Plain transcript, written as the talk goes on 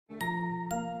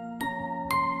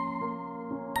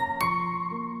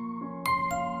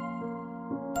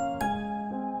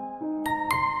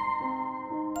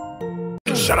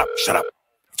Shut up.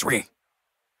 It's ringing.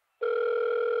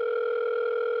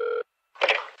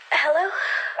 Hello?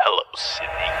 Hello, Sydney.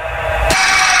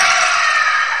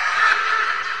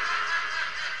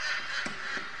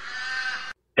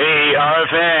 Hey, our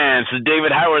fans. This is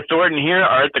David Howard Thornton here,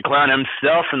 Art the Clown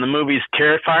himself from the movies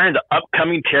Terrifier and the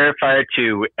upcoming Terrifier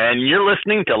 2. And you're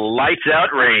listening to Lights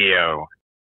Out Radio.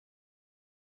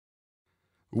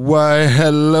 Why,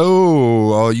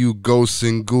 hello, all you ghosts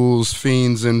and ghouls,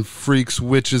 fiends and freaks,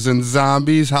 witches and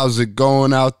zombies. How's it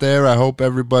going out there? I hope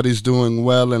everybody's doing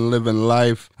well and living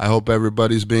life. I hope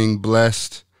everybody's being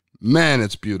blessed. Man,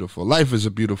 it's beautiful. Life is a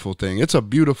beautiful thing. It's a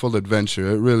beautiful adventure.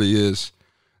 It really is.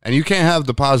 And you can't have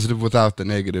the positive without the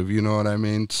negative, you know what I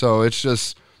mean? So it's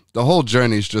just, the whole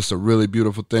journey is just a really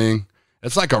beautiful thing.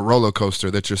 It's like a roller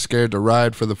coaster that you're scared to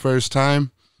ride for the first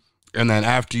time. And then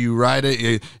after you ride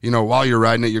it, you know, while you're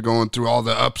riding it, you're going through all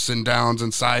the ups and downs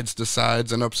and sides to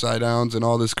sides and upside downs and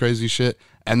all this crazy shit.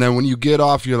 And then when you get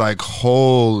off, you're like,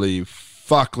 holy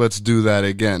fuck, let's do that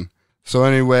again. So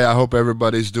anyway, I hope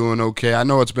everybody's doing okay. I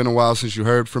know it's been a while since you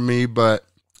heard from me, but,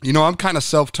 you know, I'm kind of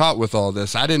self-taught with all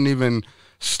this. I didn't even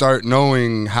start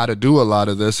knowing how to do a lot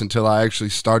of this until I actually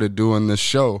started doing this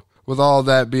show. With all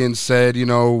that being said, you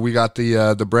know, we got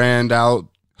the brand out.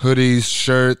 Hoodies,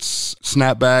 shirts,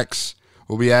 snapbacks.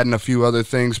 We'll be adding a few other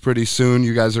things pretty soon.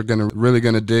 You guys are really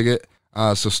gonna dig it.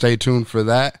 So stay tuned for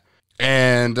that.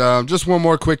 And just one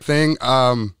more quick thing.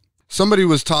 Somebody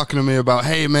was talking to me about,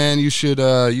 hey man, you should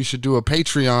do a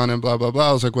Patreon and blah blah blah.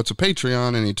 I was like, what's a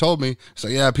Patreon? And he told me, so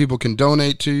yeah, people can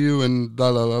donate to you and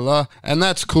blah blah blah blah. And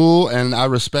that's cool, and I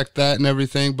respect that and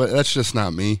everything. But that's just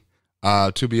not me.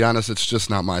 To be honest, it's just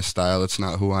not my style. It's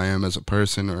not who I am as a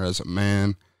person or as a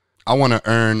man. I want to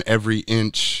earn every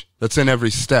inch that's in every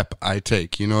step I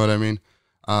take. You know what I mean?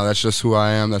 That's just who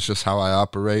I am. That's just how I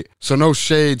operate. So no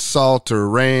shade, salt, or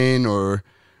rain, or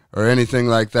anything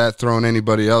like that thrown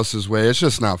anybody else's way. It's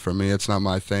just not for me. It's not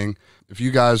my thing. If you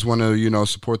guys want to, you know,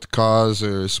 support the cause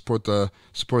or support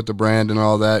the brand and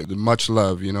all that, much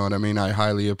love. You know what I mean? I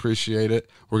highly appreciate it.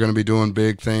 We're gonna be doing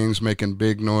big things, making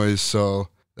big noise. So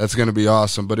that's gonna be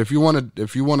awesome. But if you want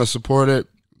to support it,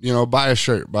 you know, buy a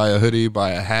shirt, buy a hoodie,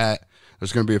 buy a hat.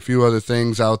 There's going to be a few other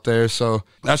things out there. So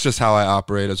that's just how I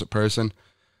operate as a person.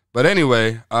 But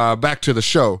anyway, back to the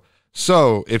show.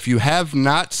 So if you have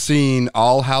not seen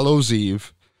All Hallows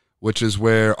Eve, which is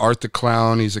where Art the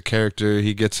Clown, he's a character,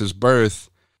 he gets his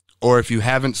birth, or if you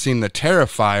haven't seen the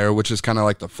Terrifier, which is kind of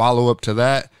like the follow-up to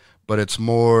that, but it's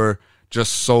more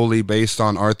just solely based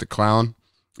on Art the Clown.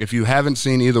 If you haven't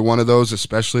seen either one of those,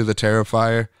 especially the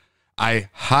Terrifier, I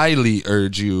highly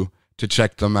urge you to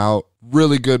check them out.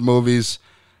 Really good movies.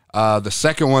 The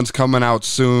second one's coming out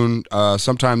soon,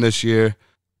 sometime this year.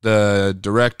 The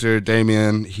director,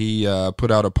 Damien, he put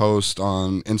out a post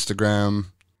on Instagram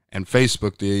and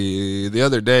Facebook the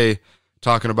other day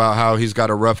talking about how he's got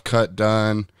a rough cut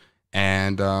done,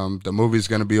 and the movie's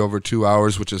going to be over 2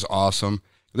 hours, which is awesome.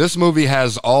 This movie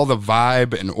has all the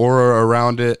vibe and aura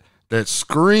around it that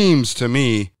screams to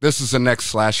me, this is the next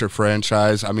slasher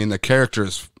franchise. I mean, the character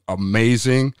is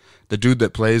amazing. The dude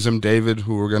that plays him, David,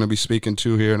 who we're going to be speaking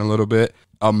to here in a little bit,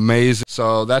 amazing.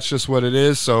 So that's just what it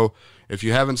is. So if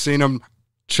you haven't seen him,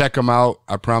 check him out.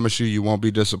 I promise you won't be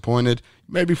disappointed.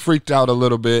 Maybe freaked out a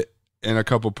little bit in a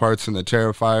couple parts in the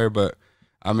Terrifier, but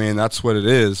I mean, that's what it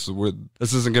is.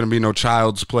 This isn't going to be no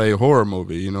child's play horror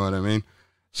movie, you know what I mean?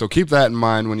 So keep that in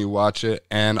mind when you watch it,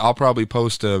 and I'll probably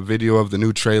post a video of the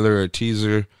new trailer or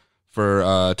teaser for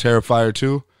Terrifier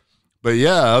 2. But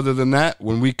yeah, other than that,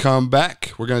 when we come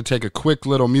back, we're going to take a quick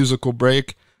little musical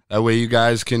break. That way you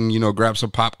guys can, you know, grab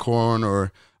some popcorn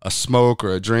or a smoke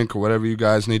or a drink or whatever you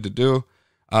guys need to do.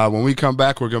 When we come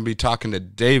back, we're going to be talking to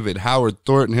David Howard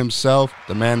Thornton himself,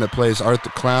 the man that plays Art the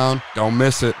Clown. Don't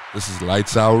miss it. This is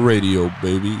Lights Out Radio,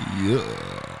 baby.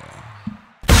 Yeah.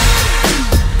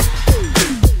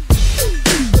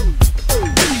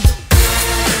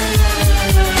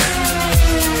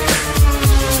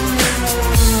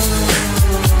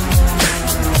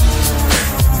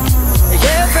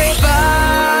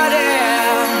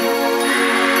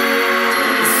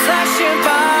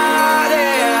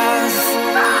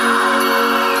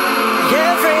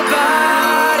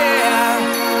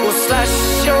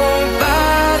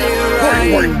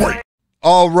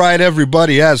 All right,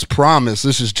 everybody, as promised,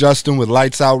 this is Justin with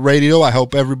Lights Out Radio. I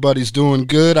hope everybody's doing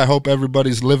good. I hope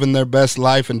everybody's living their best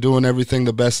life and doing everything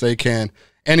the best they can.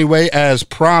 Anyway, as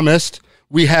promised,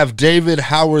 we have David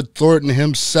Howard Thornton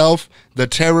himself, the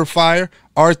Terrifier,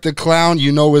 Art the Clown.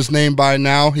 You know his name by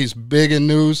now. He's big in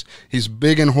news. He's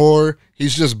big in horror.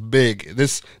 He's just big.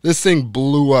 This thing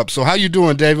blew up. So how you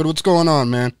doing, David? What's going on,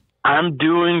 man? I'm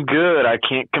doing good. I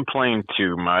can't complain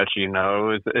too much,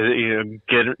 given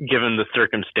the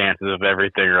circumstances of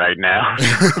everything right now.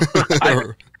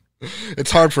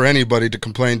 It's hard for anybody to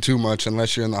complain too much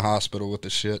unless you're in the hospital with the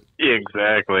shit.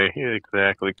 Exactly.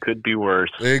 Could be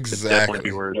worse. Exactly. Could definitely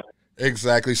be worse.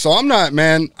 Exactly. So I'm not,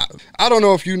 man, I don't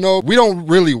know if you know, we don't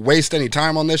really waste any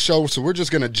time on this show, so we're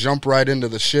just going to jump right into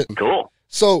the shit. Cool.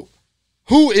 So,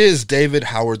 who is David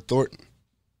Howard Thornton?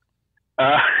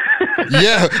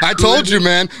 Yeah, I told you,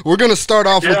 man. We're going to start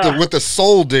off with the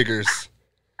Soul Diggers.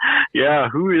 Yeah,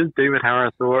 who is David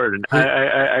Howard Thornton?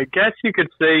 I guess you could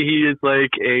say he is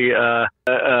like a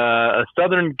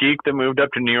Southern geek that moved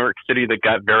up to New York City that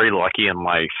got very lucky in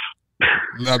life.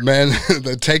 Man,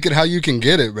 take it how you can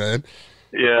get it, man.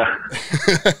 Yeah.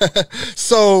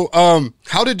 So,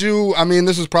 how did you, I mean,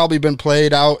 this has probably been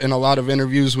played out in a lot of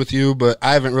interviews with you, but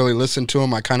I haven't really listened to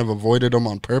them. I kind of avoided them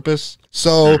on purpose.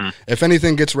 So, if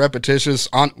anything gets repetitious,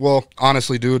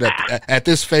 honestly, dude, at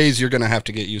this phase, you're going to have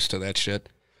to get used to that shit.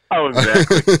 Oh,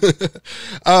 exactly.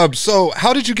 So,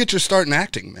 how did you get your start in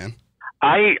acting, man?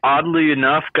 I, oddly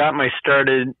enough, got my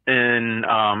started in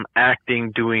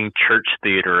acting doing church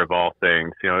theater of all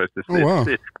things.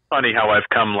 It's funny how I've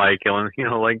come gone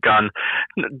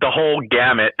the whole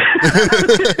gamut.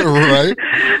 Right.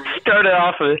 Started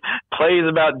off with plays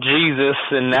about Jesus,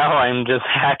 and now I'm just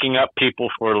hacking up people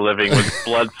for a living with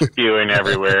blood spewing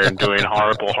everywhere and doing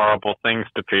horrible, horrible things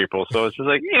to people. So it's just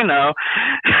like,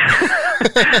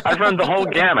 I've run the whole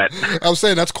gamut. I was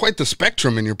saying, that's quite the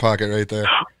spectrum in your pocket right there.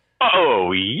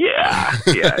 Oh, yeah.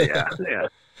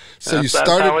 So that's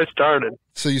how I started.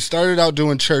 So you started out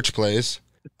doing church plays.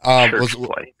 Church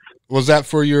plays. Was that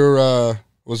for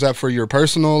your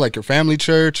personal, like your family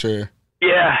church, or?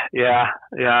 Yeah.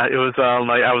 It was I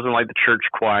was in like the church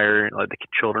choir, like the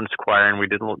children's choir, and we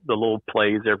did the little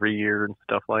plays every year and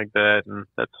stuff like that. And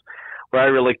that's where I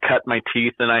really cut my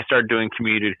teeth. And I started doing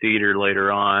community theater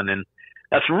later on, and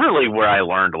that's really where I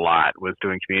learned a lot, was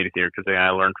doing community theater, because I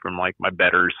learned from like my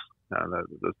betters,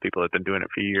 those people that have been doing it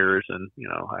for years. And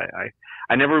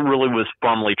I never really was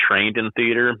formally trained in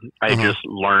theater. I just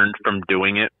learned from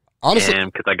doing it. Honestly,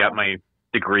 because I got my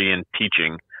degree in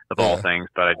teaching of all things.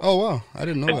 But oh wow, I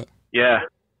didn't know that. Yeah,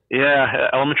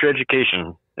 elementary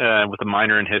education with a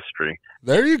minor in history.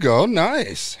 There you go,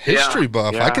 nice history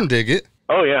buff. I can dig it.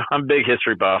 Oh yeah, I'm a big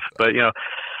history buff. But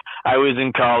I was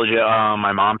in college.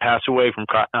 My mom passed away from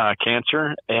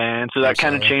cancer, and so that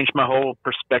kind of changed my whole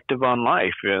perspective on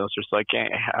life. It's just like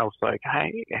I was like,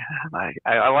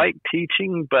 I like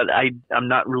teaching, but I'm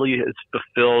not really as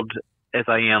fulfilled as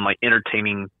I am like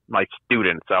entertaining my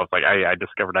students. I was like, I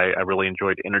discovered I really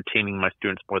enjoyed entertaining my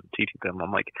students more than teaching them.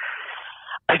 I'm like,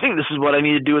 I think this is what I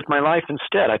need to do with my life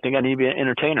instead. I think I need to be an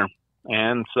entertainer.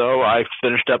 And so I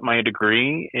finished up my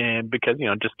degree, and because,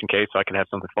 just in case, so I could have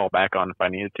something to fall back on if I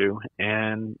needed to,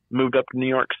 and moved up to New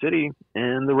York City,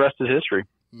 and the rest is history.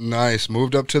 Nice.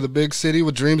 Moved up to the big city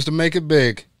with dreams to make it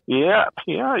big. Yeah.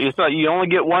 It's like you only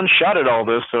get one shot at all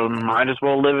this, so might as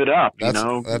well live it up.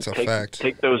 That's a fact.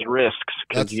 Take those risks,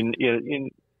 because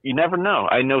you never know.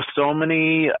 I know so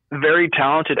many very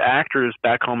talented actors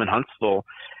back home in Huntsville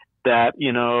that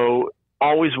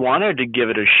always wanted to give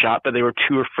it a shot, but they were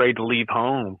too afraid to leave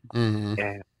home.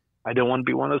 And I don't want to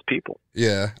be one of those people.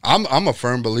 Yeah, I'm a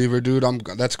firm believer, dude.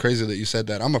 That's crazy that you said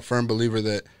that. I'm a firm believer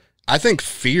that I think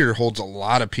fear holds a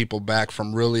lot of people back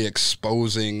from really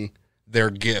exposing their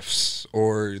gifts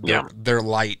or their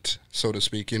light, so to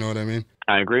speak. You know what I mean?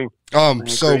 I agree.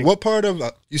 So what part of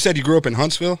you said you grew up in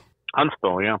Huntsville?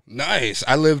 Huntsville, yeah. Nice.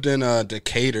 I lived in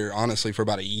Decatur, honestly, for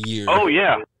about a year. Oh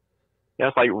yeah. Yeah,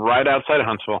 it's like right outside of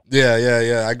Huntsville.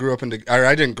 Yeah. I grew up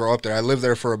I didn't grow up there. I lived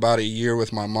there for about a year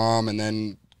with my mom, and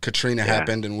then Katrina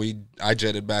happened, and I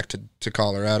jetted back to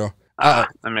Colorado. That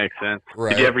makes sense.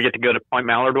 Right. Did you ever get to go to Point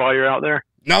Mallard while you're out there?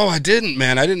 No, I didn't,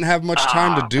 man. I didn't have much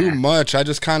time to do much. I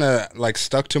just kind of like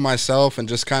stuck to myself and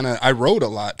just I wrote a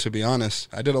lot, to be honest.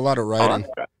 I did a lot of writing.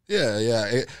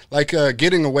 Yeah.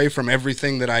 Getting away from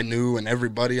everything that I knew and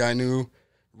everybody I knew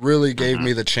really gave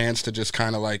me the chance to just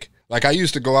kind of like I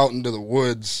used to go out into the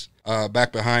woods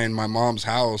back behind my mom's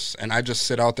house, and I just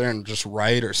sit out there and just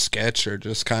write or sketch or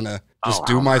just kind of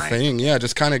do my thing. Yeah,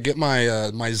 just kind of get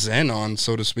my zen on,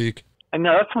 so to speak. I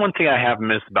know that's one thing I have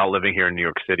missed about living here in New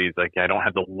York City is like I don't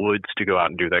have the woods to go out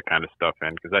and do that kind of stuff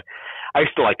in, because I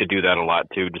still like to do that a lot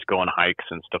too, just go on hikes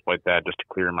and stuff like that just to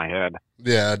clear my head.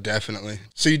 Yeah, definitely.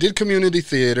 So you did community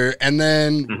theater, and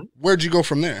then where'd you go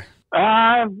from there?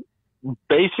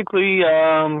 Basically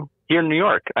here in New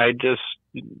York. I just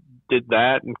did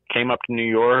that and came up to New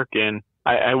York, and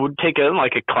I would take a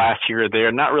class here or there,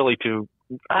 not really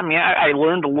I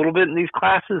learned a little bit in these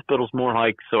classes, but it was more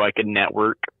like so I could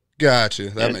network. Gotcha.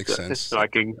 That makes sense. So I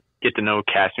can get to know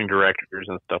casting directors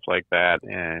and stuff like that,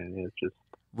 and it's just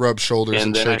rub shoulders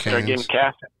and then shake I started hands. getting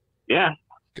casting. Yeah.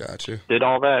 Gotcha. Did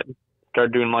all that.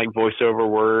 Started doing like voiceover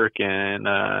work, and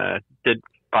did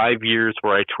 5 years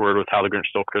where I toured with How the Grinch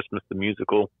Stole Christmas, the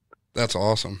musical. That's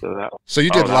awesome. So you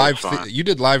did you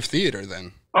did live theater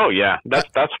then? Oh yeah, that's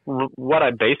what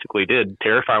I basically did.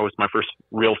 Terrifier was my first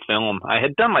real film. I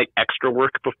had done like extra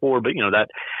work before, but that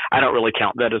I don't really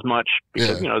count that as much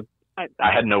because I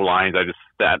had no lines. I just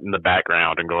sat in the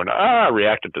background and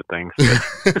reacted to things.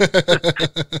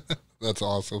 That's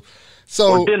awesome.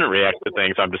 So didn't react to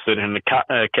things. I'm just sitting in the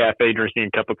cafe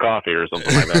drinking a cup of coffee or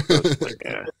something like that. So it's like,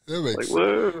 that makes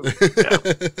whoa.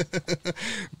 Yeah.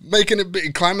 Making it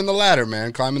big, climbing the ladder,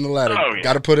 man. Climbing the ladder. Oh, yeah.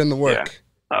 Got to put in the work. Yeah.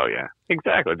 Oh yeah,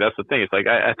 exactly. That's the thing. It's like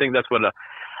I think that's what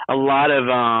a lot of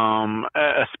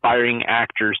aspiring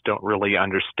actors don't really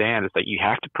understand is that you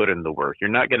have to put in the work. You're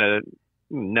not going to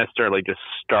necessarily just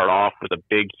start off with a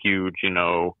big, huge,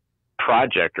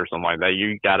 project or something like that.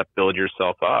 You got to build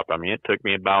yourself up. I mean, it took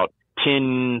me about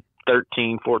 10,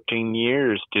 13, 14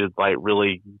 years to like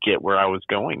really get where I was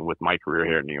going with my career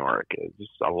here in New York. It's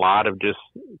just a lot of just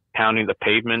pounding the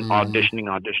pavement, auditioning,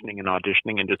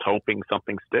 and just hoping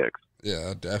something sticks.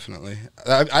 Yeah, definitely.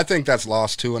 I think that's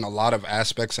lost too in a lot of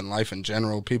aspects in life in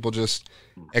general. People just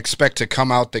expect to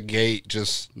come out the gate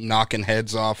just knocking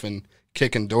heads off and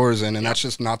kicking doors in, and that's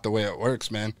just not the way it works,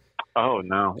 man. Oh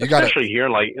no, especially here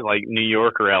like New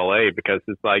York or LA, because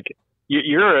it's like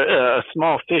you're a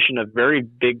small fish in a very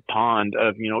big pond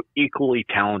of equally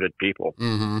talented people.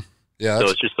 Mm-hmm. Yeah. So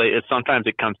it's just like sometimes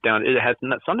it comes down.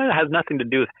 Sometimes it has nothing to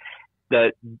do with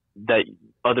that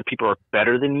other people are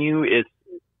better than you. It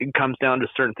comes down to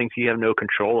certain things you have no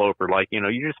control over. Like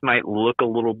you just might look a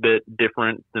little bit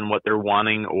different than what they're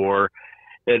wanting, or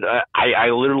I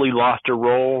literally lost a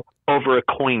role over a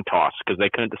coin toss because they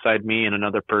couldn't decide me and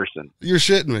another person. You're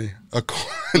shitting me. A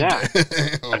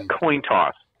coin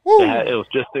toss. Yeah, it was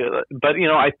just, but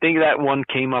I think that one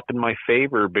came up in my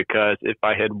favor because if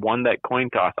I had won that coin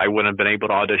toss, I wouldn't have been able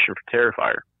to audition for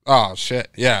Terrifier. Oh shit!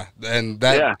 Yeah, and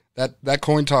that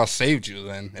coin toss saved you.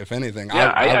 Then, if anything,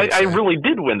 yeah, I really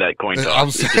did win that coin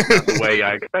toss. It's just not the way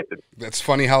I expected. That's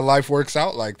funny how life works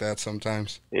out like that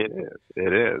sometimes. It is.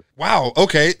 It is. Wow.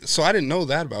 Okay, so I didn't know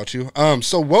that about you.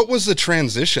 So what was the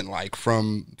transition like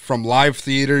from live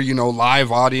theater,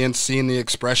 live audience, seeing the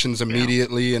expressions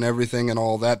immediately and everything and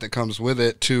all that comes with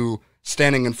it, to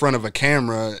standing in front of a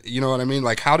camera? You know what I mean?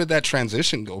 Like, how did that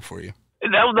transition go for you?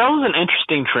 That was an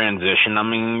interesting transition. I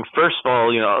mean, first of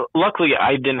all, luckily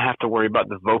I didn't have to worry about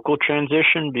the vocal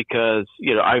transition because,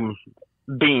 I'm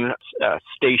being a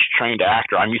stage trained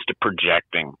actor. I'm used to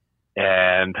projecting.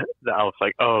 And I was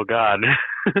like, oh God.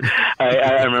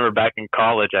 I remember back in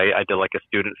college, I did like a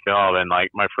student film, and like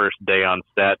my first day on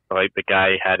set, like the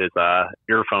guy had his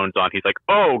earphones on. He's like,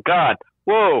 oh God.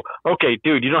 Whoa, okay,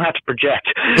 dude, you don't have to project.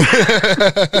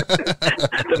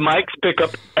 The mics pick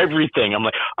up everything. I'm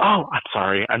like, oh, I'm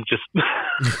sorry. I'm just,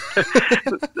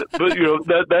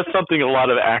 but that's something a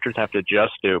lot of actors have to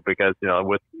adjust to because,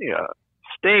 with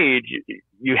stage,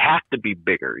 you have to be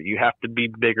bigger. You have to be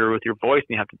bigger with your voice,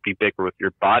 and you have to be bigger with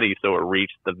your body so it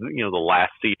reaches the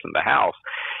last seats in the house.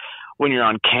 When you're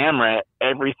on camera,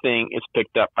 everything is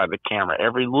picked up by the camera.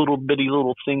 Every little bitty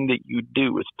little thing that you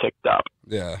do is picked up.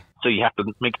 Yeah. So you have to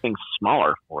make things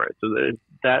smaller for it. So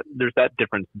there's that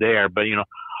difference there. But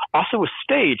also with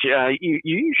stage, you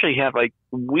usually have like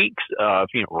weeks of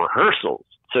rehearsals.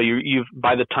 So you've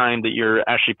by the time that you're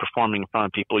actually performing in front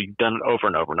of people, you've done it over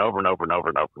and over and over and over and over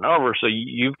and over and over. So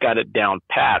you've got it down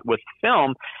pat. With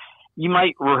film, you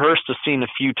might rehearse the scene a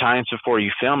few times before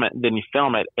you film it, and then you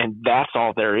film it, and that's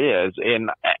all there is. And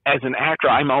as an actor,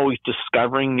 I'm always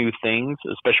discovering new things,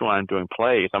 especially when I'm doing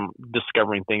plays. I'm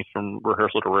discovering things from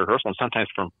rehearsal to rehearsal, and sometimes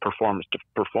from performance to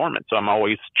performance. So I'm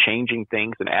always changing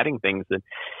things and adding things.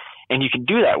 And you can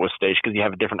do that with stage because you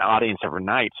have a different audience every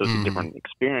night, so it's a different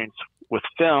experience. With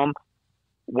film,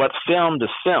 what's filmed is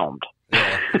filmed.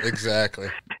 Yeah, exactly.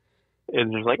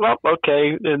 And it's like, well,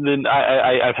 okay. And then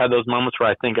I've had those moments where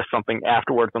I think of something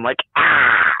afterwards. I'm like,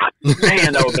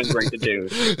 man, that would have been great to do.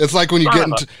 It's like when you get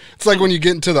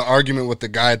into the argument with the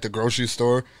guy at the grocery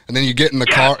store, and then you get in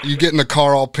the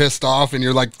car, all pissed off, and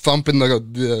you're like thumping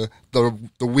the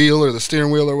wheel or the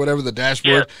steering wheel or whatever, the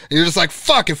dashboard, and you're just like,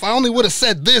 fuck, if I only would have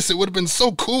said this, it would have been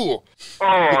so cool. Oh,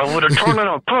 I would have torn it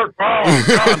apart. Oh,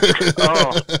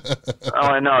 God. Oh,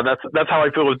 I know. That's how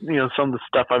I feel with some of the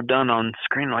stuff I've done on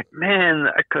screen. Like, man,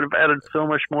 I could have added so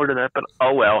much more to that, but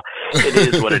oh well, it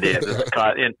is what it is.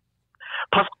 And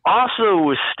plus, also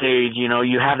with stage,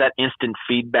 you have that instant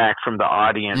feedback from the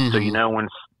audience. So when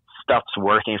stuff's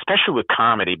working, especially with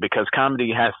comedy, because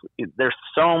comedy there's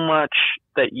so much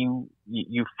that you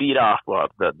feed off of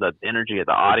the energy of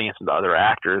the audience and the other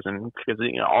actors, and because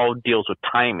all deals with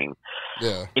timing.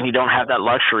 Yeah. And you don't have that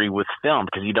luxury with film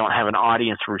because you don't have an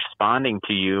audience responding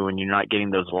to you, and you're not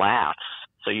getting those laughs.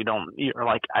 So you're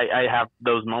like, I have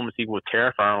those moments even with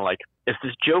Terrifier. I'm like, is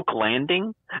this joke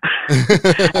landing?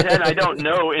 And then I don't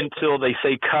know until they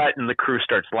say cut and the crew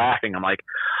starts laughing. I'm like,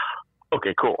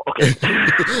 okay, cool. Okay.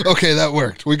 Okay, that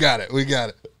worked. We got it.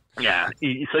 Yeah.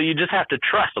 So you just have to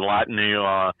trust a lot in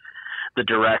the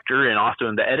director and also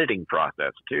in the editing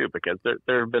process too, because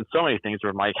there have been so many things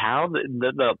where I'm like, how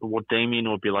Damien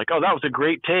will be like, oh, that was a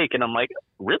great take. And I'm like,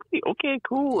 really? Okay,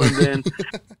 cool. And then,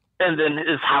 and then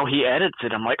is how he edits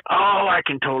it. I'm like, oh, I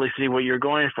can totally see what you're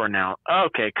going for now.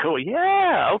 Okay, cool.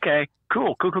 Yeah. Okay.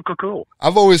 Cool.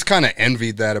 I've always kind of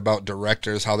envied that about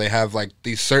directors, how they have like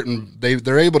these certain,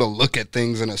 they're able to look at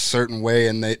things in a certain way,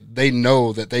 and they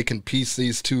know that they can piece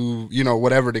these two,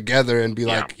 whatever together and be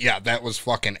like, yeah, that was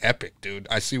fucking epic, dude.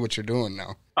 I see what you're doing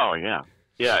now. Oh yeah.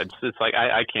 Yeah. It's like,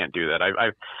 I can't do that.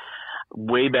 I've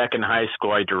way back in high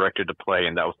school, I directed a play,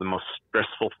 and that was the most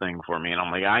stressful thing for me. And I'm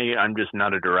like, I'm just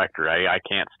not a director. I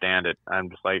can't stand it. I'm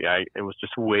just like, it was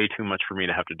just way too much for me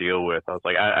to have to deal with. I was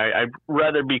like, I'd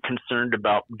rather be concerned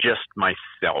about just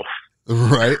myself.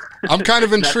 Right. I'm kind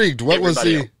of intrigued. What was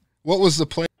the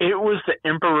play? It was The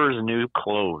Emperor's New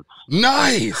Clothes.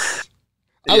 Nice.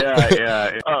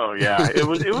 Yeah. Oh yeah. It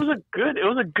was a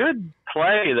good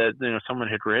play that someone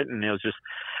had written. It was just,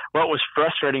 what was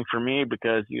frustrating for me,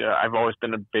 because I've always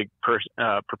been a big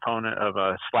proponent of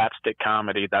a slapstick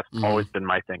comedy. That's always been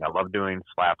my thing. I love doing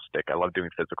slapstick. I love doing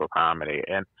physical comedy,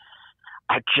 and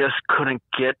I just couldn't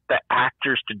get the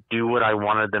actors to do what I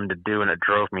wanted them to do, and it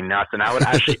drove me nuts. And I would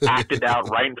actually act it out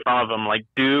right in front of them, like,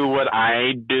 do what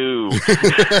I do.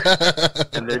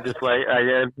 And they're just like,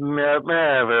 I'm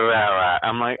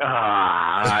like,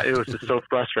 it was just so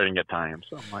frustrating at times.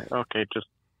 So I'm like, okay, just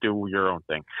do your own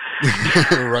thing.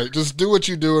 Right, just do what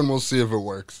you do and we'll see if it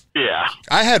works. Yeah.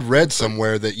 I had read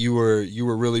somewhere that you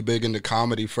were really big into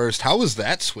comedy first. How was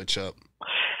that switch up?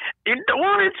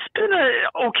 Well, it's been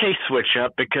a okay switch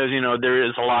up, because there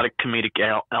is a lot of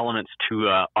comedic elements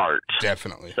to art.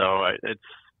 Definitely. So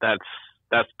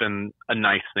that's been a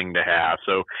nice thing to have.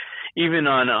 So even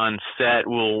on set,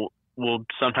 we'll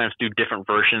sometimes do different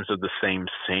versions of the same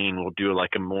scene. We'll do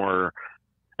like a more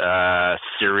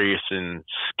serious and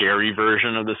scary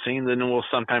version of the scene, then we'll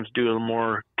sometimes do a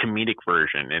more comedic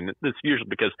version. And it's usually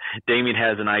because Damien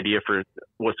has an idea for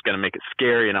what's going to make it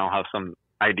scary, and I'll have some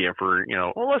idea for,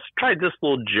 let's try this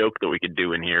little joke that we could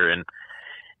do in here. And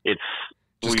it's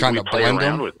just kind of play blend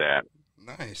around them with that.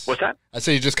 Nice. What's that? I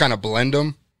say you just kind of blend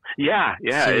them. Yeah.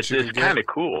 It's kind of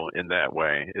cool in that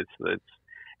way.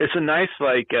 It's a nice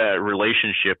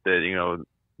relationship that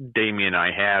Damien and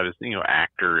I have as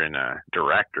actor and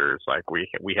director. It's like we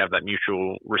have that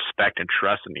mutual respect and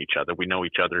trust in each other. We know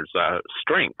each other's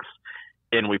strengths,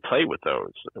 and we play with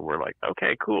those. We're like,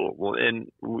 okay, cool. Well,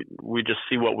 and we just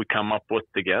see what we come up with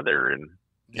together, and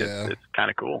it's kind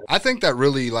of cool. I think that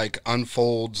really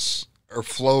unfolds, or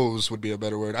flows would be a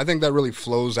better word. I think that really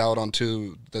flows out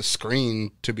onto the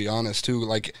screen, to be honest, too.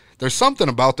 Like, there's something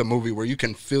about the movie where you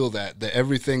can feel that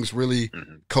everything's really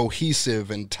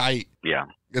cohesive and tight. Yeah.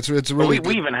 It's really.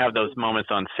 We even have those moments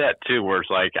on set too, where it's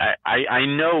like I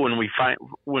know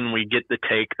when we get the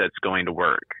take that's going to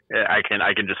work. I can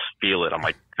just feel it. I'm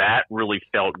like, that really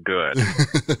felt good.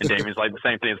 And Damien's like the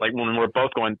same thing. It's like when we're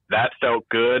both going, that felt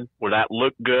good, or that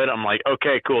looked good. I'm like,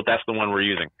 okay, cool, that's the one we're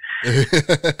using.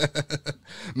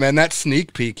 Man, that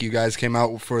sneak peek you guys came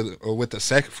out for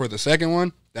the second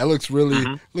one. That looks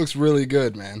really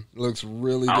good, man. It looks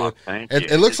really good. Thank you.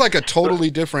 It looks like a totally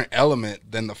different element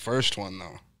than the first one,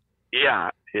 though. Yeah,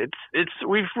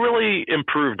 we've really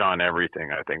improved on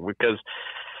everything, I think, because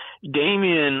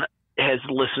Damien has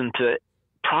listened to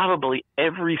probably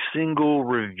every single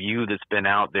review that's been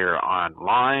out there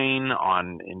online,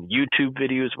 in YouTube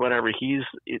videos, whatever. He's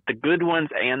the good ones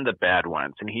and the bad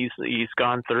ones, and he's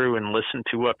gone through and listened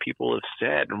to what people have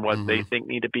said and what they think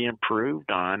need to be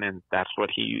improved on, and that's what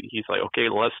he's like, okay,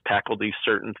 let's tackle these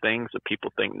certain things that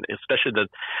people think, especially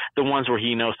the ones where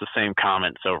he knows the same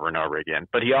comments over and over again.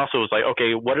 But he also was like,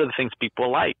 okay, what are the things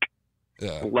people like?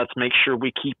 Yeah. Let's make sure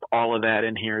we keep all of that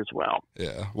in here as well.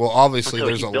 Yeah. Well, obviously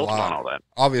there's a lot. On all that.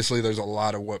 Obviously, there's a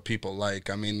lot of what people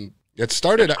like. I mean, it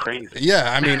started. That's crazy.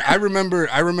 Yeah. I mean, I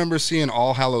remember seeing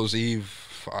All Hallows Eve.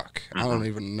 Fuck, I don't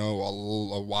even know,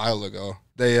 a while ago.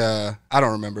 I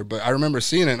don't remember, but I remember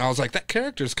seeing it, and I was like, that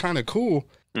character's kind of cool.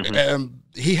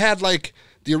 He had like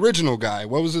the original guy.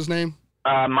 What was his name?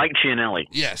 Mike Gianelli.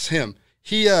 Yes, him.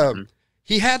 He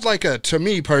he had like a, to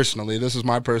me personally, this is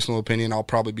my personal opinion, I'll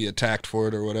probably be attacked for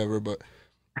it or whatever, but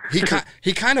he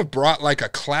kind of brought like a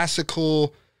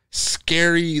classical,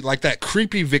 scary, like that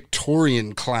creepy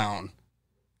Victorian clown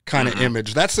kind of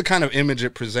image. That's the kind of image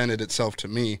it presented itself to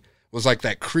me, was like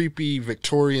that creepy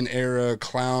Victorian era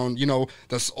clown, you know,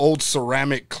 those old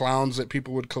ceramic clowns that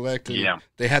people would collect. And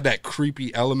they had that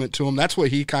creepy element to them. That's what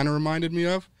he kind of reminded me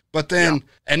of. But then,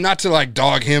 and not to like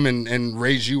dog him and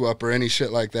raise you up or any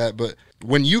shit like that, but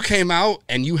when you came out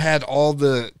and you had all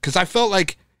the, because I felt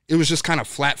like it was just kind of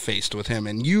flat-faced with him,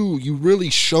 and you really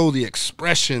show the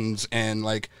expressions and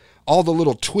like all the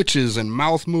little twitches and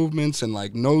mouth movements and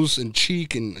like nose and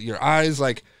cheek and your eyes,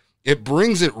 like it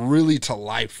brings it really to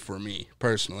life for me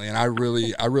personally. And I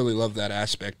really love that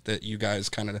aspect that you guys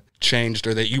kind of changed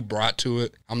or that you brought to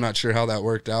it. I'm not sure how that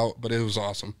worked out, but it was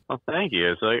awesome. Well, thank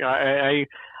you. It's like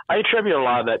I attribute a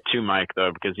lot of that to Mike,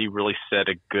 though, because he really set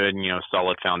a good, you know,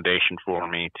 solid foundation for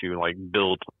me to like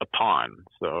build upon.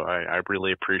 So I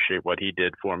really appreciate what he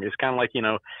did for me. It's kind of like, you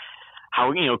know,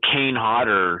 how, you know, Kane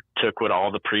Hodder took what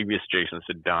all the previous Jasons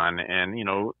had done and, you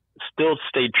know, still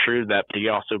stayed true to that, but he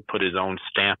also put his own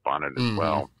stamp on it as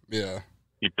well. Yeah.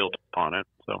 He built upon it.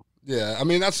 So. Yeah, I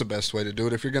mean, that's the best way to do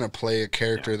it. If you're going to play a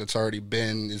character that's already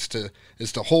been, is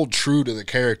to hold true to the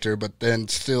character, but then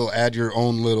still add your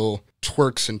own little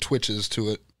twerks and twitches to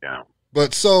it. Yeah.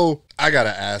 But so, I got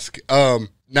to ask,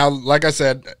 now, like I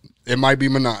said, it might be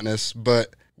monotonous,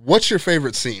 but what's your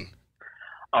favorite scene?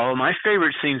 Oh, my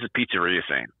favorite scene is the pizzeria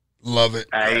scene. Love it.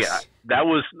 That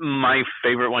was my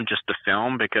favorite one just to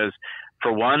film because,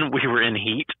 for one, we were in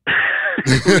heat.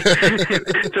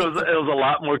 So it was a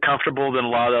lot more comfortable than a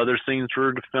lot of other scenes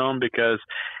were to film because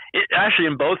actually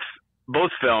in both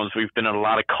films we've been in a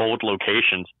lot of cold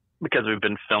locations because we've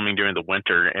been filming during the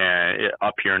winter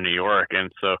up here in New York,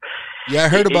 and so I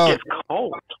heard it gets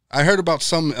cold. I heard about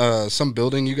some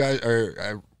building you guys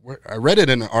I read it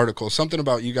in an article, something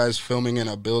about you guys filming in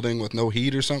a building with no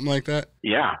heat or something like that.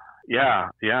 Yeah.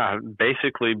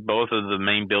 Basically, both of the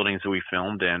main buildings that we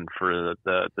filmed in for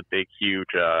the big, huge,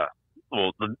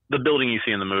 the building you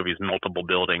see in the movie is multiple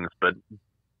buildings, but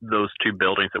those two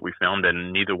buildings that we filmed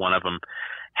in, neither one of them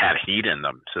had heat in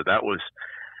them. So that was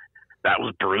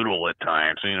brutal at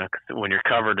times, you know, when you're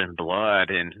covered in blood,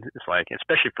 and it's like,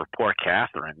 especially for poor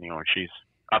Catherine, you know, she's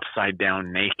upside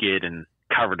down naked and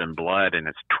covered in blood and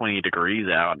it's 20 degrees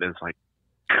out. And it's like,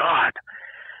 God,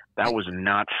 that was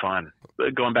not fun.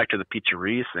 But going back to the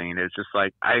pizzeria scene, it's just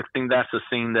like, I think that's the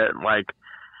scene that, like,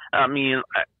 I mean,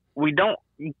 we don't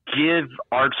give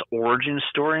Art's origin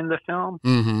story in the film,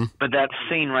 but that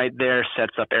scene right there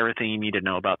sets up everything you need to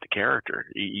know about the character.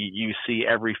 You see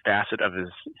every facet of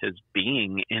his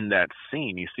being in that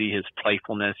scene. You see his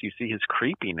playfulness, you see his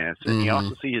creepiness, and you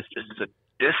also see his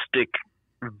sadistic,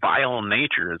 vile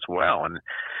nature as well. And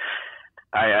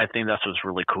I think that's what's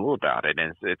really cool about it.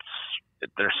 Is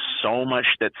there's so much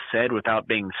that's said without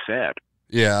being said.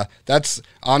 Yeah, that's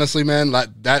honestly, man,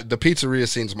 that the pizzeria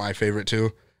scene's my favorite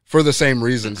too, for the same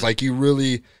reasons. Like you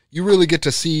really get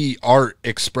to see Art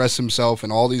express himself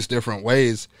in all these different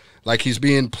ways. Like he's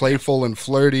being playful and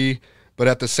flirty, but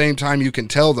at the same time you can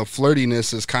tell the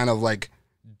flirtiness is kind of like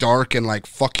dark and like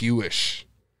fuck you-ish.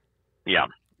 Yeah.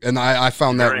 And I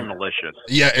found that very malicious.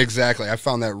 Yeah, exactly. I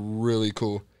found that really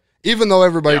cool. Even though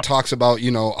everybody talks about, you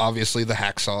know, obviously the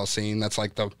hacksaw scene, that's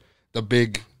like the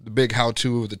big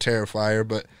how-to of the Terrifier,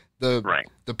 but the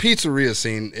pizzeria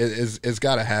scene is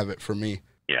got to have it for me.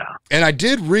 Yeah. And I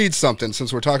did read something,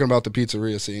 since we're talking about the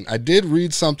pizzeria scene. I did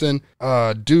read something,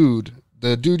 the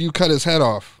dude you cut his head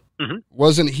off,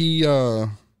 wasn't he the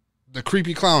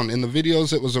creepy clown in the videos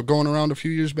that was going around a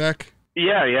few years back?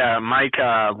 Yeah, Mike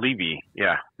Levy.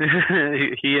 Yeah,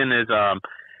 he and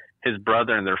his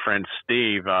brother and their friend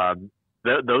Steve.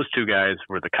 Those two guys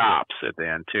were the cops at the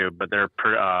end too. But their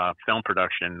film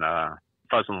production,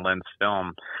 Fuzz and Lens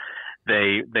Film,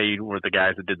 they were the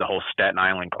guys that did the whole Staten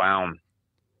Island clown.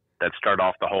 That started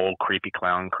off the whole creepy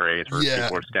clown craze where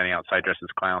people were standing outside dressed as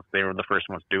clowns. They were the first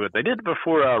ones to do it. They did it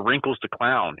before Wrinkles the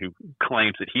Clown, who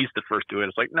claims that he's the first to do it.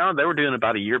 It's like, no, they were doing it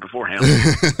about a year before him.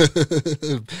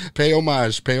 Pay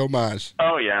homage.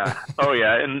 Oh, yeah.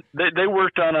 And they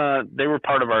worked on they were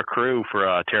part of our crew for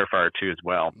Terrifier 2 as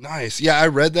well. Nice. Yeah, I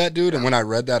read that, dude. And when I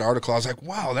read that article, I was like,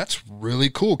 wow, that's really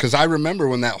cool. Because I remember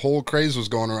when that whole craze was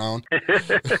going around.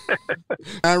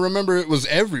 I remember it was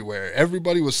everywhere.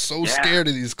 Everybody was so scared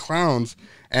of these clowns,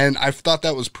 and I thought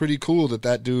that was pretty cool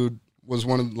that dude was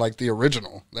one of like the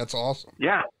original. That's awesome.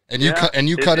 Yeah. And you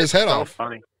cut his head off.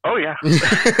 Funny. Oh yeah.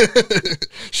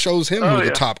 Shows him who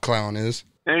the top clown is.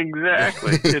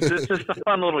 Exactly. It's just a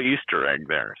fun little Easter egg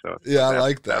there. So yeah, I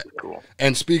like that. That's cool.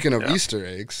 And speaking of Easter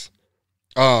eggs,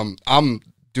 I'm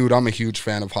a huge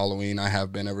fan of Halloween. I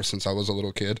have been ever since I was a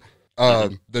little kid.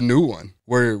 The new one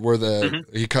where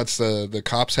he cuts the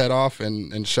cop's head off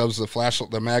and shoves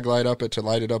the mag light up it to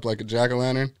light it up like a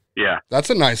jack-o'-lantern. Yeah. That's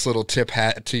a nice little tip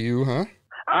hat to you, huh?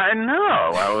 I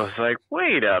know. I was like,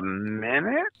 wait a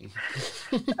minute.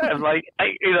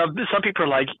 Some people are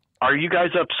like, are you guys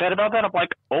upset about that? I'm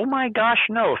like, oh my gosh,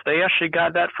 no. If they actually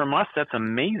got that from us, that's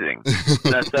amazing.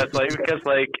 that's like, because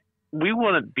like, we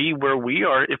wouldn't be where we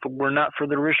are if it were not for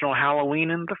the original Halloween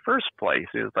in the first place.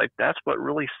 It's like, that's what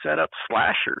really set up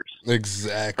slashers.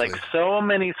 Exactly. Like, so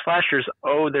many slashers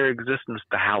owe their existence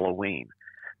to Halloween.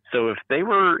 So if they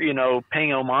were,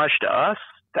 paying homage to us,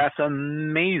 that's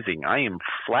amazing. I am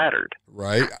flattered.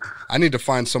 Right. I need to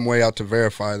find some way out to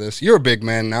verify this. You're a big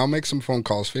man now. Make some phone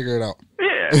calls. Figure it out.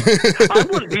 Yeah. I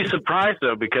wouldn't be surprised,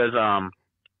 though, because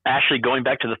actually going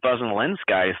back to the Fuzz and the Lens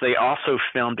guys, they also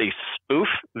filmed a spoof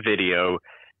video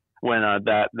when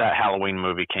that Halloween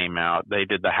movie came out. They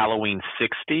did the Halloween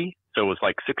 60, so it was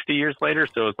like 60 years later.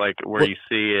 So it's like where you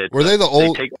see it. Were they the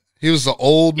old? He was the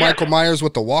old Michael Myers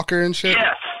with the walker and shit?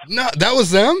 Yes. No, that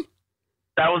was them?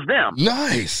 That was them.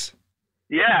 Nice.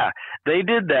 Yeah, they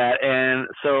did that. And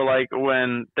so like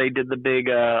when they did the big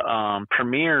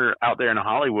premiere out there in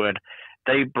Hollywood,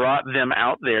 they brought them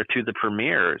out there to the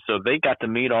premiere. So they got to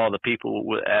meet all the people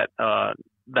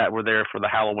that were there for the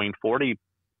Halloween 40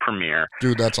 premiere.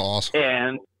 Dude, that's awesome.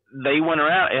 And they went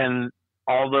around, and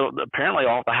apparently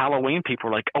all the Halloween people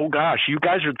were like, oh gosh, you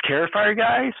guys are the Terrifier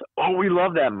guys? Oh, we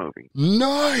love that movie.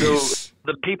 Nice. So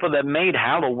the people that made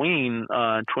Halloween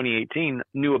 2018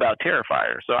 knew about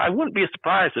Terrifier. So I wouldn't be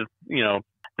surprised if,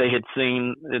 they had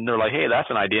seen, and they're like, hey, that's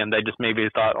an idea. And they just maybe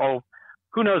thought, oh,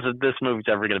 who knows if this movie's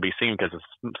ever going to be seen because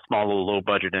it's small, little, low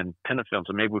budget independent film.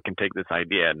 So maybe we can take this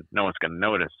idea and no one's going to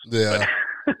notice. Yeah.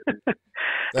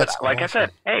 But like awesome. I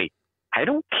said, hey, I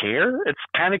don't care. It's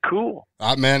kind of cool.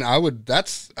 Man, I would.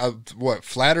 That's what,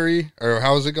 flattery, or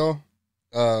how does it go?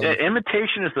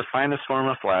 Imitation is the finest form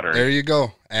of flattery. There you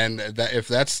go. And if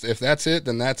that's it,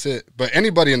 then that's it. But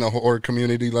anybody in the horror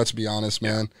community, let's be honest,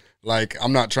 man. Like,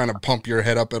 I'm not trying to pump your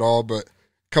head up at all, but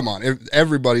come on,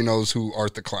 everybody knows who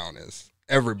Art the Clown is.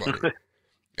 Everybody.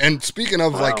 And speaking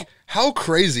of, like, how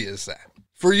crazy is that?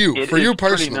 For you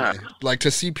personally, like,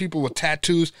 to see people with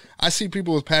tattoos. I see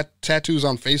people with tattoos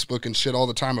on Facebook and shit all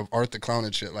the time of Art the Clown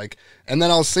and shit. Like, and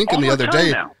then I was thinking the other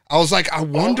day, I was like, I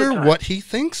wonder what he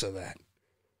thinks of that.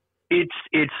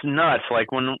 It's nuts. Like,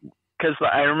 because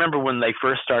I remember when they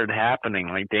first started happening,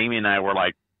 like, Damien and I were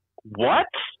like, what?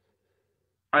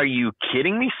 Are you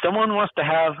kidding me? Someone wants to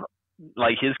have,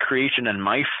 like, his creation and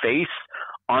my face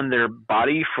on their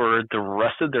body for the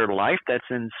rest of their life? That's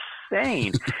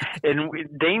insane. And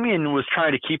Damien was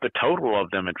trying to keep a total of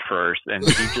them at first, and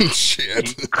he just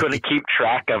he couldn't keep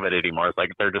track of it anymore. It's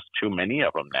like, there are just too many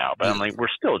of them now. But I'm like, we're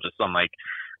still just, I'm like,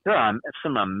 there are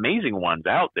some amazing ones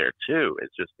out there too.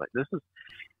 It's just like, this is,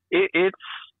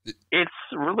 it's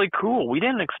really cool. We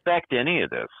didn't expect any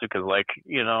of this because, like,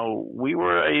 we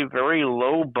were a very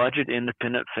low budget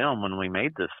independent film when we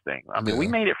made this thing. I mean, we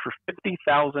made it for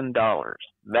 $50,000.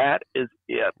 That is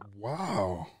it.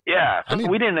 Wow. Yeah. So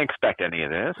we didn't expect any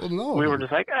of this. Well, no. We were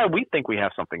just like, we think we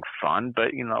have something fun, but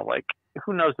like,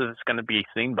 who knows if it's going to be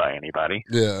seen by anybody?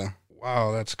 Yeah.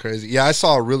 Wow, that's crazy. Yeah, I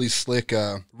saw a really slick,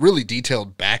 really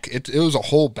detailed back. It was a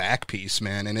whole back piece,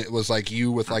 man, and it was like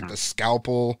you with like the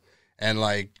scalpel and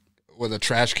like with a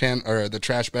trash can or the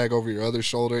trash bag over your other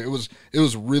shoulder. It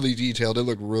was really detailed. It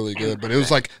looked really good, but it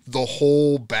was like the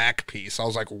whole back piece. I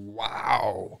was like,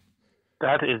 wow,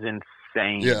 that is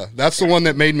insane. Yeah, that's the one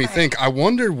that made me think. I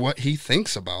wonder what he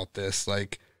thinks about this.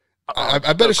 Like,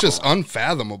 I bet it's just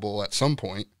unfathomable at some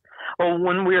point. Well,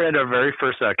 when we were at our very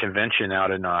first convention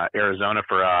out in Arizona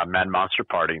for Mad Monster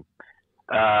Party,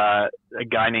 a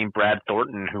guy named Brad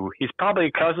Thornton, he's probably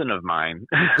a cousin of mine.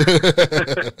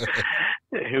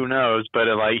 Who knows? But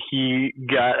like, he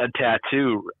got a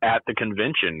tattoo at the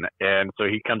convention, and so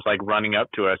he comes like running up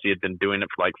to us. He had been doing it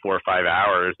for like 4 or 5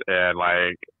 hours, and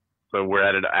like, so we're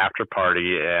at an after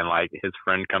party, and like his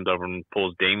friend comes over and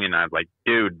pulls Damien, and I'm like,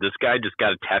 dude, this guy just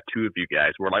got a tattoo of you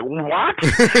guys. We're like, what?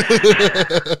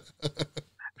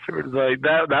 So it was like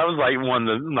that was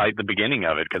like the beginning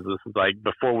of it, because this is like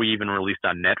before we even released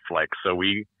on Netflix. So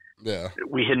we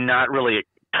had not really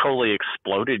totally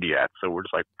exploded yet. So we're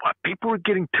just like, what? People are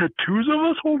getting tattoos of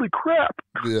us? Holy crap.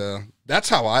 Yeah.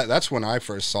 That's when I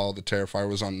first saw the Terrifier,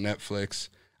 was on Netflix.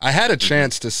 I had a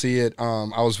chance to see it.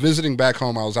 I was visiting back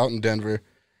home. I was out in Denver,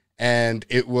 and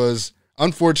it was,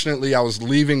 unfortunately, I was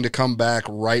leaving to come back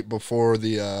right before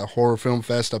the Horror Film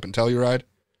Fest up in Telluride.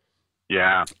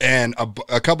 Yeah. And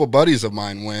a couple buddies of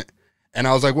mine went, And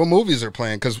I was like, what movies are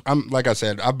playing? Because I'm, like I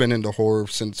said, I've been into horror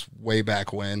since way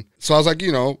back when. So I was like,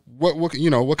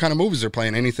 what kind of movies are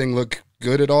playing? Anything look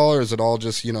good at all, or is it all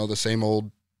just, the same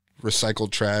old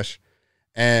recycled trash?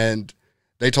 And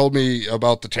they told me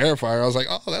about the Terrifier. I was like,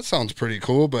 oh, that sounds pretty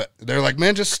cool. But they're like,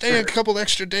 man, just stay a couple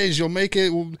extra days. You'll make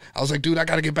it. I was like, dude, I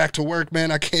got to get back to work,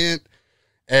 man. I can't.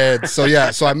 And so,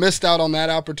 yeah, so I missed out on that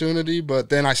opportunity. But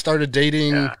then I started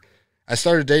dating. Yeah. I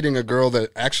started dating a girl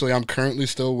that actually I'm currently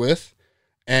still with.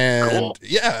 And cool.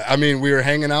 Yeah, I mean, we were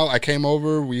hanging out. I came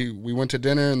over, we went to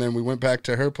dinner, and then we went back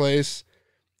to her place,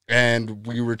 and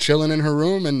we were chilling in her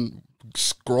room and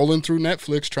scrolling through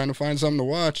Netflix trying to find something to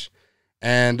watch,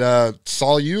 and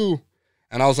saw you,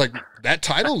 and I was like, that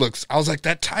title,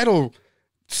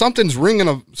 something's ringing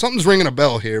a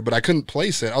bell here, but I couldn't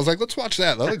place it. I was like, let's watch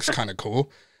that. That looks kind of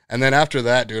cool. And then after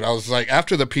that, dude, I was like,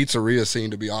 after the pizzeria scene,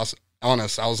 to be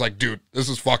honest, I was like, dude, this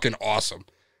is fucking awesome.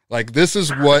 Like, this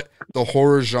is what the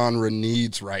horror genre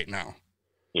needs right now.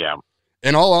 Yeah.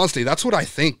 In all honesty, that's what I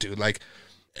think, dude. Like,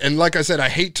 and like I said, I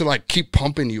hate to, like, keep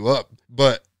pumping you up,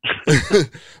 but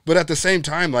but at the same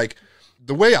time, like,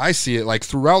 the way I see it, like,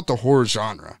 throughout the horror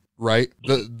genre, right,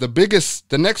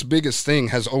 the next biggest thing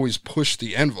has always pushed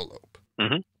the envelope.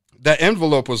 Mm-hmm. That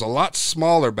envelope was a lot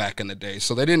smaller back in the day,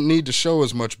 so they didn't need to show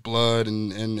as much blood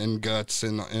and guts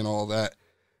and all that.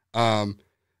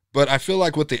 But I feel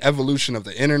like with the evolution of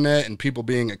the internet and people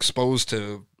being exposed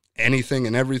to anything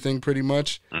and everything pretty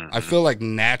much, I feel like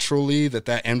naturally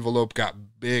that envelope got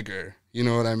bigger. You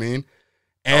know what I mean?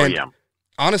 And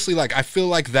honestly, like, I feel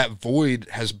like that void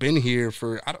has been here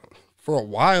for a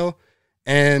while.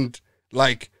 And,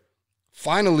 like,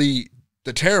 finally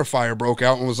the Terrifier broke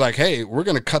out and was like, hey, we're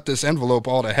going to cut this envelope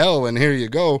all to hell, and here you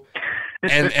go.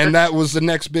 And that was the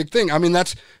next big thing. I mean,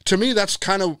 to me, that's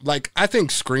kind of like, I think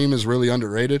Scream is really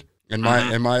underrated in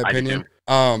my opinion.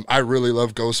 I really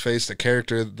love Ghostface, the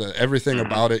character, everything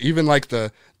about it, even like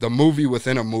the movie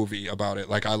within a movie about it.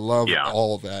 Like, I love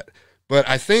all of that. But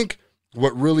I think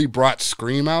what really brought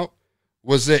Scream out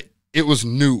was that it was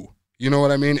new. You know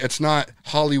what I mean? It's not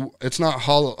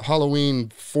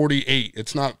Halloween 48.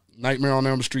 It's not Nightmare on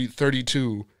Elm Street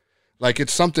 32. Like,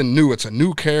 it's something new. It's a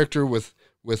new character with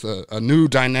a new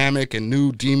dynamic and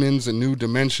new demons and new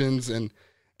dimensions, and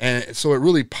so it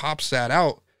really pops that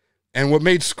out. And what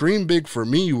made Scream big for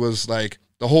me was like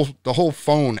the whole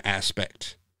phone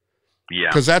aspect. Yeah,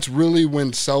 because that's really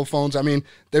when cell phones. I mean,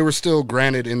 they were still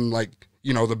granted in, like,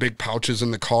 the big pouches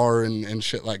in the car and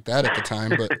shit like that at the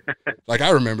time, but like,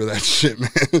 I remember that shit, man.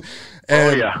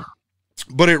 And,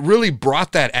 but it really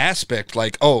brought that aspect,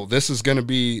 like, oh, this is gonna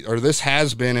be, or this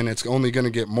has been, and it's only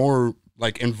gonna get more,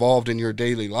 like, involved in your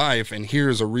daily life, and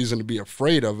here's a reason to be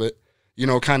afraid of it,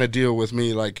 kind of deal with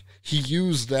me. Like, he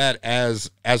used that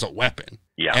as a weapon.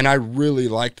 Yeah. And I really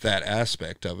liked that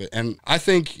aspect of it. And I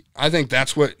think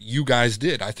that's what you guys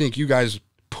did. I think you guys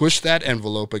pushed that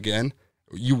envelope again.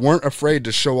 You weren't afraid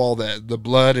to show all the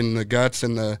blood and the guts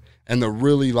and the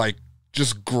really, like,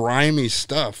 just grimy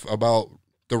stuff about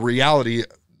the reality.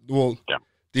 Well,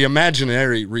 the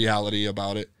imaginary reality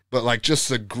about it. But, like, just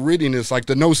the grittiness, like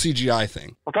the no CGI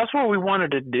thing. Well, that's what we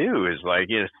wanted to do, is, like,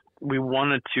 we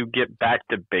wanted to get back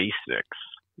to basics,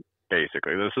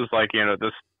 basically. This is like,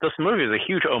 this movie is a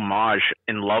huge homage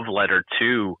and love letter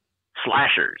to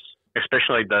slashers,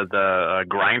 especially the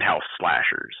grindhouse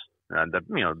slashers, the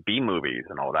B movies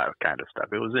and all that kind of stuff.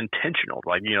 It was intentional.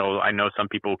 Like, I know some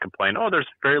people complain, oh, there's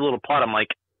very little plot. I'm like,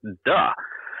 duh.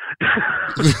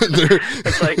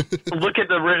 It's like, look at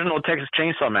the original Texas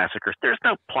Chainsaw Massacre. There's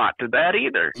no plot to that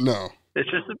either. No, it's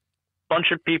just a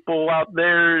bunch of people out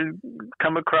there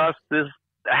come across this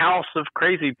house of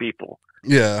crazy people,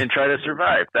 and try to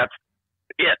survive. That's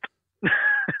it.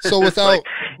 So without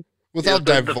the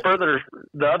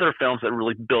other films that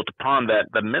really built upon that,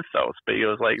 the mythos, but it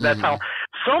was like, that's how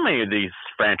so many of these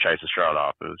franchises started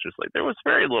off. It was just like, there was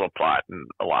very little plot in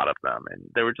a lot of them, and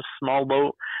they were just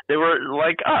they were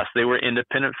like us. They were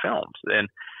independent films,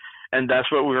 and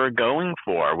that's what we were going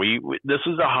for. This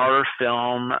was a horror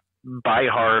film by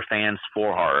horror fans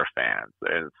for horror fans,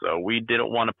 and so we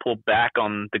didn't want to pull back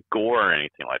on the gore or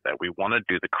anything like that. We want to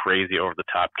do the crazy over the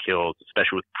top kills,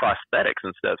 especially with prosthetics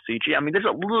instead of CG. I mean, there's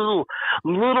a little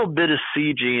bit of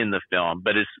CG in the film,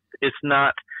 but it's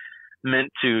not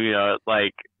meant to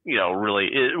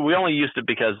really. We only used it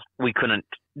because we couldn't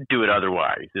do it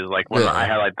otherwise. It was like when I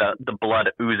had, like, the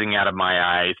blood oozing out of my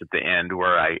eyes at the end,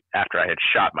 after I had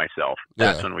shot myself.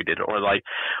 That's when we did it. Or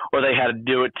they had to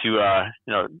do it to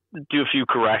do a few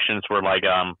corrections where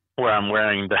I'm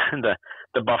wearing the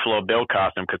Buffalo Bill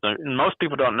costume, because most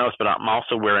people don't notice, but I'm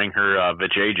also wearing her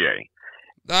vajayjay.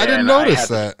 I didn't notice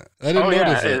that.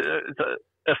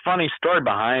 a funny story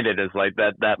behind it is like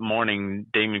that morning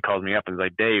Damien calls me up and is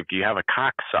like, Dave, do you have a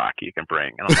cock sock you can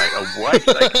bring? And I'm like, a what?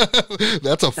 Like,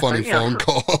 that's a funny phone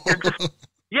call.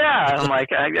 Yeah, I'm like,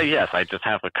 yes, I just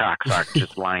have a cock sock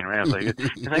just lying around.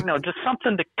 He's like, no, just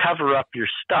something to cover up your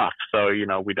stuff so,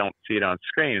 we don't see it on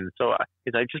screen. So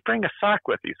he's like, just bring a sock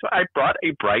with you. So I brought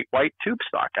a bright white tube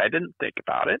sock. I didn't think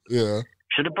about it. Yeah.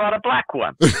 Should have brought a black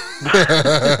one.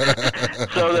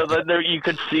 So there you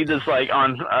could see this, like,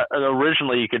 on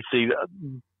originally you could see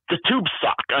the tube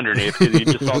sock underneath because you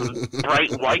just saw this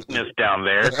bright whiteness down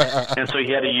there. And so he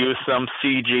had to use some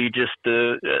CG just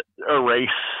to erase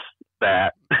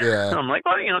that. Yeah. I'm like,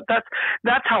 well,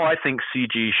 that's how I think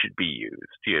CG should be used,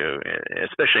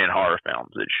 especially in horror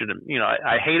films. It shouldn't,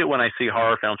 I hate it when I see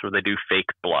horror films where they do fake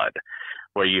blood,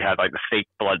 where you have like the fake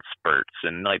blood spurts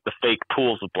and like the fake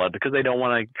pools of blood because they don't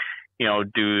want to,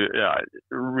 do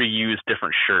reuse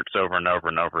different shirts over and over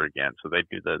and over again. So they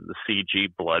do the CG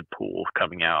blood pool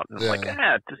coming out. And I'm like,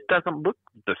 it just doesn't look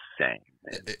the same.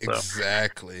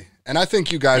 Exactly. And I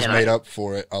think you guys made up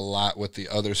for it a lot with the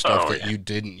other stuff that you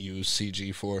didn't use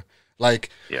CG for.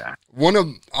 Like,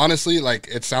 honestly, like,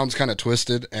 it sounds kind of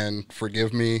twisted, and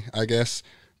forgive me, I guess,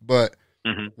 but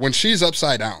when she's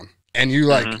upside down and you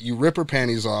like, you rip her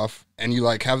panties off and you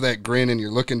like have that grin and you're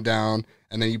looking down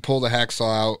and then you pull the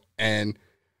hacksaw out and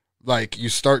like you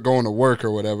start going to work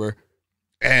or whatever.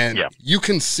 And you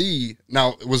can see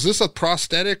now, was this a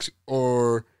prosthetic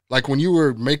or like when you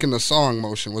were making the song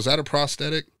motion, was that a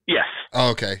prosthetic? Yes.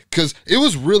 Oh, okay. Cause it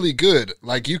was really good.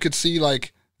 Like you could see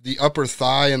like the upper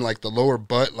thigh and like the lower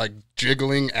butt, like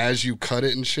jiggling as you cut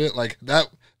it and shit. Like that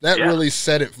really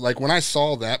set it. Like when I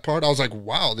saw that part, I was like,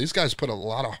 wow, these guys put a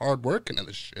lot of hard work into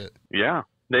this shit. Yeah.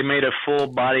 They made a full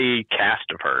body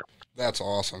cast of her. That's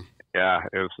awesome. Yeah,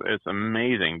 it's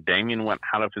amazing. Damien went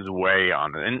out of his way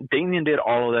on it. And Damien did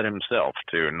all of that himself,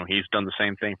 too. And he's done the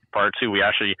same thing for part 2. We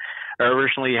actually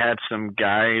originally had some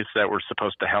guys that were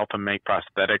supposed to help him make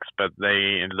prosthetics, but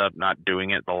they ended up not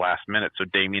doing it at the last minute. So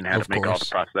Damien had to make all the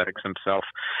prosthetics himself.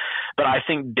 But I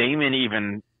think Damien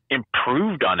even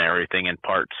improved on everything in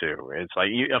part 2. It's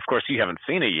like, of course, you haven't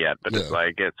seen it yet, but it's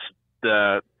like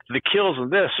the kills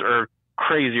in this are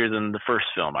crazier than the first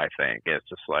film. I think it's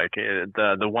just like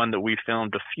the one that we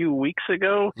filmed a few weeks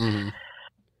ago.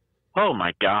 Oh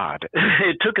my god,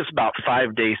 it took us about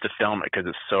 5 days to film it because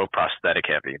it's so prosthetic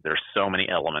heavy. There's so many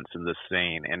elements in this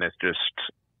scene, and it's just,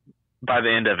 by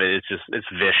the end of it, it's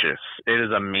vicious. It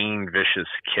is a mean, vicious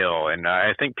kill, and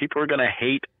I think people are gonna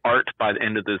hate Art by the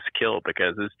end of this kill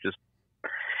because it's just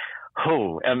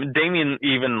Damien,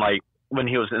 even like when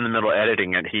he was in the middle of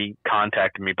editing it, he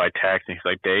contacted me by text and he's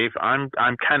like, Dave, I'm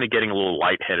kind of getting a little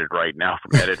lightheaded right now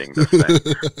from editing this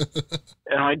thing.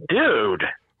 And I'm like, dude.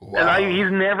 Wow. And he's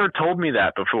never told me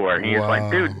that before. He's like,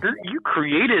 dude, you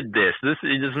created this. This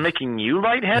is making you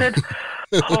lightheaded?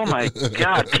 Oh my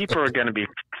God. People are going to be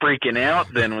freaking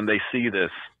out then when they see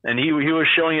this. And he was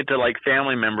showing it to like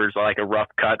family members, like a rough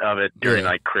cut of it during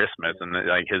like Christmas, and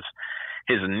like his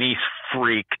niece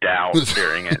freaked out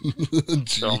during it.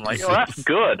 So I'm like, oh, that's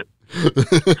good.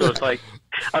 So it's like,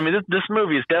 I mean, this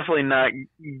movie is definitely not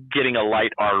getting a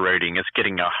light R rating. It's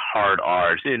getting a hard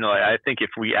R. I think if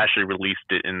we actually released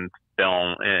it in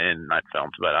in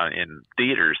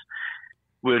theaters,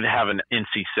 we would have an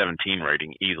NC-17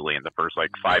 rating easily in the first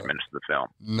like 5 minutes of the film.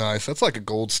 Nice. That's like a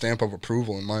gold stamp of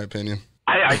approval, in my opinion.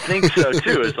 I think so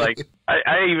too. It's like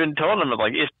I even told him,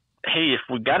 like, hey, if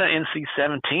we got an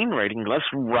NC-17 rating, let's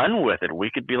run with it.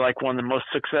 We could be like one of the most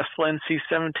successful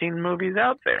NC-17 movies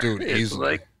out there. Dude, it's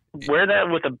easily. Like, wear that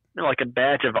with a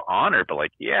badge of honor, but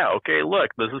like, yeah, okay,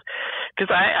 look, this is, because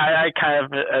I kind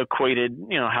of equated,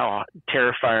 how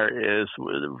Terrifier is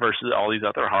versus all these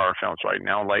other horror films right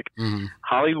now. Like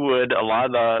Hollywood, a lot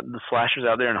of the slashers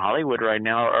out there in Hollywood right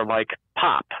now are like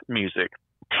pop music.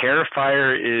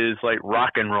 Terrifier is like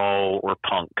rock and roll or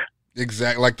punk.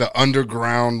 Exactly, like the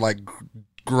underground, like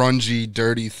grungy,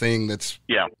 dirty thing. That's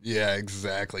yeah,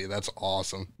 exactly. That's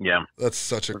awesome. Yeah, that's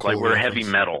such a it's cool like we're reference. Heavy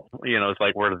metal. It's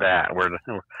like we're the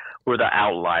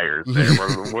outliers. There.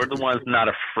 we're the ones not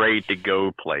afraid to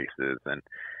go places, and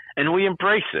we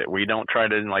embrace it. We don't try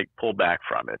to like pull back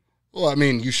from it. Well, I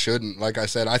mean, you shouldn't. Like I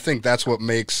said, I think that's what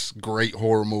makes great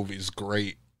horror movies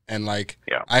great. And like,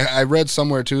 I read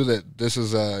somewhere too that this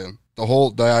is the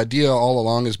idea all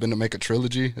along has been to make a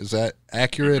trilogy. Is that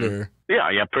accurate or?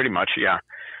 Yeah, pretty much. Yeah.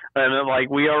 And like,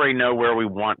 we already know where we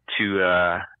want to,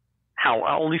 at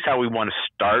least how we want to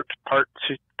start part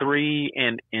 3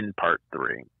 and end part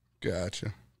 3.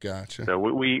 Gotcha. So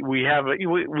we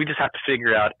just have to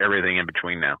figure out everything in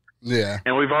between now. Yeah.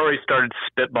 And we've already started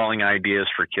spitballing ideas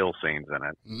for kill scenes in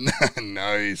it.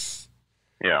 Nice.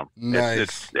 Yeah,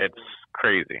 Nice. it's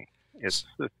crazy.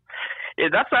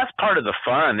 That's part of the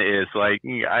fun. Is like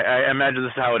I imagine this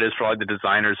is how it is for like the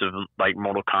designers of like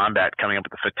Mortal Kombat coming up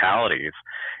with the fatalities.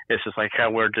 It's just like how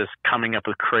we're just coming up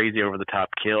with crazy over the top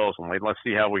kills and like let's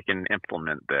see how we can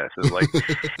implement this. It's like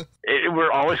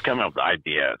we're always coming up with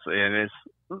ideas, and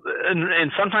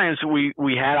sometimes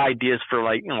we had ideas for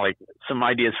like like some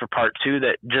ideas for part 2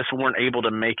 that just weren't able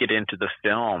to make it into the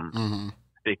film. Mm-hmm.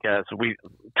 Because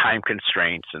time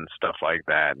constraints and stuff like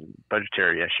that, and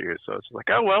budgetary issues. So it's like,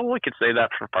 oh well, we could say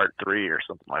that for part 3 or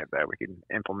something like that. We can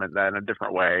implement that in a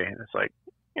different way. And it's like,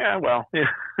 yeah, well, yeah.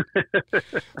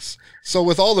 So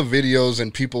with all the videos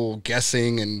and people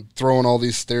guessing and throwing all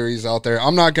these theories out there,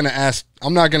 I'm not gonna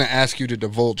ask you to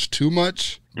divulge too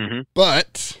much. Mm-hmm.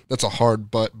 But that's a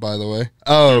hard but, by the way.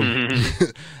 So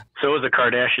is the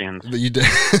Kardashians. You did,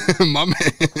 my man.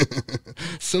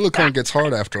 Silicone gets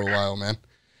hard after a while, man.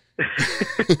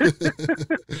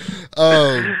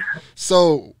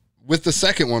 So with the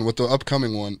second one, with the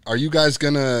upcoming one, are you guys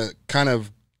gonna kind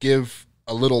of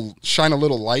shine a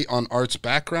little light on Art's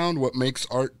background? What makes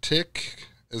Art tick?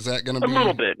 Is that gonna be a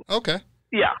little bit? Okay.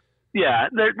 Yeah.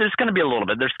 There's gonna be a little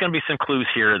bit. There's gonna be some clues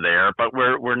here or there, but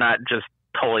we're not just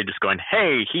totally just going,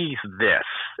 hey, he's this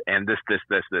and this.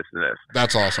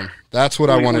 That's awesome. That's what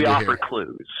I wanted to hear. We offer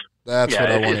clues. That's what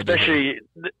I wanted to hear. Especially,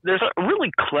 there's a really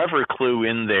clever clue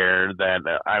in there that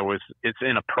it's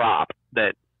in a prop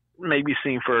that may be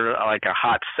seen for like a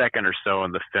hot second or so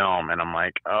in the film. And I'm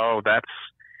like, oh,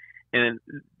 and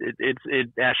it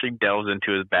actually delves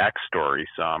into his backstory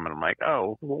some. And I'm like,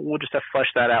 oh, we'll just have to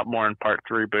flesh that out more in part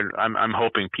 3, but I'm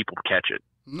hoping people catch it.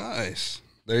 Nice.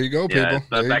 There you go, people. Yeah,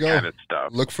 there you that go. Kind of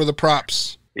stuff. Look for the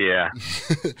props. Yeah.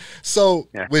 So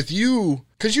with you,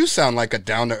 because you sound like a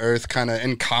down-to-earth kind of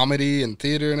in comedy and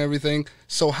theater and everything.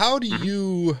 So how do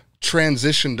you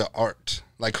transition to Art?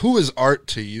 Like, who is Art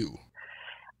to you?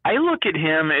 I look at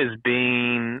him as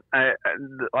being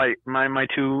like my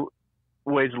 2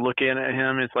 ways of looking at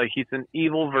him is like he's an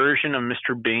evil version of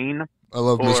Mr. Bean. I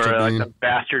love Mr. Bean. Like a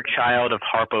bastard child of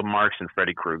Harpo Marx and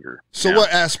Freddy Krueger. So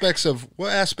what aspects of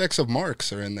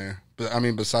Marx are in there? But I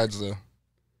mean, besides the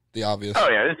obvious. Oh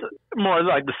yeah, it's more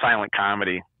like the silent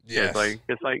comedy. Yes.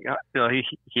 It's like you know,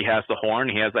 he has the horn,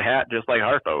 he has the hat, just like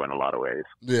Harpo in a lot of ways.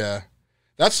 Yeah.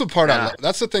 That's the part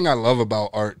that's the thing I love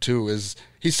about Art too, is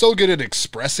he's so good at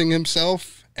expressing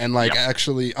himself and like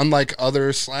actually, unlike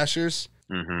other slashers,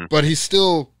 but he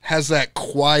still has that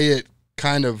quiet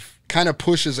kind of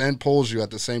pushes and pulls you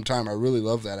at the same time. I really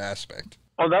love that aspect.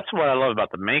 Oh, that's what I love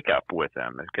about the makeup with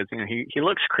him, because he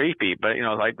looks creepy, but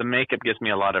like the makeup gives me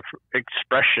a lot of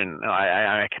expression.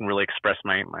 I can really express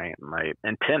my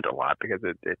intent a lot, because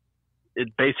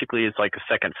it basically is like a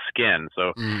second skin.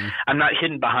 So I'm not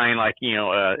hidden behind like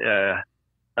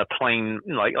a plain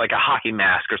like a hockey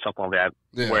mask or something like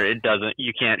that, where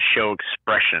you can't show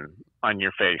expression on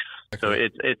your face. So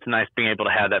it's nice being able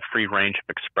to have that free range of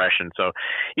expression. So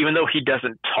even though he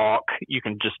doesn't talk, you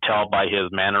can just tell by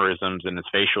his mannerisms and his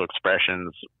facial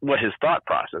expressions what his thought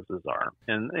processes are.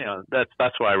 And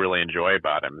that's what I really enjoy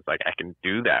about him. It's like I can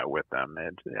do that with him,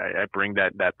 and I bring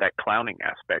that clowning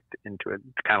aspect into it.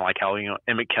 It's kind of like how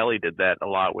Emmett Kelly did that a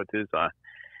lot with his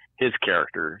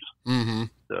characters.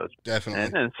 So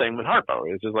definitely, and same with Harpo.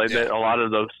 It's just like that. A lot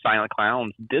of those silent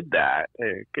clowns did that.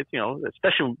 Because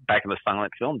especially back in the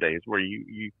silent film days, where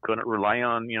you couldn't rely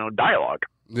on dialogue.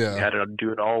 Yeah, you had to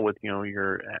do it all with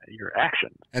your action.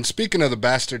 And speaking of the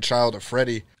bastard child of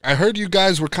Freddy, I heard you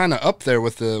guys were kind of up there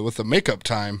with the makeup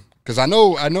time. Because I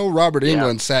know Robert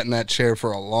Englund sat in that chair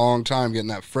for a long time getting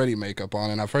that Freddy makeup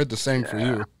on, and I've heard the same for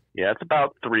you. Yeah, it's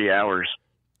about 3 hours,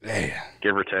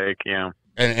 give or take. Yeah.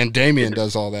 And Damien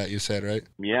does all that, you said, right?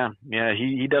 Yeah.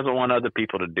 He doesn't want other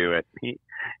people to do it.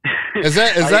 Is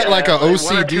that like a OCD?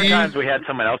 One or 2 times we had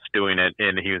someone else doing it,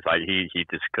 and he was like, he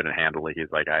just couldn't handle it. He's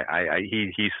like,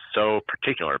 he's so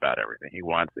particular about everything.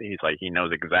 He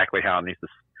knows exactly how it needs to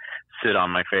sit on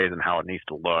my face and how it needs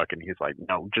to look, and he's like,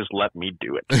 no, just let me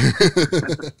do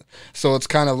it. So it's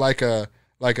kind of like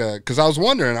because I was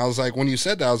wondering, I was like, when you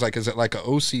said that, I was like, is it like a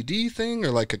OCD thing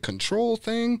or like a control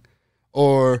thing,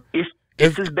 or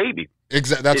it's his baby.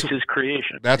 Exactly. That's his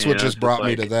creation. That's what just brought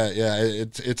me to that. Yeah,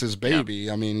 it's his baby.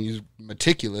 Yeah. I mean, he's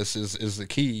meticulous is the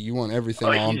key. You want everything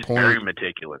on point. He's very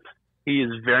meticulous. He is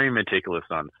very meticulous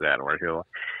on set, where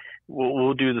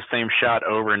we'll do the same shot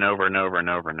over and over and over and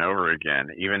over and over again,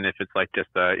 even if it's like just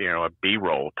a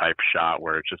B-roll type shot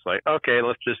where it's just like, okay,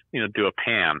 let's just do a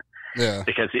pan. Yeah.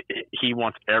 Because he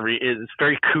wants it's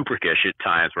very Kubrickish at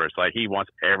times, where it's like he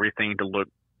wants everything to look.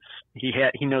 He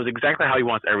knows exactly how he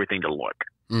wants everything to look.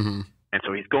 And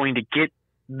so he's going to get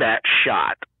that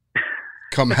shot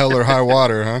Come hell or high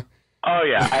water, huh? Oh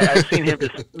yeah, I've seen him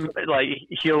just like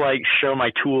he'll like show my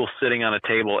tools sitting on a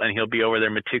table, and he'll be over there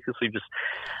meticulously just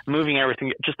moving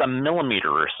everything just a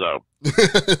millimeter or so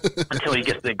until he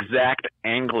gets the exact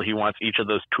angle he wants each of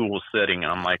those tools sitting.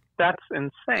 And I'm like, that's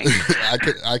insane.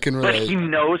 I can relate. But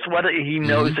he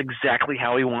knows exactly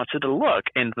how he wants it to look,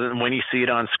 and then when you see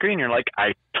it on screen, you're like,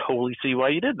 I totally see why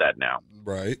you did that now.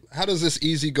 Right. How does this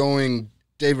easygoing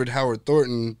David Howard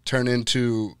Thornton turn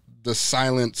into the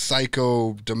silent,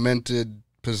 psycho, demented,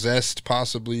 possessed,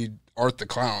 possibly Art the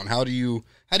Clown? How do you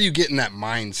get in that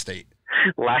mind state?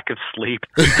 Lack of sleep.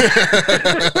 Because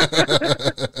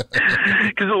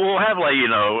we'll have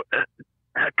we'll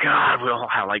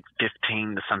have like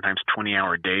 15 to sometimes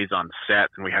 20-hour days on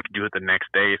set, and we have to do it the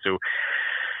next day. So,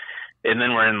 and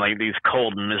then we're in like these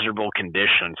cold, miserable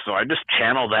conditions. So I just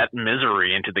channel that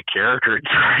misery into the character at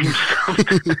times.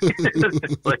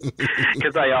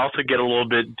 Because I also get a little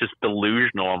bit just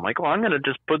delusional. I'm like, well, I'm going to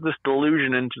just put this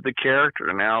delusion into the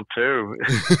character now too.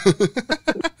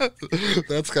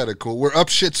 That's kind of cool. We're up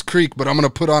Schitt's Creek, but I'm going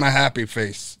to put on a happy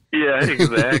face. Yeah,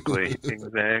 exactly.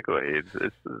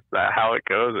 It's how it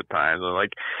goes at times.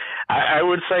 Like, I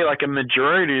would say like a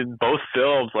majority of both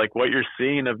films, like what you're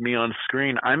seeing of me on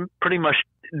screen, I'm pretty much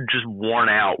just worn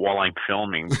out while I'm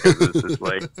filming, because it's just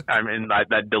like I'm in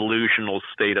that delusional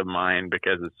state of mind,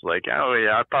 because it's like, oh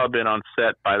yeah, I've probably been on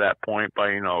set by that point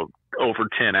by, over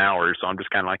 10 hours. So I'm just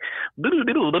kind of like,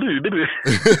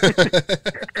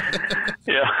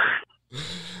 yeah.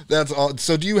 That's all.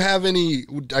 So do you have any,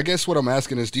 I guess what I'm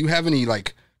asking is, do you have any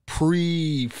like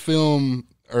pre-film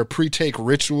or pre-take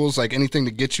rituals, like anything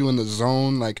to get you in the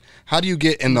zone? Like, how do you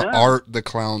get in the Art the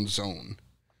Clown zone?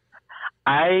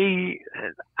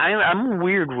 I'm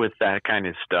weird with that kind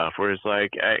of stuff, where it's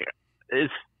like, as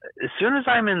soon as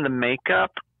I'm in the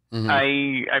makeup,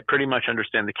 I pretty much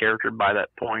understand the character by that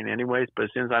point anyways, but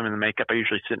as soon as I'm in the makeup, I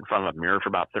usually sit in front of a mirror for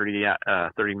about 30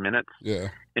 minutes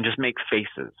and just make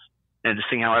faces and just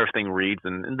seeing how everything reads.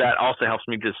 And that also helps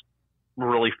me just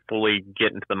really fully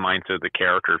get into the mindset of the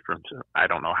character. I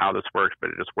don't know how this works, but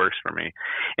it just works for me.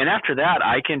 And after that,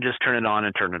 I can just turn it on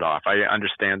and turn it off. I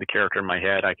understand the character in my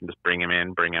head. I can just bring him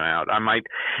in, bring him out. I might,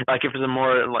 like if it's a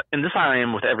more, and this I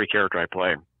am with every character I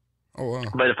play. Oh, wow.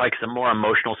 But if like it's a more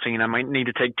emotional scene, I might need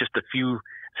to take just a few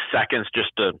seconds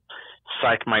just to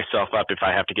psych myself up if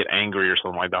I have to get angry or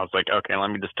something like that. I was like, okay,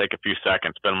 let me just take a few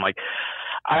seconds. But I'm like,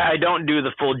 I don't do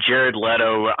the full Jared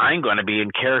Leto, I'm going to be in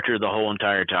character the whole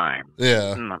entire time.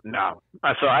 Yeah. No.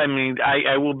 So, I mean,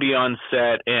 I will be on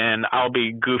set and I'll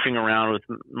be goofing around with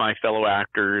my fellow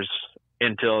actors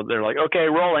until they're like, okay,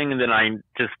 rolling. And then I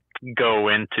just go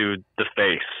into the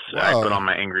face. Wow. I put on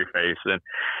my angry face. And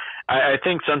I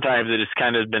think sometimes it has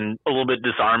kind of been a little bit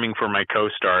disarming for my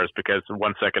co-stars, because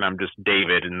 1 second I'm just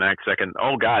David and the next second,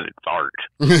 oh God, it's Art.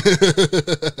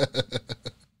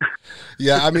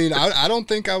 Yeah, I mean, I don't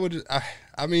think I would.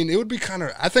 I mean, it would be kind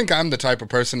of. I think I'm the type of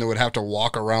person that would have to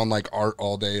walk around like Art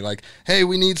all day. Like, hey,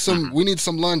 we need some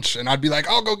lunch, and I'd be like,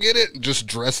 I'll go get it, just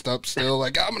dressed up still.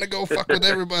 Like, I'm gonna go fuck with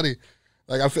everybody.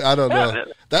 Like, I don't know.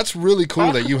 That's really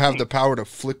cool that you have the power to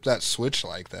flip that switch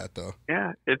like that, though.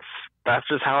 Yeah, that's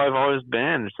just how I've always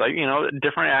been. It's like,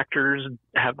 different actors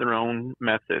have their own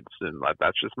methods, and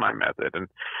that's just my method. And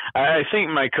I think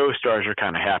my co-stars are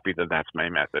kind of happy that that's my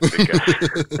method,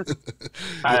 because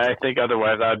I think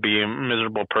otherwise I'd be a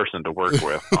miserable person to work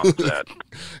with on set.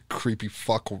 Creepy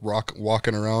fuck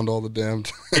walking around all the damn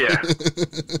time. Yeah.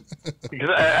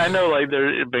 Because I know, like,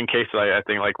 there have been cases, I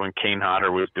think, like when Kane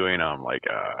Hodder was doing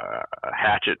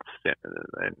hatchets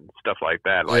and stuff like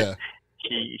that. Like, yeah.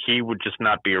 He would just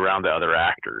not be around the other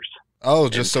actors. Oh,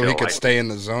 just so he could stay in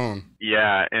the zone.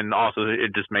 Yeah, and also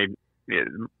it just made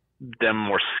them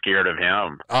more scared of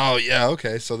him. Oh, yeah,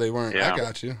 okay, so they weren't. Yeah. I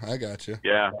got you.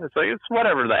 Yeah, it's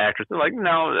whatever the actors. They're like,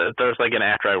 no, if there's like an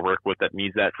actor I work with that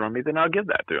needs that from me, then I'll give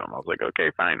that to him. I was like, okay,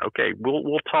 fine, okay,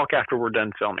 we'll talk after we're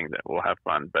done filming. Then we'll have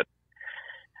fun, but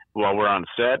while we're on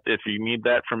set, if you need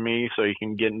that from me so you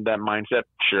can get in that mindset,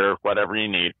 sure, whatever you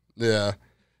need. Yeah.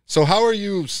 So how are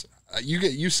you?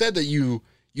 You said that you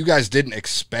guys didn't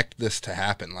expect this to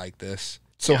happen like this.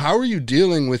 So how are you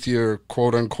dealing with your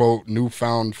quote unquote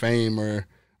newfound fame or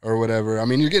whatever? I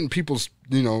mean, you're getting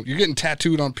you're getting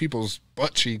tattooed on people's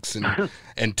butt cheeks and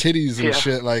titties and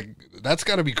shit. Like, that's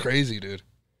got to be crazy, dude.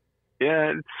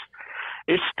 Yeah,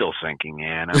 it's still sinking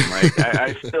in. I'm like,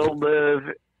 I still live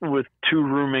with 2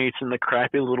 roommates in the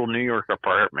crappy little New York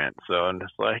apartment. So I'm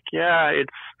just like, yeah, it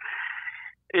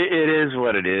is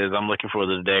what it is. I'm looking for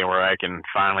the day where I can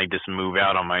finally just move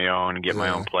out on my own and get my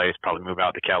own place, probably move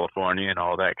out to California and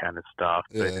all that kind of stuff.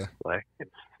 But it's like,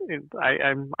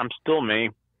 I'm still me.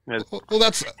 Well,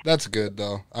 that's good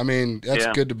though. I mean, that's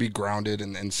good to be grounded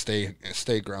and stay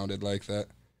grounded like that.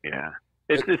 Yeah.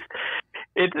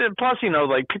 It's plus,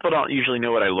 like people don't usually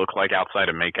know what I look like outside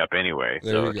of makeup anyway.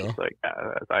 There so you it's go. just like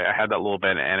I had that little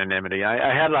bit of anonymity.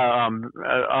 I had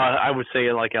I would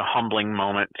say like a humbling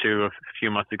moment too. A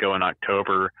few months ago in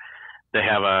October, they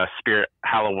have a Spirit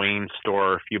Halloween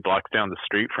store a few blocks down the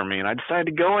street from me, and I decided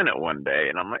to go in it one day.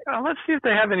 And I'm like, oh, let's see if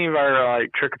they have any of our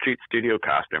like trick or treat studio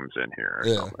costumes in here,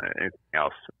 or anything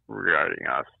else regarding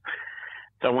us.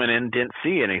 So I went in, didn't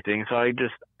see anything, so I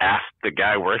just asked the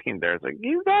guy working there, I was like, do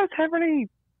you guys have any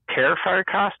Terrifier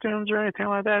costumes or anything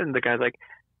like that? And the guy's like,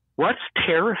 what's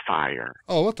Terrifier?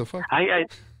 Oh, what the fuck?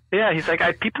 Yeah, he's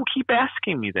like, people keep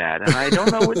asking me that, and I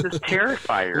don't know what this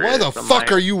Terrifier is. Why the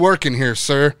fuck are you working here,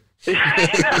 sir? And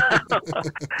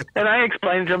I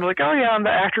explained to him, like, oh, yeah, I'm the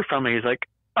actor from it. He's like,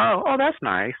 oh, that's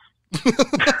nice.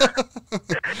 I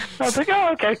was like, oh,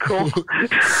 okay, cool.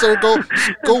 Sir, go work.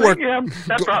 Like, yeah,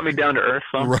 that brought me down to earth.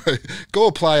 So. Right. Go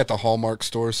apply at the Hallmark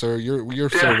store, sir. Your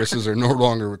services are no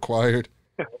longer required.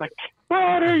 Like,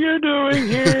 what are you doing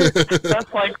here?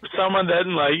 That's like someone that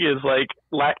is like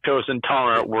lactose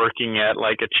intolerant working at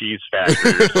like a cheese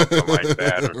factory or something like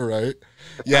that. Right.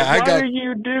 Yeah, what are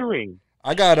you doing?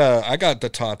 I got the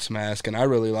Tots mask, and I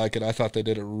really like it. I thought they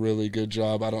did a really good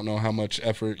job. I don't know how much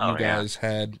effort you guys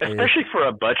had. Especially for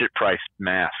a budget-priced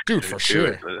mask. Dude, for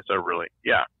sure. It's a really,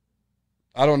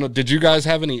 I don't know. Did you guys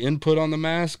have any input on the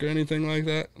mask or anything like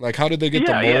that? Like, how did they get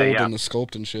the mold and the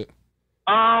sculpt and shit?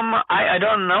 I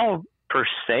don't know per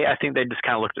se. I think they just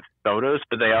kind of looked at photos,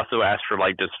 but they also asked for,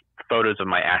 like, just photos of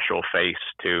my actual face,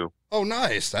 too. Oh,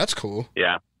 nice. That's cool.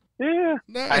 Yeah. Yeah,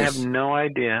 nice. I have no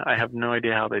idea. How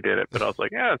they did it, but I was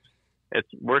like, yeah, it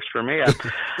works for me.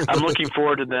 I'm looking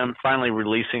forward to them finally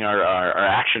releasing our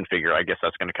action figure. I guess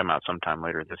that's going to come out sometime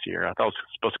later this year. I thought it was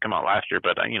supposed to come out last year,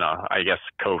 but I guess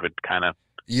COVID kind of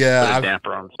put a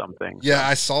damper on something. Yeah,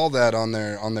 I saw that on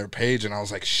their page, and I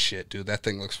was like, shit, dude, that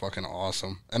thing looks fucking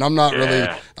awesome. And I'm not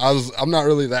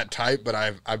really that type, but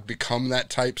I've become that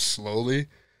type slowly.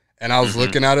 And I was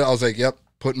looking at it, I was like, yep,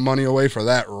 putting money away for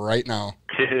that right now.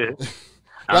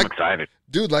 I'm excited.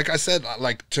 Dude, like I said,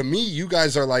 like to me, you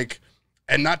guys are like,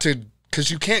 and not to,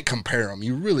 because you can't compare them.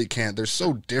 You really can't. They're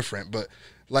so different. But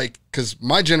like, because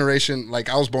my generation, like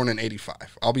I was born in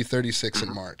 85. I'll be 36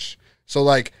 in March. So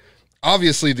like,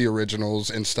 obviously the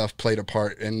originals and stuff played a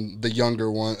part, and the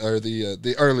younger one, or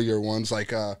the earlier ones,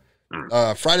 like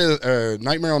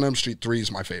Nightmare on Elm Street 3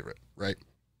 is my favorite, right?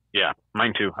 Yeah,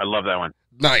 mine too. I love that one.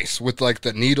 Nice, with like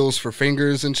the needles for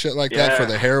fingers and shit like that for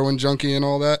the heroin junkie and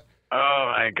all that.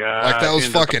 Oh my god! Like that was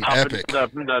fucking epic.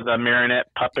 The marionette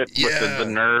puppet with the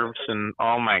nerves and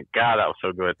oh my god, that was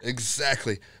so good.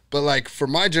 Exactly. But like for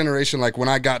my generation, like when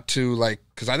I got to like,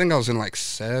 because I think I was in like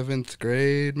 7th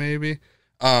grade maybe,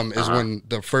 is when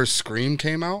the first Scream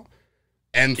came out.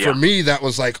 And for me, that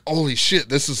was like, holy shit,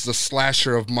 this is the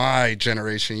slasher of my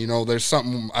generation. You know, there's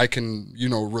something I can,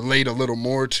 relate a little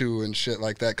more to and shit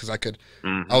like that. Because I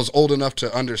was old enough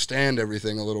to understand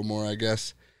everything a little more, I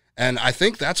guess. And I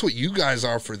think that's what you guys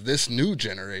are for this new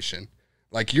generation.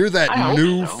 Like, you're that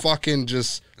new fucking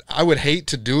just, I would hate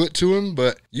to do it to him,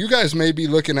 but you guys may be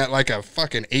looking at like a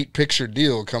fucking 8-picture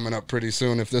deal coming up pretty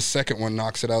soon if this second one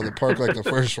knocks it out of the park like the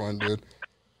first one, dude.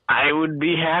 I would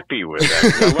be happy with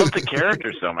that. I love the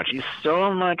character so much. He's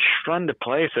so much fun to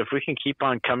play. So if we can keep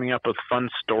on coming up with fun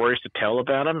stories to tell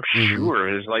about him,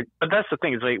 sure. It's like, but that's the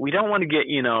thing. It's like we don't want to get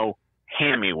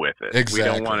hammy with it. Exactly. We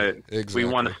don't want to. Exactly.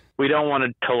 We don't want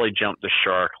to totally jump the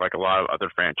shark like a lot of other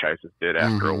franchises did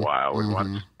after a while. We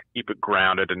want to keep it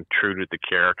grounded and true to the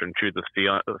character and true to the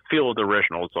feel of the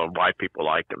originals of why people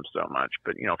like them so much.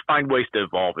 But find ways to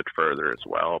evolve it further as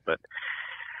well. But.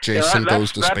 Jason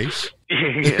goes to space.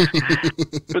 Yeah.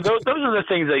 But those are the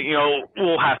things that,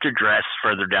 we'll have to address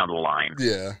further down the line.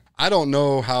 Yeah. I don't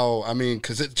know how,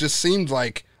 because it just seemed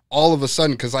like all of a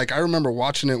sudden, because like I remember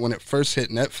watching it when it first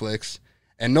hit Netflix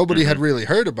and nobody had really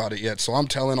heard about it yet. So I'm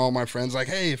telling all my friends like,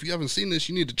 hey, if you haven't seen this,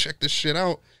 you need to check this shit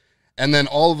out. And then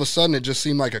all of a sudden it just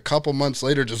seemed like a couple months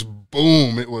later, just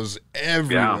boom, it was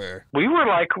everywhere. Yeah. We were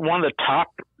like one of the top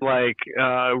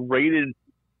rated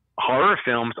horror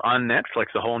films on Netflix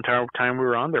the whole entire time we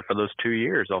were on there for those 2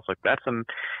 years. I was like, that's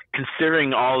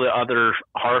considering all the other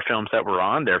horror films that were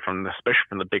on there especially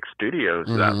from the big studios.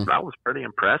 That was pretty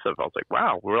impressive. I was like,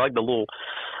 wow, we're like the little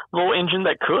engine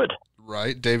that could.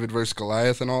 Right, David versus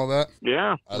Goliath and all that.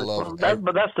 Yeah, I love that.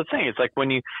 But that's the thing. It's like when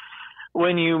you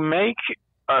make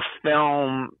a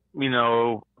film, when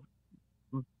you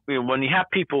have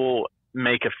people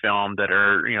make a film that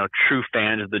are, you know, true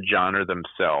fans of the genre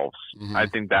themselves. Mm-hmm. I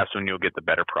think that's when you'll get the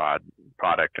better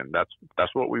product, and that's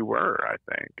what we were. I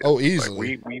think.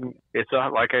 Easily. Like it's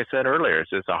like I said earlier,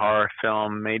 it's a horror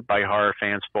film made by horror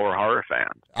fans for horror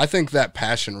fans. I think that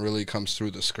passion really comes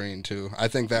through the screen too. I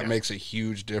think that makes a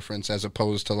huge difference as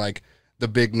opposed to like the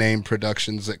big name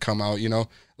productions that come out, you know,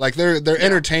 like they're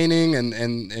entertaining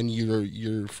and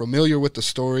you're familiar with the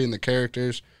story and the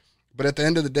characters, but at the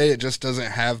end of the day, it just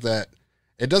doesn't have that.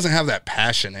 It doesn't have that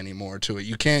passion anymore to it.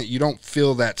 You don't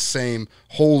feel that same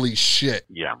holy shit.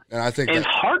 Yeah, and I think it's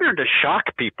harder to shock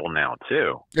people now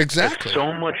too. Exactly,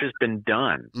 so much has been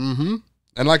done. Mm-hmm.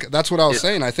 And like that's what I was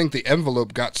saying. I think the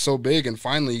envelope got so big, and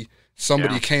finally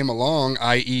somebody came along,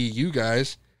 i.e., you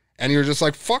guys. And you're just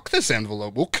like, fuck this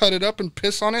envelope. We'll cut it up and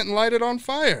piss on it and light it on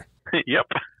fire. Yep.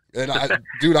 And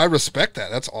I respect that.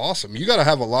 That's awesome. You got to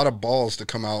have a lot of balls to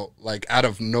come out like out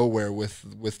of nowhere with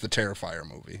the Terrifier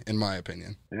movie, in my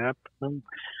opinion. Yep.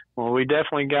 Well, we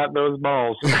definitely got those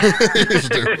balls.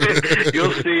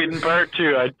 You'll see it in part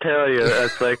 2. I tell you,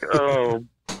 it's like, oh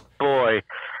boy,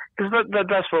 because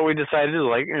that's what we decided to do.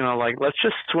 Like, you know, like let's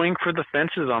just swing for the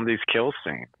fences on these kill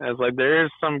scenes. It's like there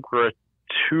is some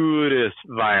gratuitous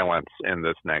violence in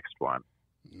this next one.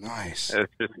 Nice.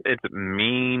 It's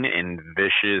mean and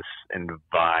vicious and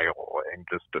vile and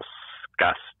just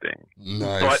disgusting.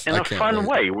 Nice. But in a fun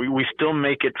way. We still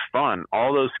make it fun.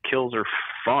 All those kills are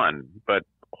fun, but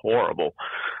horrible.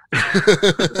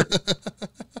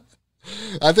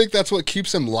 I think that's what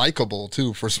keeps him likable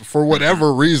too, for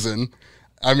whatever reason.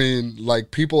 I mean, like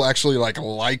people actually like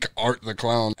Art the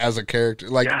Clown as a character.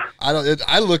 Like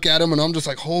I look at him and I'm just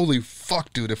like, holy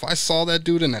fuck, dude! If I saw that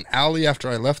dude in an alley after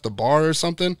I left the bar or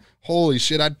something, holy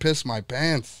shit, I'd piss my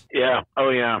pants. Yeah. Oh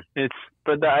yeah.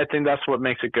 But I think that's what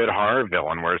makes a good horror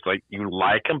villain, where it's like you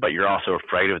like them, but you're also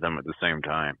afraid of them at the same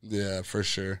time. Yeah, for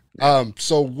sure.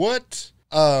 So what?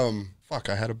 Fuck,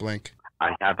 I had a blank.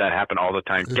 I have that happen all the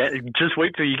time. Just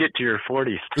wait till you get to your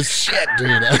 40s. Shit,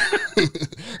 dude.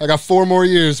 I got 4 more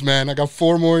years, man. I got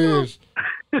 4 more years.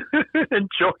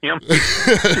 Enjoy them.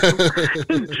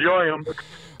 Enjoy them.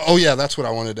 Oh, yeah, that's what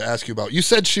I wanted to ask you about. You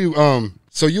said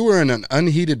so you were in an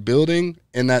unheated building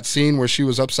in that scene where she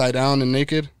was upside down and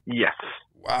naked? Yes.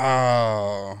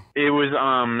 Wow. It was,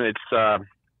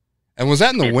 and was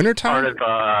that in the wintertime? It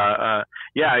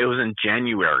was in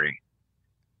January.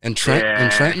 In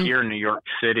Trenton? Here in New York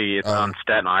City. It's on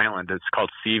Staten Island. It's called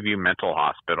Seaview Mental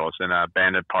Hospital. It's in an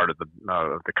abandoned part of the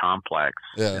complex.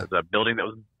 Yeah. It's a building that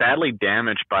was badly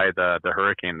damaged by the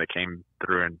hurricane that came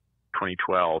through in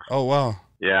 2012. Oh, wow.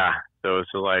 Yeah. So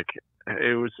it's like,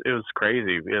 it was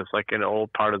crazy. It was like an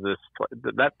old part of this,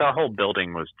 the whole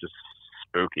building was just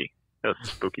spooky. It was a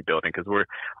spooky building because we're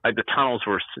like the tunnels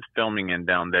we're filming in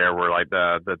down there were like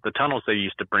the tunnels they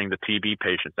used to bring the TB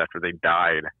patients after they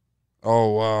died. Oh,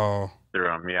 wow. Through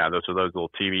them, yeah. Those are those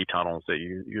little TV tunnels that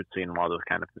you'd see in a lot of those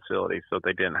kind of facilities, so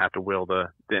they didn't have to wheel the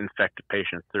infected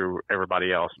patients through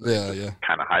everybody else. Yeah.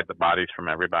 Kind of hide the bodies from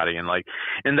everybody, and like,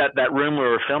 in that room we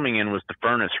were filming in was the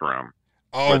furnace room.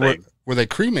 Oh, were they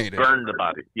cremated? Burned the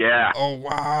body. Yeah. Oh,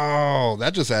 wow.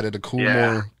 That just added a cool,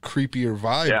 more creepier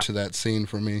vibe to that scene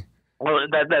for me. Well,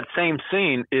 that same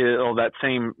scene, that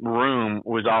same room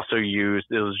was also used.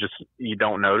 It was just you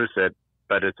don't notice it.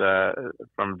 But it's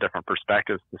from different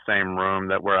perspectives. The same room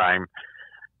where I'm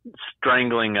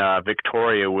strangling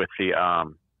Victoria with the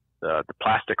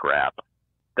plastic wrap.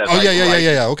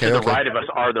 Yeah. Okay. To the right of us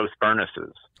are those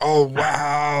furnaces. Oh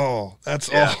wow, that's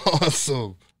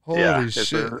awesome! Holy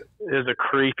shit! It's a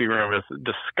creepy room. It's a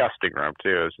disgusting room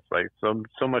too. It's just like so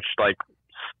much like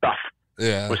stuff.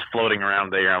 Yeah. Was floating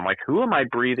around there. I'm like, who am I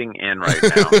breathing in right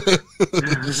now?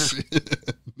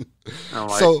 I'm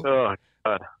like, oh.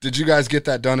 Did you guys get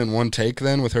that done in one take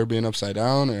then with her being upside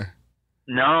down or?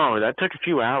 No, that took a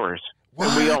few hours.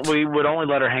 What? We would only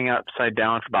let her hang upside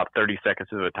down for about 30 seconds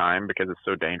at a time because it's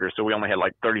so dangerous. So we only had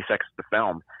like 30 seconds to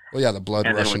film. Well, yeah, the blood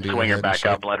rushing. And then we'd swing her back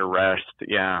up, let her rest.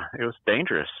 Yeah, it was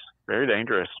dangerous. Very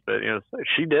dangerous, but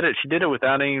she did it. She did it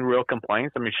without any real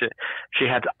complaints. I mean, she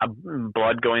had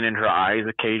blood going in her eyes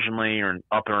occasionally, or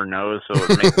up her nose, so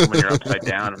it makes when you're upside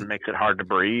down, it makes it hard to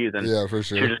breathe. And yeah, for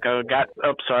sure. She just got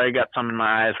some in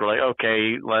my eyes. We're like,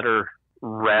 okay, let her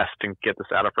rest and get this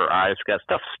out of her eyes. That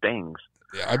stuff stings.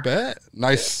 Yeah, I bet.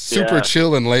 Nice, super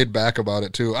chill and laid back about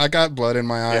it too. I got blood in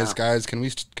my eyes, guys. Can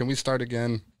we start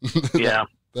again? Yeah,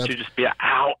 she'd just be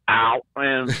ow, but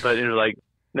it was like.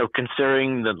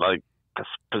 Considering the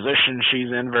position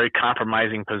she's in, very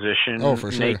compromising position. Oh,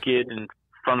 for sure. Naked in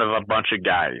front of a bunch of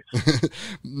guys.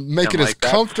 Make it as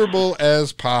comfortable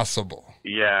as possible.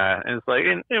 Yeah, and it's like,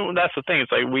 and that's the thing.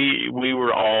 It's like we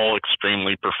were all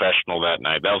extremely professional that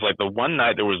night. That was like the one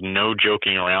night there was no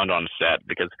joking around on set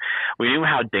because we knew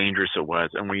how dangerous it was,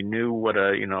 and we knew what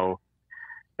a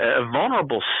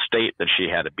vulnerable state that she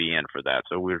had to be in for that.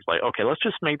 So we were like, okay, let's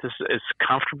just make this as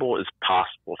comfortable as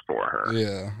possible for her.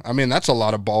 Yeah, I mean that's a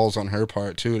lot of balls on her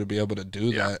part too to be able to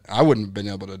do that. I wouldn't have been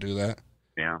able to do that.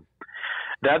 Yeah.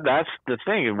 That's the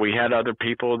thing. We had other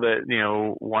people that,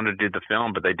 wanted to do the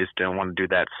film, but they just didn't want to do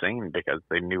that scene because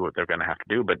they knew what they're going to have to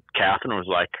do. But Catherine was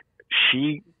like,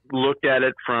 she looked at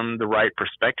it from the right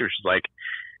perspective. She's like,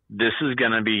 this is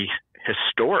going to be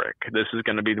historic. This is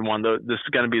going to be this is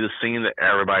going to be the scene that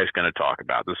everybody's going to talk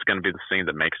about. This is going to be the scene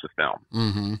that makes the film.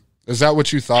 Mm-hmm. Is that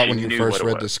what you thought when you first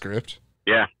read the script?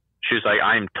 Yeah. She was like,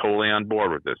 I'm totally on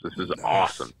board with this. This is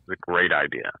awesome. It's a great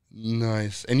idea.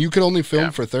 Nice. And you could only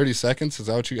film for 30 seconds? Is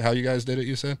that how you guys did it,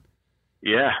 you said?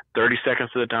 Yeah, 30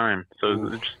 seconds at a time. So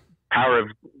it's power of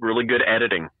really good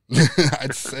editing.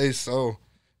 I'd say so.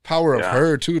 Power of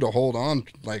her, too, to hold on.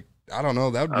 Like, I don't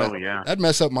know. That'd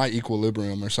mess up my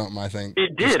equilibrium or something, I think.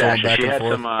 It did, actually. She had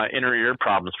some inner ear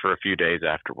problems for a few days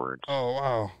afterwards. Oh,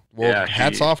 wow. Well,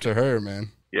 hats off to her, man.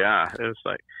 Yeah, it's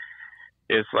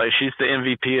like she's the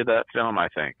MVP of that film, I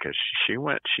think, because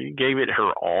she gave it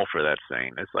her all for that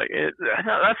scene. It's like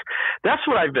that's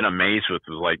what I've been amazed with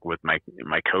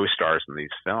my co-stars in these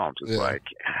films. It's like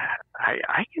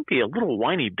I can be a little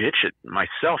whiny bitch at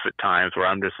myself at times where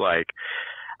I'm just like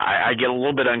I get a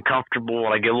little bit uncomfortable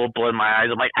and I get a little blood in my eyes.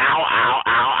 I'm like ow ow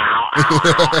ow ow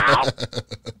ow ow.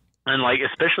 And like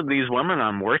especially these women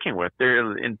I'm working with,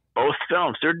 they're in both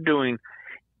films. They're doing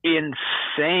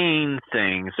insane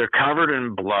things. They're covered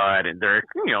in blood and they're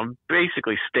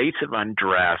basically states of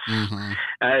undress. Mm-hmm.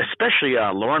 Especially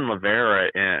Lauren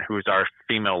Lavera, who's our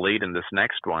female lead in this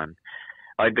next one.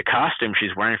 Like the costume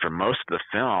she's wearing for most of the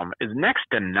film is next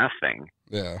to nothing.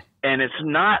 Yeah, and it's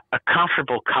not a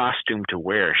comfortable costume to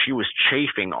wear. She was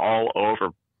chafing all over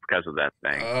because of that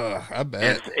thing. I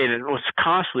bet. And it was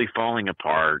constantly falling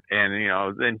apart. And,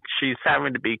 then she's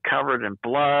having to be covered in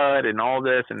blood and all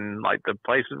this. And, like, the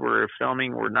places we're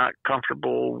filming were not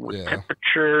comfortable with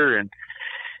temperature. And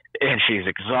she's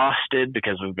exhausted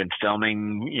because we've been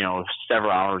filming,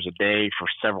 several hours a day for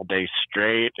several days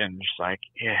straight. And she's like,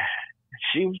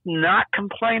 she's not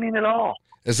complaining at all.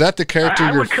 Is that the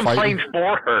character you're fighting? I would complain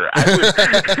for her.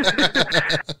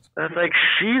 I was like,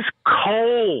 she's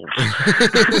cold.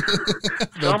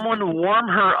 Someone warm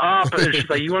her up. And she's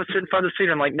like, you want to sit in front of the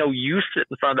heater? I'm like, no, you sit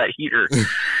in front of that heater.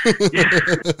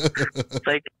 It's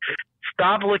like,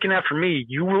 stop looking out for me.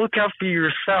 You look out for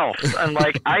yourself. I'm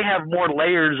like, I have more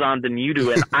layers on than you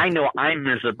do, and I know I'm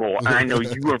miserable, and I know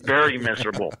you are very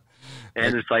miserable.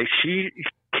 And it's like, she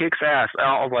kicks ass.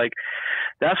 I was like,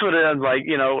 that's what it is. Like,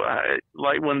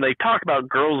 like when they talk about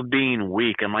girls being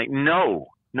weak, I'm like, no,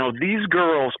 these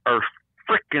girls are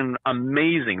freaking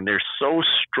amazing. They're so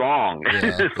strong.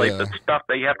 It's like the stuff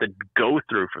they have to go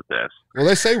through for this. Well,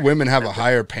 they say women have a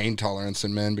higher pain tolerance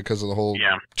than men because of the whole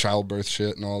childbirth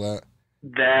shit and all that.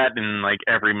 That and like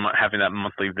having that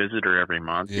monthly visitor every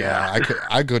month. Yeah.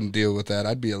 I couldn't deal with that.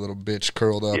 I'd be a little bitch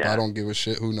curled up. I don't give a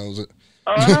shit. Who knows it?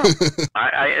 Oh, no.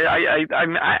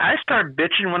 I start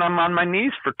bitching when I'm on my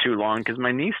knees for too long because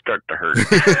my knees start to hurt.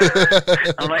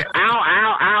 I'm like, ow,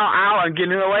 ow, ow, ow. I'm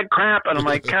getting a leg cramp. And I'm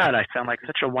like, God, I sound like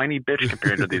such a whiny bitch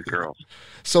compared to these girls.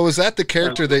 So is that the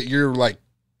character that you're like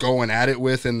going at it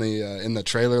with in the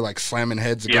trailer, like slamming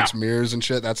heads against mirrors and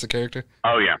shit? That's the character?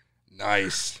 Oh, yeah.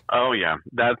 Nice. Oh, yeah.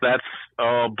 That's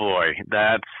oh, boy.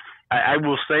 I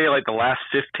will say, like, the last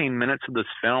 15 minutes of this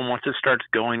film, once it starts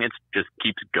going, it just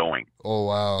keeps going. Oh,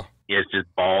 wow. Yeah, it's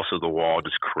just balls to the wall,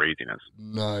 just craziness.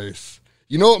 Nice.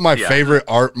 You know what my favorite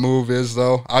art move is,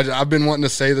 though? I've been wanting to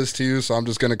say this to you, so I'm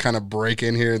just going to kind of break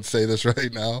in here and say this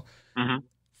right now. Mm-hmm.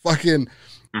 Fucking,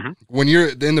 when you're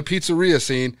in the pizzeria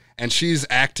scene, and she's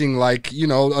acting like,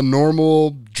 a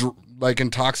normal, like,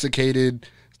 intoxicated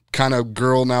kind of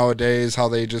girl nowadays, how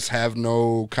they just have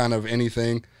no kind of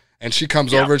anything. And she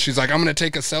comes over and she's like, I'm going to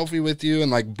take a selfie with you, and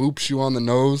like boops you on the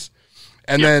nose.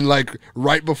 And then like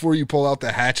right before you pull out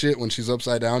the hatchet when she's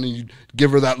upside down and you give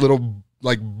her that little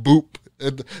like boop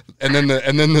and then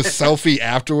the selfie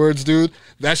afterwards, dude.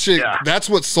 That shit, that's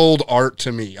what sold art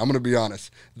to me. I'm going to be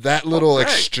honest. That little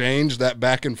exchange, that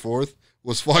back and forth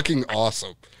was fucking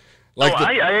awesome. Like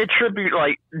I attribute,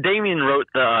 like, Damien wrote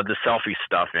the selfie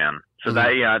stuff in. So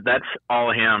that's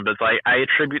all him. But like, I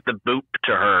attribute the boop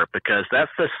to her because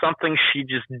that's just something she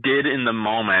just did in the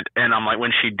moment. And I'm like, when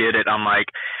she did it, I'm like,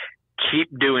 keep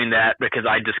doing that because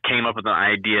I just came up with an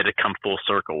idea to come full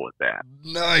circle with that.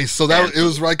 Nice. So it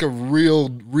was like a real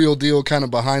deal kind of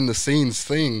behind the scenes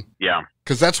thing. Yeah.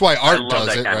 Because that's why art does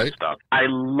that it, kind right? of stuff. I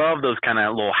love those kind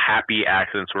of little happy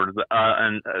accidents where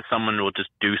someone will just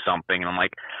do something, and I'm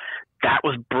like, that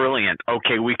was brilliant.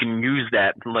 Okay, we can use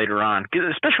that later on.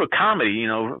 Especially with comedy,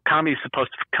 comedy is supposed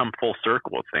to come full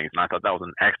circle with things, and I thought that was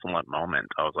an excellent moment.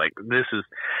 I was like,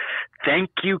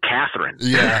 thank you, Catherine.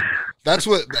 Yeah,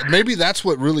 maybe that's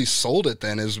what really sold it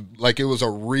then, is like it was a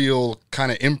real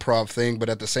kind of improv thing, but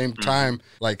at the same time,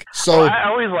 like, so. I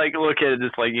always look at it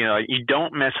just like, you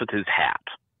don't mess with his hat.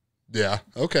 Yeah,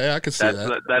 okay, I can see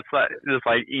that. That's just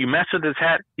like, you mess with his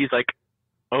hat, he's like,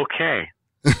 okay.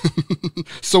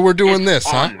 So we're doing this,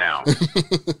 huh? Now.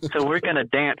 So we're gonna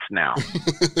dance now.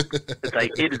 It's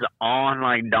like, it is on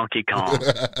like Donkey Kong.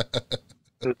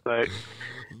 It's like,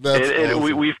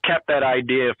 awesome. We've kept that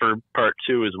idea for part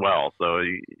 2 as well, so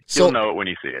you'll know it when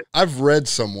you see it. I've read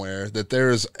somewhere that there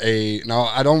is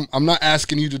I'm not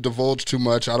asking you to divulge too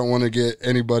much. I don't want to get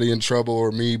anybody in trouble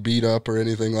or me beat up or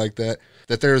anything like that.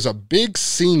 That there is a big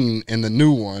scene in the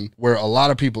new one where a lot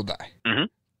of people die. Mm-hmm.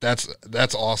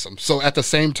 That's awesome. So at the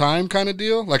same time kind of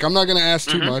deal? Like, I'm not going to ask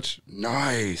too much.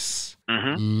 Nice.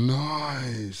 Mm-hmm.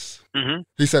 Nice. Mm-hmm.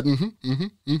 He said,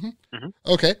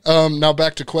 Okay. Now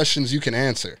back to questions you can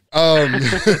answer.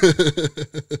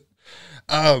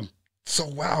 So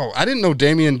wow, I didn't know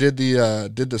Damien did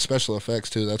the special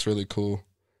effects too. That's really cool.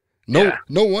 No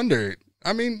wonder.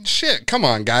 I mean, shit, come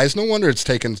on, guys. No wonder it's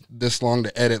taken this long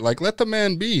to edit. Like, let the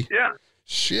man be. Yeah.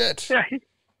 Shit. Yeah,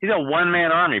 he's a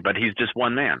one-man army, but he's just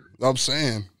one man. I'm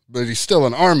saying. But he's still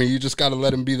an army. You just got to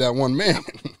let him be that one man.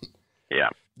 Yeah.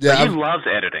 Yeah, he loves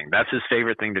editing. That's his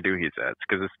favorite thing to do, he says,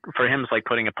 because for him, it's like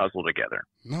putting a puzzle together.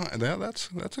 No, that's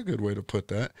a good way to put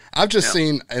that. I've just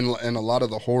seen in a lot of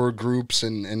the horror groups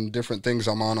and different things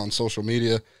I'm on social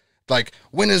media, like,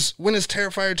 when is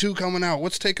Terrifier 2 coming out?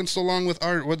 What's taking so long with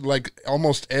art? Like,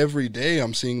 almost every day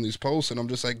I'm seeing these posts, and I'm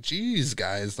just like, geez,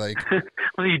 guys, like.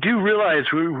 Well, you do realize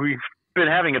we've been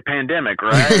having a pandemic,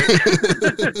 right?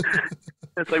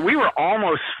 It's like we were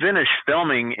almost finished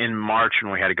filming in March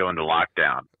when we had to go into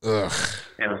lockdown. Ugh.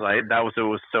 It was like it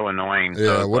was so annoying.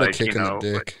 Yeah, so what a kick in the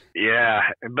dick.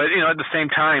 But at the same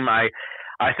time, I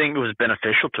think it was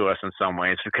beneficial to us in some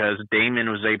ways because Damien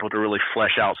was able to really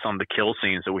flesh out some of the kill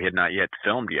scenes that we had not yet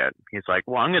filmed yet. He's like,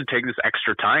 well, I'm going to take this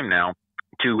extra time now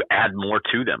to add more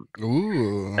to them.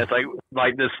 Ooh. It's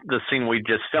like the scene we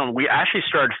just filmed. We actually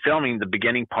started filming the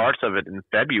beginning parts of it in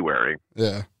February.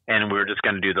 Yeah. And we were just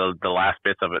going to do the last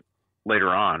bits of it later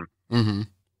on with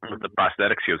the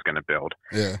prosthetics he was going to build.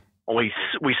 Yeah. We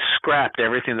scrapped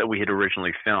everything that we had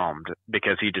originally filmed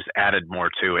because he just added more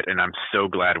to it, and I'm so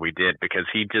glad we did because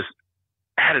he just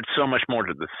added so much more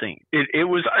to the scene. It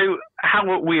was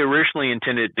how we originally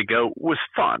intended it to go was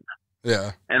fun.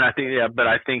 Yeah. And I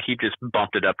think he just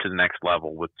bumped it up to the next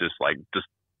level with just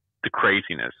the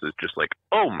craziness. It's just like,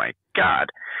 oh my God.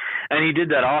 And he did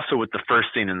that also with the first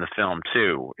scene in the film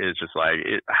too. It's just like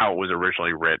how it was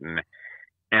originally written.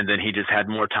 And then he just had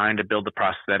more time to build the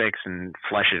prosthetics and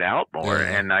flesh it out more.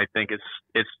 Yeah. And I think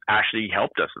it's actually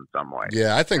helped us in some way.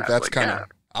 Yeah, I think that's kind of,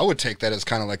 I would take that as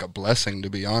kind of like a blessing, to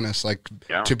be honest. Like,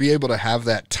 to be able to have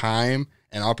that time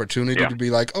and opportunity to be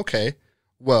like, okay,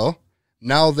 well,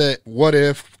 now that what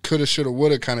if, coulda, shoulda,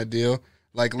 woulda kind of deal,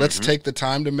 like, let's take the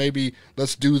time to maybe,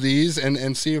 let's do these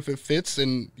and see if it fits.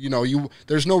 And,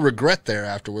 there's no regret there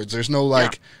afterwards. There's no,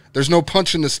 there's no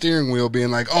punch in the steering wheel being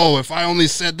like, oh, if I only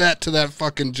said that to that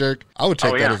fucking jerk. I would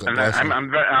take that as a blessing. I'm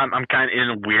kind of, in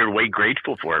a weird way,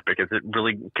 grateful for it because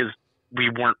we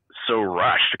weren't so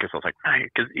rushed. Because I was like,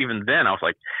 because even then I was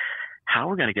like, how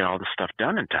are we going to get all this stuff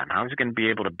done in time? How is it going to be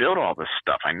able to build all this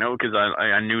stuff? I know, because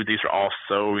I knew these are all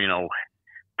so,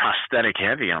 prosthetic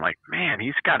heavy. I'm like, man,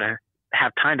 he's got to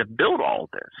have time to build all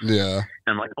this. Yeah.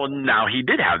 And I'm like, well, now he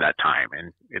did have that time,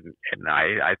 and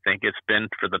I think it's been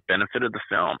for the benefit of the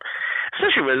film,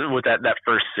 especially with that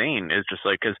first scene. Is just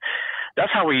like, because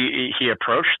that's how he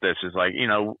approached this. Is like,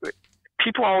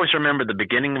 people always remember the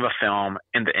beginning of a film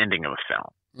and the ending of a film.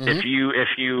 If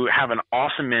you have an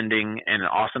awesome ending and an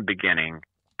awesome beginning,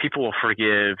 people will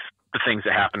forgive the things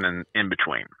that happen in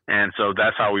between. And so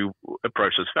that's how we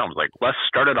approach this film. It's like, let's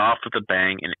start it off with a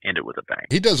bang and end it with a bang.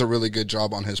 He does a really good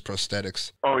job on his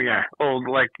prosthetics. Oh, yeah. Oh,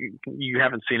 like, you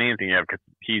haven't seen anything yet because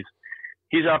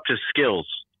he's up to skills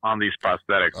on these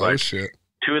prosthetics. Oh, shit.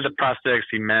 2 of the prosthetics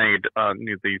he made,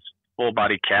 these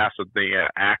full-body casts of the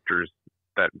actors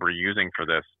that we're using for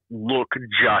this, look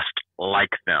just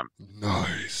like them.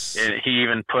 Nice. And he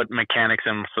even put mechanics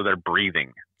in so they're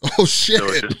breathing. Oh, shit. So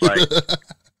it's just like...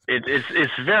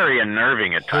 it's very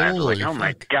unnerving at times. Holy like, oh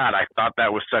my fuck. God, I thought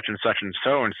that was such and such and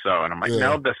so, and I'm like,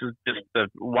 no, this is just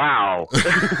wow.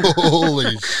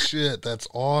 Holy shit, that's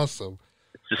awesome.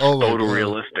 It's just Oh my God.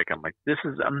 photorealistic. I'm like, this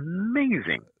is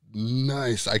amazing.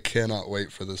 Nice. I cannot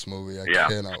wait for this movie. I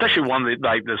cannot especially wait. one that,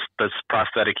 like this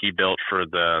prosthetic he built for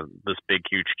this big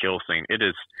huge kill scene. It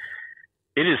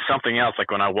is something else.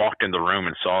 Like when I walked in the room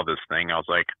and saw this thing, I was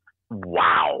like,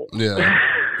 wow. Yeah.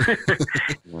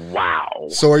 Wow.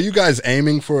 So are you guys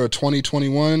aiming for a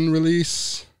 2021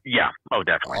 release? Yeah. Oh,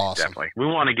 definitely. Awesome. Definitely. We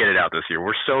want to get it out this year.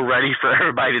 We're so ready for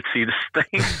everybody to see this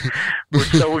thing. We're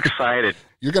so excited.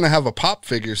 You're going to have a pop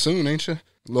figure soon, ain't you?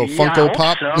 A little I Funko hope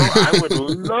Pop? So. I would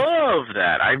love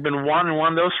that. I've been wanting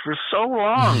one of those for so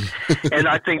long. And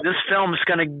I think this film is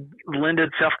going to lend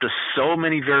itself to so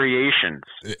many variations.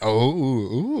 Oh,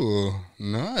 ooh,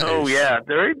 nice. Oh, yeah.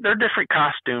 They're different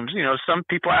costumes. You know, some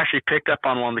people actually picked up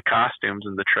on one of the costumes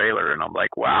in the trailer, and I'm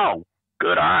like, wow,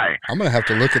 good eye. I'm going to have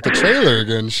to look at the trailer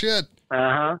again. Shit.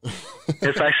 Uh-huh.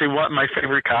 It's actually my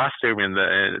favorite costume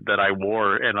that I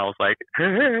wore, and I was like,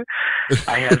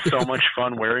 I had so much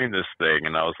fun wearing this thing,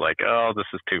 and I was like, oh, this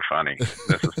is too funny.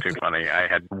 This is too funny. I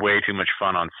had way too much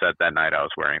fun on set that night I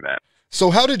was wearing that.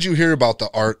 So how did you hear about the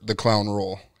Art the Clown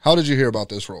role? How did you hear about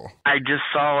this role? I just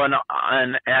saw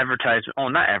an advertisement,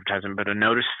 not advertisement, but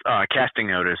a casting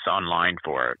notice online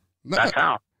for it. That's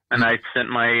how. And I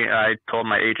told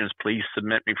my agents, please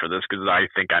submit me for this because I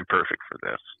think I'm perfect for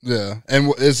this. Yeah.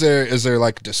 And is there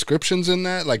like descriptions in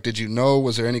that? Like, did you know,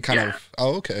 was there any kind of,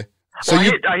 oh, okay. So well,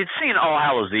 I had seen All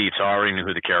Hallows Eve, so I already knew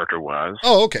who the character was.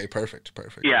 Oh, okay. Perfect.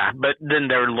 Yeah, but then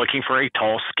they were looking for a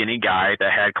tall, skinny guy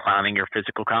that had clowning or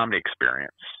physical comedy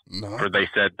experience. No. Or they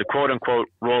said the quote-unquote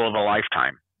role of a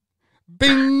lifetime.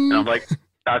 Bing! And I'm like,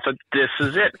 this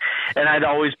is it. And I'd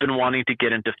always been wanting to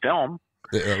get into film.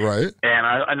 Yeah, right. And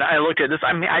I looked at this.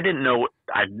 I mean, I didn't know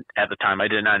at the time. I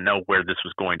did not know where this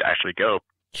was going to actually go.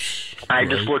 I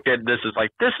just looked at this as like,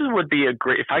 would be a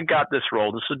great, if I got this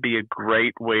role, this would be a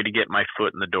great way to get my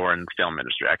foot in the door in the film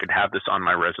industry. I could have this on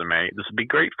my resume. This would be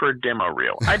great for a demo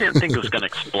reel. I didn't think it was going to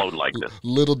explode like this.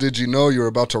 Little did you know you were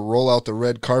about to roll out the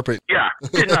red carpet. Yeah,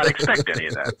 did not expect any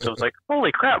of that. So I was like,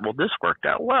 holy crap, well, this worked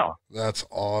out well. That's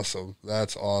awesome.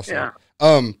 That's awesome. Yeah.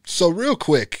 So real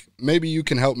quick, maybe you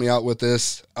can help me out with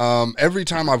this. Every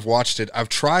time I've watched it, I've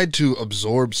tried to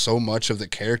absorb so much of the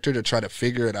character to try to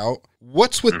figure it out.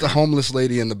 What's with the homeless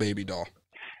lady and the baby doll?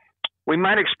 We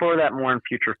might explore that more in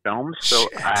future films, so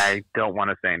Shit. I don't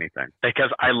want to say anything because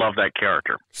I love that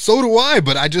character. So do I,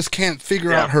 but I just can't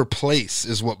figure out her place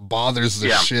is what bothers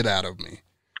the shit out of me.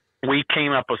 We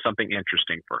came up with something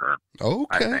interesting for her.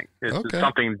 Okay. I think. It's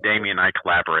something Damien and I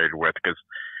collaborated with because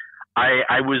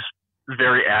I was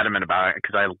very adamant about it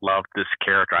because I loved this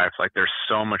character. I was like, there's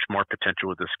so much more potential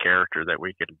with this character that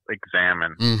we could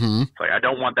examine. Mm-hmm. It's like, I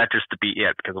don't want that just to be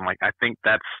it because I'm like, I think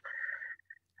that's,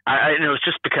 I know it's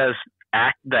just because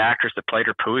the actress that played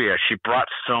her, Puya, she brought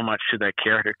so much to that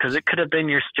character because it could have been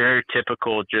your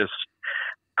stereotypical just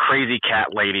crazy cat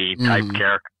lady type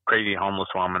character, crazy homeless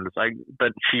woman. It's like,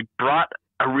 but she brought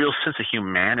a real sense of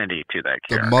humanity to that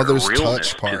character. The mother's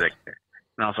touch part.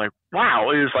 And I was like, wow.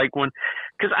 It was like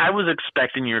because I was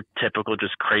expecting your typical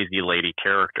just crazy lady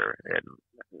character.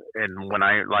 And when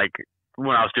I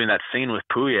was doing that scene with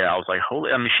Puya, I was like,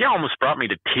 holy, I mean, she almost brought me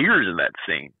to tears in that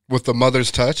scene. With the mother's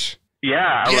touch?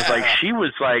 Yeah. I was like, she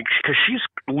was like, because she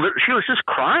was just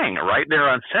crying right there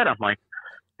on set. I'm like,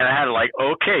 and I had to like,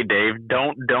 okay, Dave,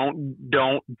 don't don't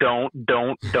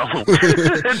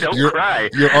cry.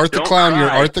 You're Art the Clown.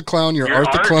 You're Art the Clown. You're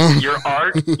Art the Clown. You're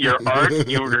Art.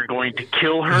 You're going to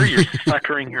kill her. You're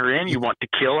suckering her in. You want to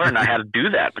kill her, and I had to do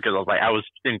that because I was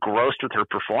engrossed with her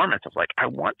performance. I was like, I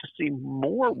want to see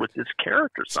more with this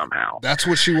character somehow. That's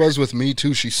what she was with me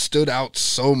too. She stood out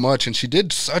so much, and she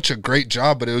did such a great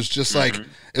job. But it was just like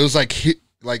it was like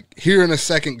here in a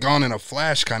second, gone in a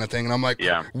flash kind of thing. And I'm like,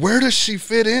 where does she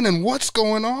fit in and what's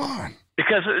going on?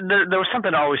 Because there was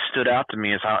something that always stood out to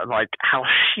me is how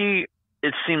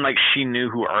it seemed like she knew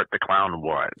who Art the Clown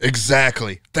was.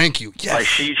 Exactly. Thank you. Yes. Like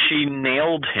she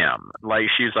nailed him. Like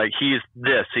she was like, he's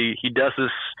this. He does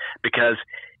this because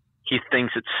he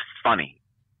thinks it's funny.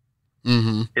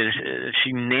 Mm-hmm.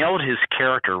 She nailed his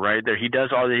character right there. He does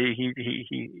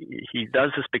he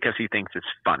does this because he thinks it's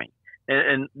funny.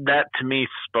 And that to me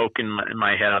spoke in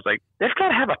my head. I was like, they've got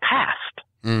to have a past.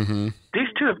 Mm-hmm. These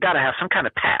two have got to have some kind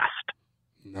of past.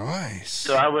 Nice.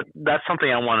 So that's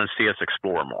something I want to see us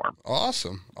explore more.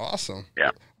 Awesome.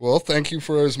 Yeah. Well, thank you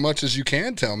for as much as you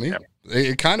can tell me. Yeah.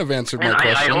 It kind of answered my And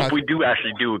question. I hope we do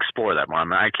actually explore that more. I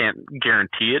mean, I can't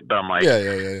guarantee it, but I'm like,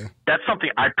 yeah. That's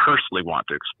something I personally want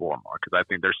to explore more because I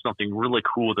think there's something really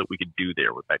cool that we could do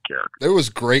there with that character. There was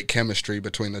great chemistry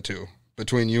between the two,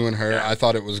 between you and her. Yeah. I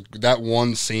thought it was that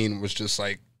one scene was just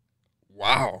like,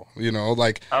 wow, you know,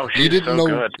 like you didn't know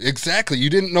good. Exactly.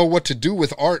 You didn't know what to do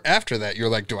with Art after that. You're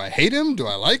like, do I hate him? Do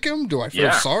I like him? Do I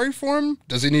feel sorry for him?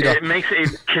 Does he need it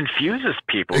confuses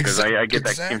people because I get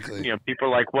exactly. that, you know, people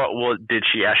are like, well, did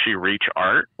she actually reach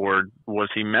Art or was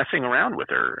he messing around with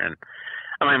her? And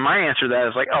I mean, my answer to that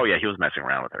is like, oh yeah, he was messing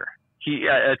around with her.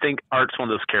 I think Art's one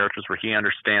of those characters where he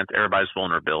understands everybody's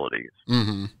vulnerabilities,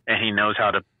 and he knows how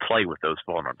to play with those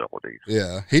vulnerabilities.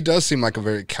 Yeah, he does seem like a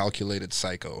very calculated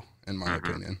psycho, in my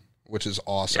opinion, which is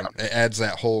awesome. Yeah. It adds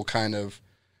that whole kind of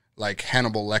like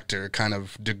Hannibal Lecter kind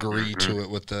of degree to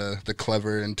it with the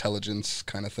clever intelligence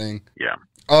kind of thing. Yeah.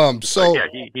 So yeah,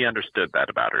 he understood that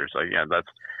about her. So yeah, that's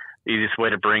the easiest way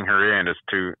to bring her in is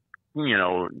to, you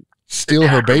know, steal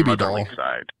her baby doll.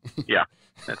 Side. Yeah,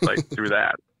 it's like through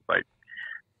that. Like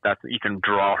you can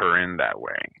draw her in that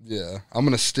way. Yeah, I'm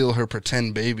gonna steal her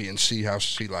pretend baby and see how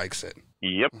she likes it.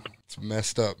 Yep, it's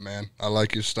messed up, man. I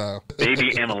like your style,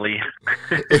 baby Emily.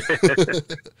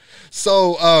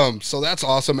 So that's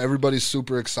awesome. Everybody's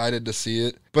super excited to see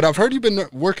it. But I've heard you've been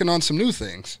working on some new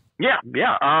things. Yeah.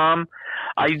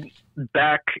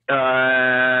 Back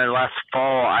last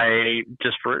fall, it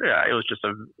was just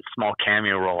a small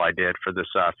cameo role I did for this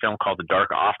film called The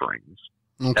Dark Offerings.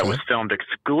 Okay. That was filmed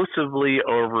exclusively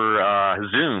over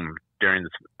Zoom during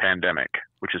this pandemic,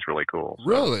 which is really cool.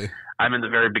 So really? I'm in the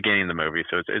very beginning of the movie,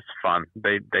 so it's fun.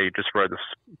 They just wrote this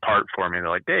part for me. They're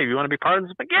like, Dave, you want to be part of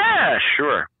this? I'm like, yeah,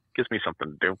 sure. Gives me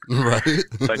something to do. Right.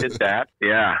 So I did that.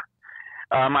 Yeah.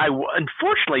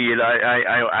 Unfortunately,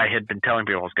 I had been telling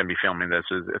people I was going to be filming this.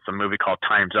 It's a movie called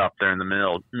Time's Up. They're in the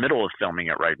middle of filming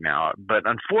it right now. But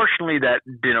unfortunately, that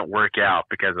didn't work out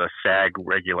because of SAG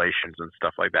regulations and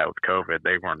stuff like that with COVID.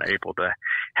 They weren't able to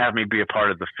have me be a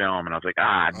part of the film. And I was like,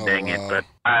 dang it. But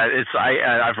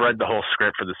I've read the whole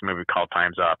script for this movie called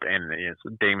Time's Up. And it's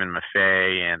Damon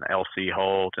Maffei and L.C.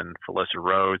 Holt and Felissa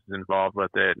Rose is involved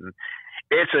with it. And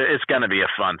it's going to be a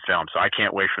fun film, so I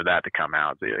can't wait for that to come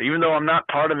out. Even though I'm not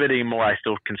part of it anymore, I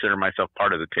still consider myself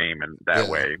part of the team in that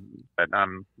way. But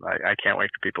I can't wait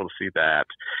for people to see that.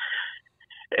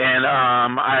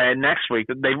 And next week,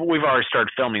 we've already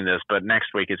started filming this, but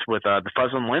next week it's with the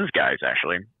Fuzz and Lens guys,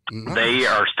 actually. Nice. They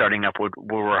are starting up what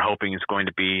we're hoping is going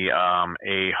to be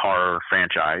a horror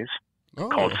franchise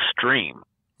called Stream.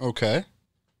 Okay.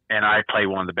 And I play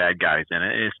one of the bad guys in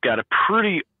it. It's got a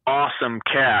pretty awesome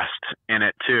cast in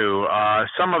it too.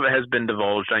 Some of it has been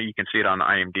divulged. You can see it on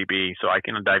IMDb, so I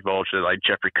can divulge that like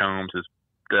Jeffrey Combs is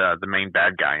the main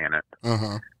bad guy in it,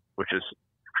 which is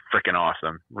freaking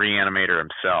awesome. Reanimator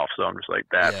himself. So I'm just like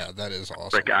that. Yeah, that is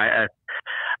awesome.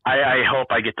 I hope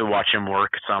I get to watch him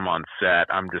work some on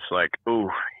set. I'm just like, ooh,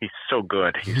 he's so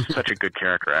good. He's such a good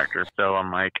character actor. So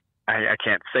I'm like, I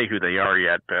can't say who they are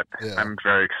yet, but I'm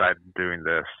very excited doing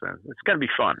this, and it's going to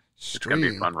be fun. It's going to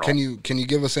be a fun role. Can you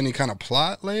give us any kind of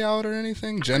plot layout or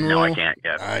anything? General? No, I can't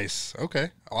yet. Nice.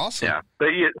 Okay. Awesome. Yeah, but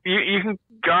you can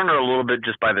garner a little bit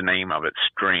just by the name of it,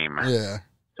 Stream. Yeah.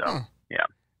 So yeah.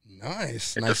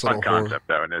 Nice. It's nice a fun concept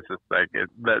though, and it's just like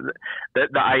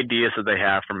the ideas that they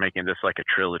have for making this like a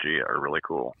trilogy are really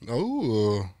cool.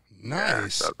 Oh.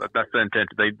 Nice. Yeah, so that's the intent.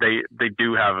 They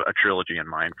do have a trilogy in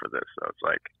mind for this, so it's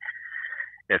like.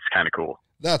 It's kind of cool.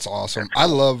 That's awesome. I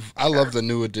love the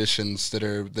new additions that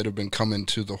have been coming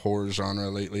to the horror genre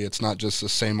lately. It's not just the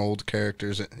same old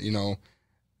characters, you know,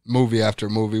 movie after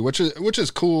movie, which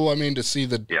is cool. I mean, to see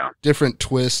the different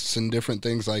twists and different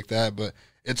things like that. But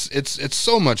it's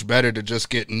so much better to just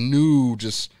get new,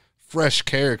 just fresh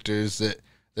characters that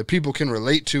people can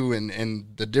relate to in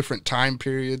the different time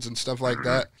periods and stuff like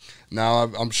that. Now,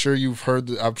 I'm sure you've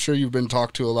been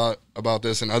talked to a lot about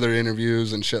this in other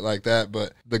interviews and shit like that,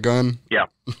 but the gun. Yeah.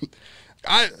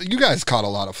 You guys caught a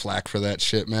lot of flack for that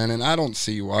shit, man, and I don't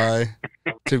see why,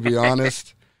 to be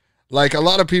honest. Like, a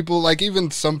lot of people, like,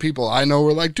 even some people I know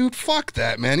were like, dude, fuck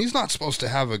that, man. He's not supposed to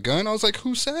have a gun. I was like,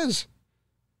 who says?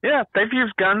 Yeah, they've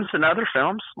used guns in other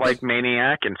films, like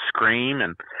Maniac and Scream,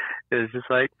 and it's just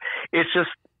like,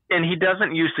 and he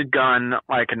doesn't use the gun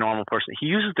like a normal person. He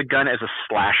uses the gun as a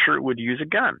slasher would use a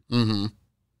gun. Mm-hmm.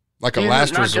 Like a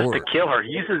last resort. Not just to kill her. He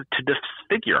uses it to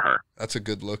disfigure her. That's a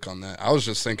good look on that. I was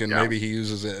just thinking maybe he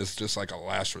uses it as just like a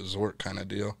last resort kind of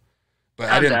deal. But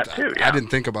I didn't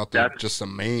think about that. Just the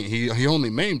maim. He only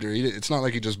maimed her. It's not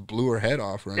like he just blew her head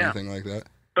off or anything like that.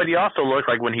 But he also looks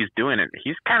like when he's doing it,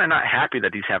 he's kind of not happy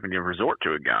that he's having to resort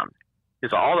to a gun.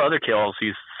 Because all the other kills,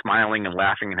 he's smiling and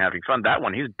laughing and having fun. That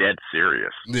one, he's dead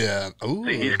serious. Yeah. Ooh.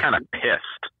 See, he's kind of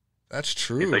pissed. That's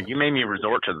true. He's like, you made me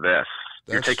resort to this.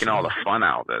 You're taking all the fun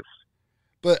out of this.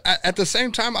 But at the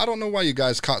same time, I don't know why you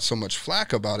guys caught so much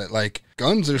flack about it. Like,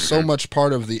 guns are so much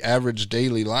part of the average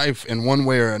daily life in one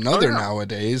way or another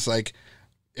nowadays. Like,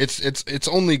 it's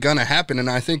only gonna happen, and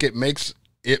I think it makes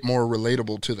it more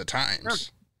relatable to the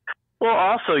times. Well,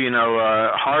 also,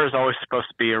 horror is always supposed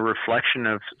to be a reflection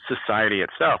of society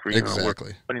itself. Exactly.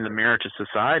 We're putting the mirror to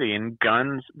society, and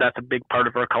guns, that's a big part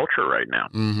of our culture right now.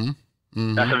 Mm-hmm.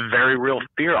 Mm-hmm. That's a very real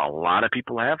fear a lot of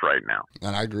people have right now.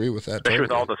 And I agree with that. Especially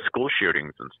with all the school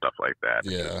shootings and stuff like that.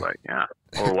 Yeah.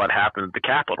 Or what happened at the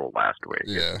Capitol last week.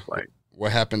 Yeah.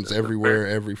 What happens everywhere,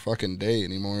 every fucking day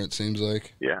anymore, it seems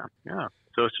like. Yeah, yeah.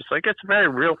 So it's just like, it's a very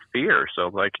real fear. So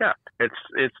this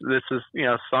is,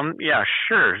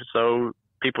 sure. So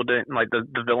people didn't, like,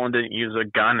 the villain didn't use a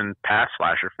gun in past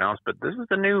slasher films, but this is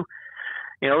the new,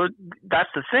 that's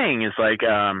the thing, is like,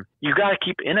 you got to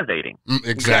keep innovating.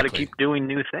 Exactly. You got to keep doing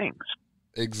new things.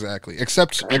 Exactly.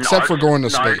 Except for going to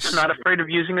space. Art's not afraid of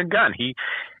using a gun.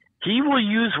 He will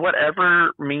use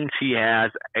whatever means he has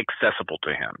accessible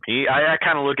to him. I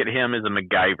kind of look at him as a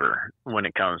MacGyver when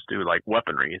it comes to, like,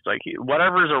 weaponry. It's like,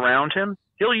 whatever's around him,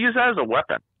 he'll use that as a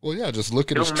weapon. Well, yeah, just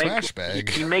look at his trash bag.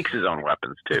 He makes his own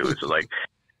weapons too. So, like,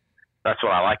 that's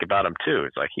what I like about him too.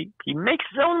 It's like he makes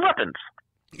his own weapons.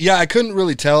 Yeah, I couldn't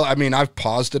really tell. I mean, I've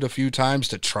paused it a few times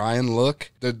to try and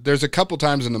look. There's a couple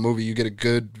times in the movie you get a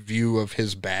good view of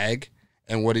his bag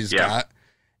and what he's got.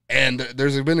 And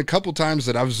there's been a couple times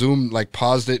that I've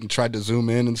paused it and tried to zoom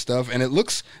in and stuff, and it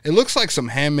looks like some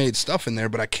handmade stuff in there,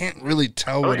 but I can't really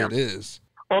tell what it is.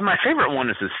 Well, my favorite one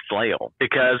is his flail,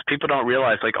 because people don't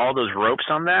realize, like, all those ropes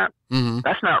on that,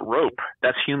 that's not rope.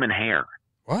 That's human hair.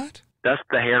 What? That's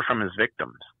the hair from his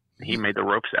victims. He made the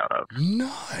ropes out of.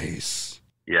 Nice.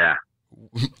 Yeah.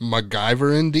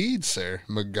 MacGyver indeed, sir.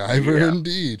 MacGyver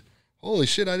indeed. Holy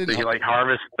shit, I didn't know. So he,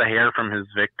 harvests the hair from his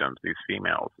victims, these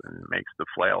females, and makes the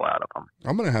flail out of them.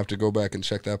 I'm going to have to go back and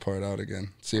check that part out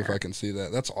again, see if I can see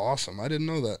that. That's awesome. I didn't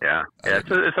know that. Yeah.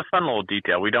 It's a fun little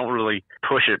detail. We don't really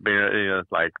push it,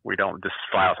 like, we don't just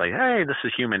file say, hey, this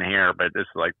is human hair, but it's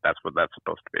like, that's what that's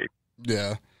supposed to be.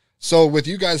 Yeah. So with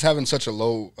you guys having such a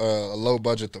low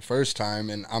budget the first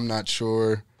time, and I'm not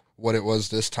sure what it was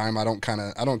this time, I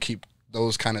don't keep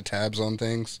those kind of tabs on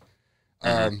things.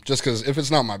 Just because if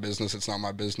it's not my business, it's not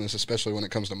my business, especially when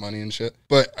it comes to money and shit.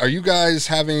 But are you guys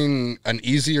having an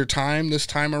easier time this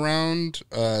time around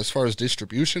as far as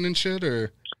distribution and shit,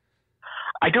 or?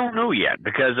 I don't know yet,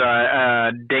 because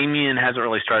Damien hasn't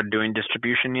really started doing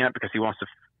distribution yet, because he wants to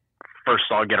first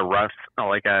of all get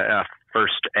a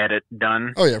first edit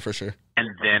done. Oh yeah, for sure. And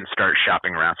then start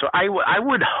shopping around. So I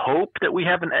would hope that we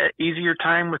have an easier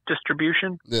time with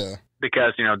distribution. Yeah.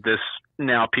 Because this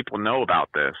now people know about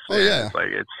this. Oh yeah.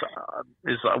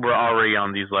 It's like we're already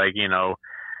on these, like,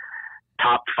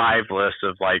 top 5 lists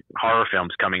of, like, horror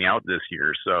films coming out this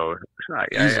year. So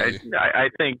I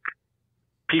think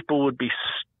people would be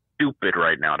stupid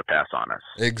right now to pass on us.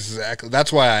 Exactly.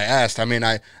 That's why I asked. I mean,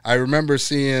 I remember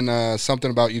seeing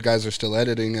something about you guys are still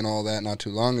editing and all that not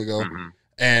too long ago.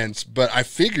 But I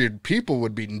figured people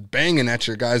would be banging at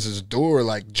your guys' door,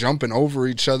 like jumping over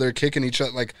each other, kicking each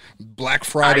other, like Black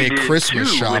Friday,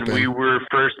 Christmas shopping. When we were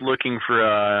first looking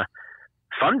for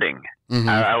funding,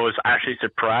 I was actually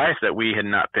surprised that we had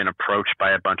not been approached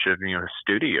by a bunch of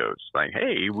studios. Like,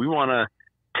 hey, we want to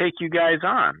take you guys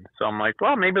on. So I'm like,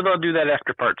 well, maybe they'll do that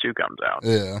after part 2 comes out.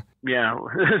 Yeah. Yeah.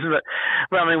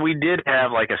 Well, I mean, we did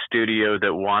have, like, a studio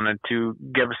that wanted to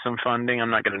give us some funding. I'm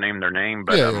not going to name their name,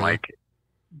 but like,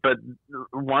 but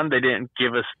one, they didn't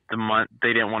give us the money.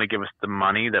 They didn't want to give us the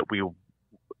money that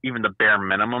even the bare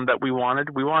minimum that we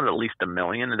wanted. We wanted at least $1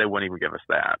 million, and they wouldn't even give us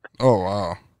that. Oh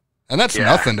wow, and that's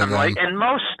nothing to them. Like, and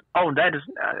most, that is,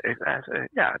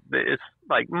 it's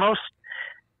like most.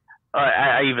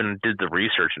 I even did the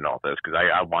research and all this because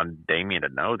I wanted Damien to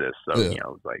know this. So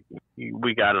it's like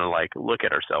we got to, like, look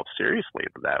at ourselves seriously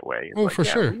that way. Oh, like, for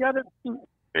sure. We gotta,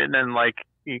 and then, like,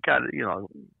 you got to,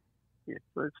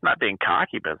 it's not being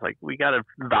cocky, but it's like we got to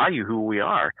value who we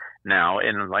are now.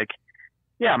 And, like,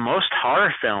 most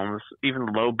horror films, even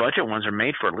low budget ones, are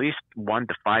made for at least $1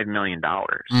 to $5 million.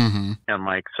 And,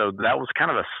 like, so that was kind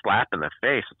of a slap in the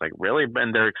face. It's like, really?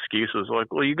 And their excuse was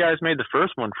like, well, you guys made the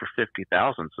first one for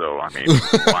 $50,000, so I mean,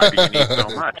 why do you need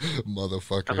so much?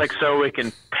 Motherfucker. I was like, so we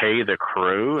can pay the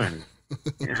crew and.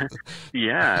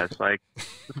 It's like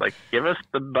give us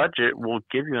the budget, we'll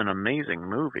give you an amazing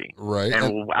movie, right?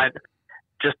 And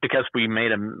just because we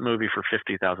made a movie for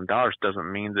 $50,000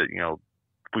 doesn't mean that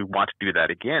we want to do that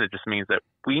again. It just means that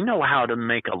we know how to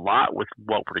make a lot with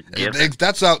what we're given.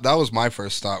 That was my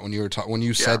first thought when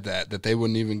you said that they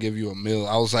wouldn't even give you $1 million.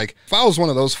 I was like, if I was one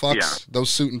of those fucks, those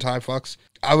suit and tie fucks,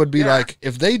 I would be like,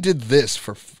 if they did this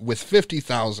with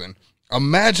 50,000,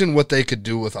 imagine what they could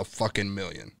do with a fucking $1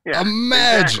 million. Yeah,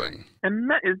 imagine.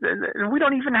 Exactly. And we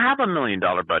don't even have $1 million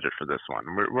budget for this one.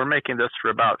 We're making this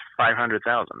for about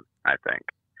 500,000, I think.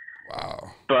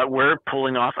 Wow. But we're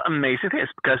pulling off amazing things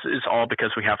because it's all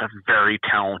because we have a very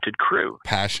talented crew.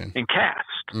 Passion. And cast.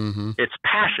 Mm-hmm. It's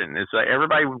passion. It's like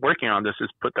everybody working on this has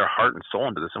put their heart and soul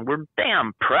into this, and we're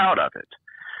damn proud of it.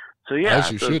 So yeah,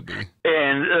 as you should be.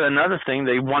 And another thing,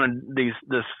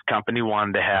 this company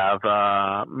wanted to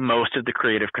have most of the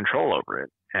creative control over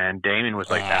it, and Damien was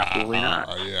like, absolutely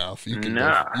not. Yeah,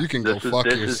 you can go fuck yourself.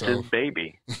 This is his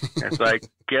baby. It's like,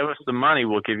 give us the money,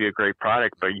 we'll give you a great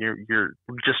product, but you're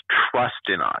just trust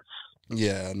in us.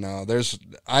 Yeah, no,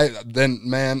 I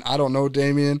don't know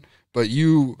Damien, but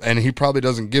and he probably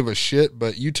doesn't give a shit,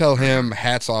 but you tell him,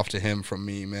 hats off to him from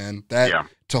me, man.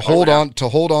 To hold on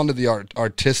to the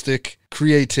artistic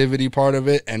creativity part of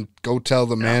it and go tell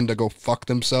the man to go fuck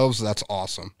themselves, that's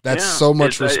awesome. That's so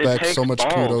much respect, so much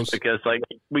kudos. Because like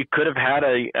we could have had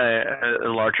a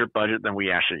larger budget than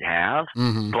we actually have,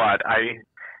 but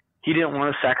he didn't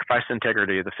want to sacrifice the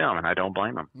integrity of the film, and I don't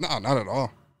blame him. No, not at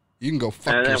all. You can go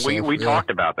fuck yourself. And we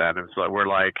talked about that. It's like we're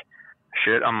like,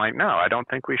 shit. I'm like, no, I don't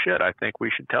think we should. I think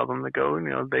we should tell them to go,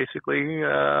 basically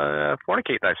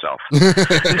fornicate thyself.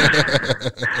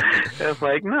 It's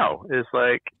like, no. It's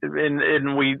like,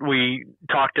 and we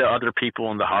talked to other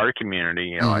people in the horror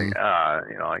community, like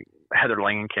Heather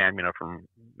Langenkamp, from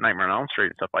Nightmare on Elm Street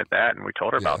and stuff like that, and we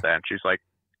told her about that, and she's like,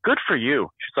 good for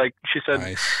you. She said.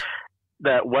 Nice.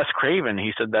 That Wes Craven,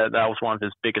 he said that was one of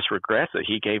his biggest regrets, that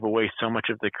he gave away so much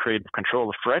of the creative control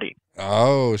of Freddy.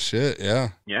 Oh shit, yeah.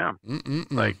 Yeah.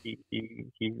 Like he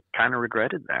kind of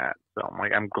regretted that. So I'm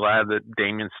like, I'm glad that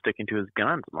Damien's sticking to his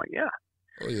guns. I'm like, yeah.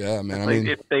 Oh yeah, man. Like,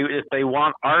 if they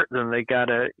want art, then they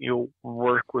gotta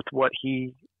work with what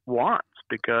he wants,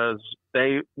 because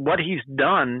what he's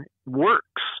done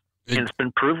works. And it's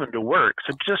been proven to work.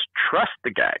 So just trust the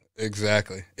guy.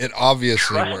 Exactly. It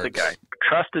obviously works. Trust the guy.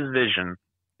 Trust his vision,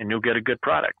 and you'll get a good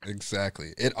product.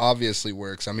 Exactly. It obviously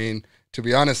works. I mean, to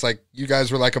be honest, like, you guys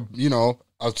were like a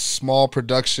small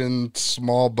production,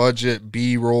 small budget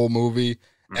B-roll movie,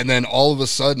 and then all of a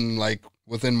sudden, like,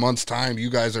 within months' time, you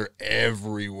guys are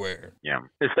everywhere. Yeah.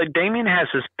 It's like Damien has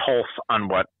his pulse on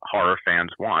what horror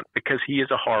fans want, because he is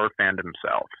a horror fan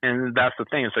himself. And that's the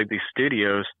thing. It's like these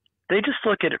studios, they just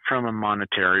look at it from a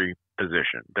monetary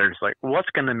position. They're just like, what's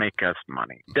going to make us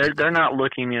money? They're not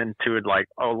looking into it like,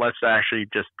 oh, let's actually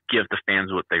just give the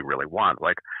fans what they really want.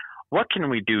 Like, what can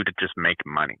we do to just make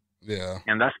money? Yeah.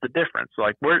 And that's the difference.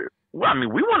 Like, we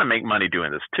want to make money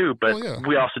doing this too, but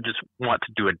we also just want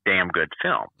to do a damn good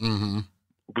film. Mm-hmm.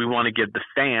 We want to give the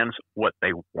fans what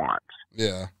they want.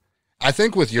 Yeah. I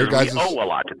think with your guys, we owe a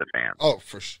lot to the fans. Oh,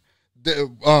 for sure.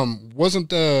 Wasn't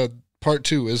the Part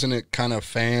 2, isn't it kind of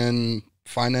fan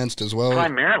financed as well?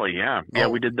 Primarily, yeah. Yeah,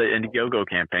 we did the Indiegogo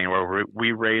campaign where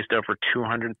we raised over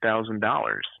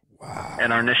 $200,000. Wow.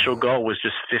 And our initial goal was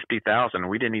just $50,000.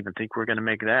 We didn't even think we were going to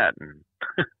make that. And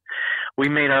we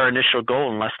made our initial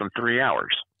goal in less than 3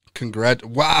 hours.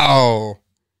 Wow.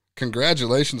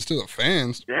 Congratulations to the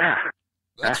fans. Yeah.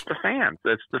 That's the fans.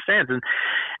 That's the fans.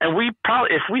 And we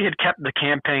probably, if we had kept the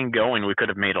campaign going, we could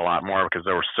have made a lot more, because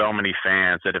there were so many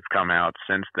fans that have come out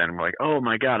since then. We're like, oh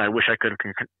my God, I wish I could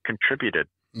have contributed.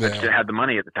 I just had the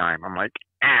money at the time. I'm like,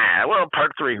 well,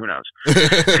 Part 3, who knows?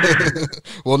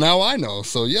 Well, now I know.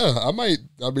 So yeah, I'm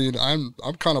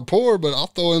kind of poor, but I'll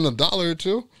throw in $1 or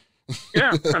 $2.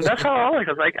 Yeah, and that's how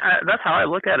that's how I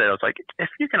look at it. I was like, if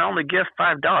you can only give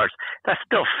 $5, that's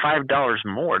still $5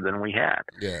 more than we had.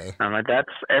 Yeah, I'm like, that's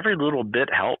every little bit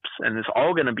helps, and it's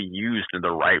all going to be used in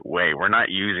the right way. We're not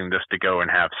using this to go and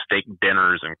have steak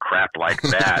dinners and crap like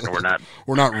that. And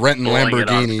we're not renting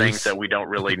Lamborghinis, things that we don't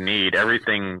really need.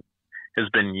 Everything has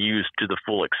been used to the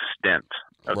full extent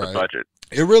of the budget.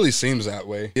 It really seems that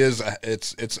way.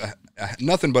 It's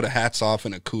nothing but a hats off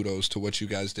and a kudos to what you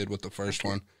guys did with the first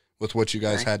one, with what you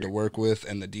guys had to work with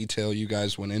and the detail you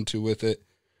guys went into with it.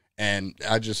 And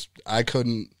I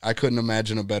couldn't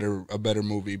imagine a better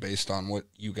movie based on what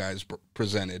you guys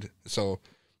presented. So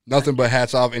nothing but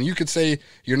hats off. And you could say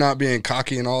you're not being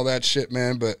cocky and all that shit,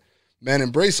 man, but man,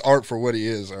 embrace art for what he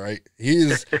is. All right. He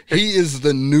is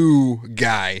the new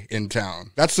guy in town.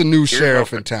 That's the new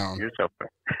sheriff in town. You're so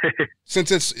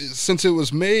Since it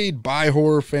was made by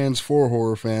horror fans for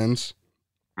horror fans,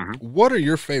 what are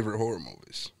your favorite horror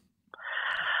movies?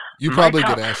 You probably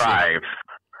get asked. 5.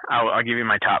 I'll give you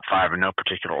my top 5 in no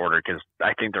particular order because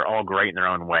I think they're all great in their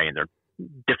own way and they're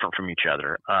different from each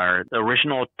other. The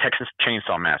original Texas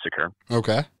Chainsaw Massacre.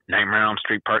 Okay. Nightmare on Elm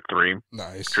Street Part 3.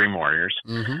 Nice. Dream Warriors.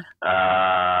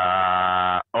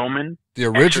 Omen. The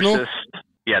original? Exorcist.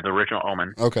 Yeah, the original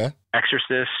Omen. Okay.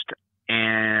 Exorcist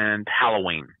and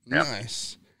Halloween. Yep.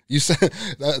 Nice. You said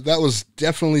that was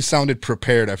definitely sounded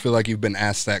prepared. I feel like you've been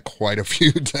asked that quite a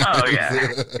few times. Oh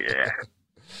yeah, yeah.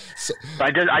 So,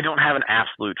 I don't have an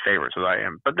absolute favorite, so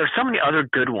but there's so many other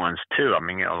good ones too. I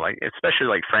mean, like especially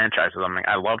like franchises. I mean,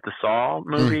 I love the Saw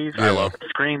movies. I love the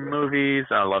Scream movies.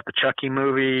 I love the Chucky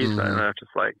movies. And it's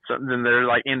just like then there are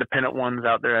like independent ones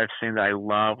out there I've seen that I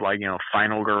love, like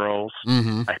Final Girls.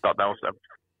 I thought that was a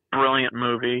brilliant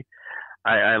movie.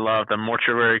 I love the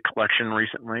Mortuary Collection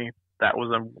recently. That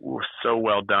was so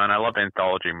well done. I love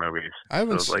anthology movies. I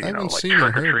haven't seen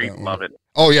Trick or Treat. Love it.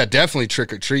 Oh yeah, definitely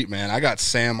Trick or Treat, man. I got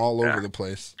Sam all over the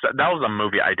place. So that was a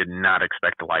movie I did not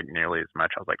expect to like nearly as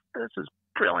much. I was like, this is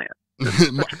brilliant. This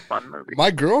is such a fun movie.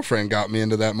 My girlfriend got me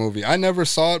into that movie. I never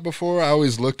saw it before. I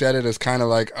always looked at it as kind of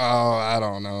like, oh, I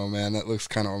don't know, man. That looks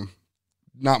kind of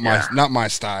not my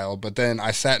style. But then I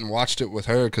sat and watched it with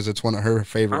her because it's one of her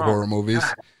favorite horror movies.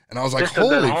 God. And I was like,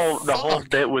 holy fuck. The whole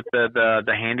bit with the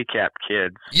handicapped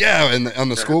kids. Yeah, and on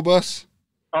the school bus.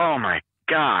 Oh, my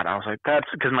God. I was like, that's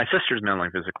because my sister's mentally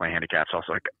and physically handicapped. So I was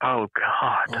like, oh,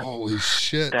 God. Holy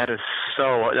shit. That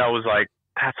was like,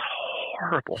 that's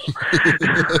horrible.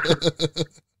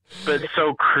 But it's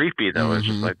so creepy, though. It's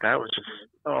just like, that was just,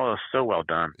 so well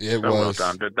done. It was. Well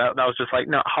done. But that was just like,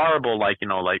 no, horrible. Like,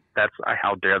 like, that's,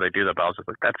 how dare they do that? But I was just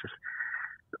like, that's just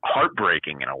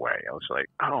heartbreaking in a way. I was like,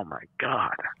 oh my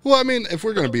God. Well, I mean, if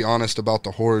we're going to be honest about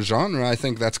the horror genre, I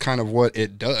think that's kind of what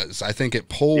it does. I think it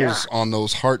pulls on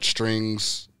those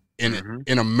heartstrings in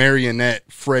a marionette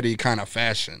Freddy kind of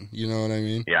fashion. You know what I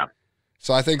mean? Yeah.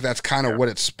 So I think that's kind of what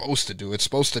it's supposed to do. It's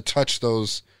supposed to touch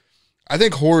those. I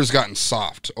think horror's gotten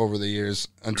soft over the years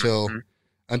until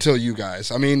you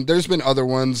guys. I mean, there's been other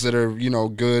ones that are,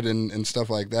 good and stuff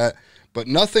like that, but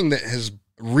nothing that has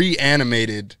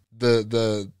reanimated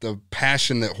the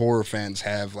passion that horror fans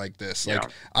have like this. Like,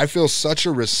 I feel such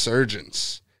a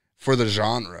resurgence for the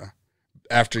genre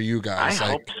after you guys.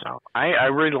 I hope so. I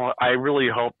really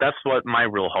hope that's what my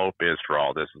real hope is for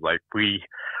all this. Is like we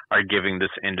are giving this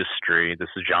industry, this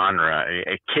genre,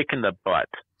 a kick in the butt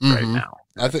right now.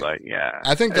 I think,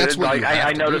 I think that's what like,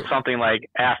 I noticed something like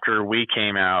after we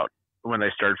came out, when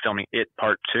they started filming It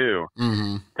Part 2,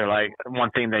 they're like, one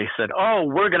thing they said, oh,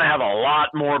 we're going to have a lot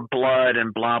more blood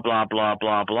and blah, blah, blah,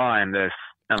 blah, blah in this.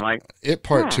 And like, It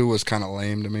Part 2 was kind of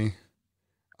lame to me.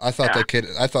 I thought they could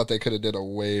have did a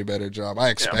way better job. I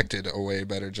expected a way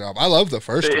better job. I love the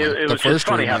first one. It was just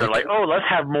funny how they're like, oh, let's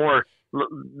have more, more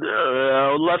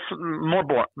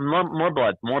blood.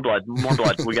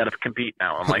 We got to compete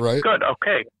now. I'm like, good,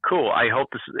 okay, cool. I hope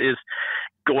this is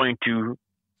going to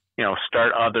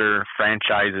start other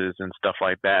franchises and stuff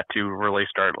like that to really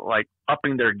start like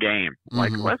upping their game.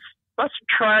 Like let's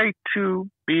try to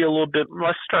be a little bit.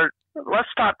 Let's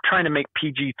stop trying to make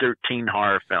PG-13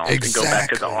 horror films and go back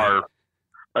to the R.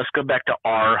 Let's go back to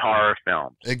R horror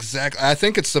films. Exactly. I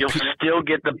think it's you'll still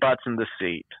get the butts in the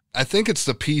seat. I think it's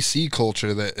the PC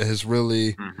culture that has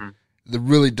really.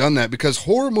 Really done that, because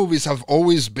horror movies have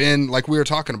always been, like we were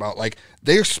talking about, like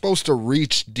they're supposed to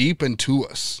reach deep into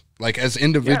us, like as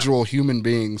individual human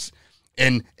beings,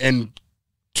 and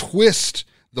twist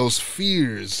those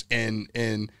fears and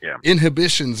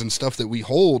inhibitions and stuff that we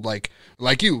hold, like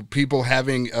you people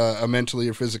having a mentally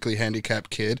or physically handicapped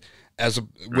kid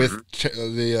with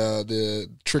the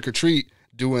Trick or Treat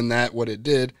doing that, what it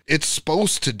did. It's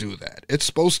supposed to do that. It's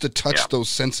supposed to touch those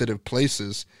sensitive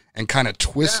places and kind of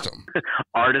twist them.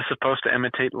 Art is supposed to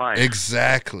imitate life.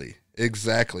 Exactly.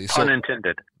 Pun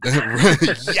intended.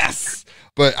 Yes.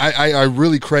 But I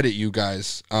really credit you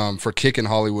guys for kicking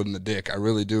Hollywood in the dick. I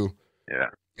really do. Yeah.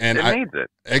 And it needs it.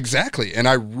 Exactly. And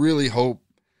I really hope,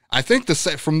 I think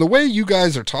from the way you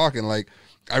guys are talking, like,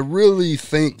 I really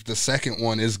think the second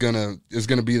one is gonna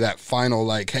be that final,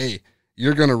 like, hey,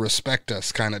 you're gonna respect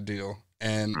us kind of deal.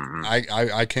 And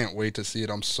I can't wait to see it.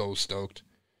 I'm so stoked.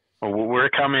 Well, we're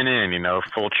coming in,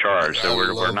 full charge. So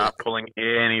we're not pulling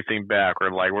anything back. We're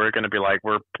going to be like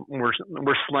we're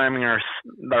slamming our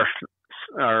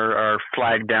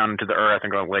flag down into the earth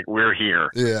and going like we're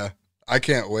here. Yeah, I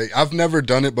can't wait. I've never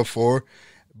done it before,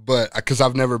 but because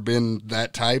I've never been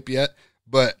that type yet.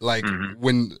 But like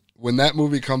when that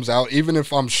movie comes out, even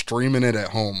if I'm streaming it at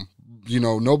home,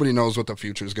 nobody knows what the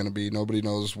future is going to be. Nobody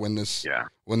knows when this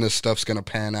stuff's going to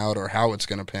pan out or how it's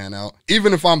going to pan out.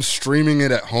 Even if I'm streaming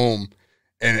it at home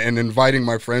and inviting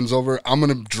my friends over, I'm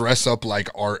going to dress up like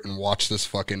Art and watch this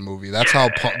fucking movie. That's how,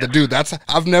 dude,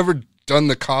 I've never done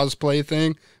the cosplay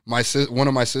thing. One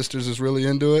of my sisters is really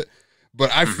into it. But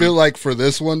I feel like for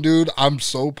this one, dude, I'm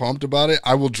so pumped about it.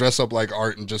 I will dress up like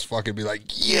Art and just fucking be like,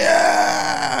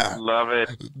 yeah! Love it.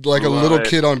 Like a little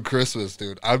kid on Christmas,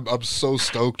 dude. I'm so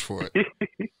stoked for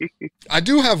it. I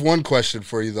do have one question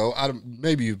for you, though.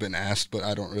 Maybe you've been asked, but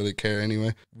I don't really care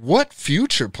anyway. What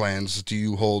future plans do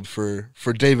you hold for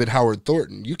David Howard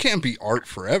Thornton? You can't be Art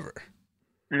forever.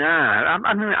 Nah,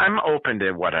 I'm open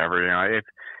to whatever. You know,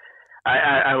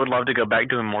 I would love to go back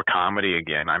doing more comedy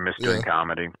again. I miss doing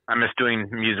comedy. I miss doing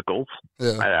musicals.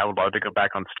 Yeah. I would love to go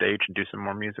back on stage and do some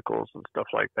more musicals and stuff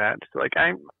like that. So, like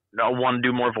I want to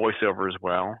do more voiceover as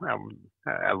well.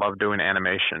 I love doing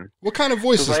animation. What kind of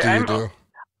voices do you do?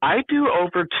 I do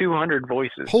over 200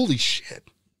 voices. Holy shit.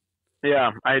 Yeah,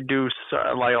 I do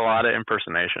like a lot of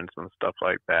impersonations and stuff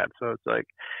like that. So it's like,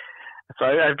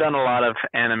 I've done a lot of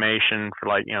animation for,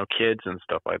 like, you know, kids and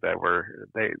stuff like that, where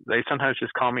they sometimes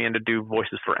just call me in to do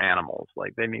voices for animals.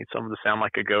 Like, they need someone to sound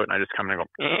like a goat, and I just come in and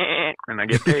go, and I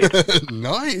get paid.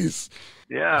 Nice.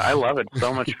 Yeah, I love it.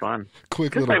 So much fun.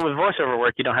 Quick just little... like with voiceover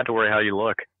work, you don't have to worry how you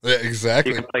look. Yeah,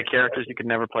 exactly. You can play characters you could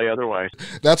never play otherwise.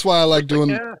 That's why I like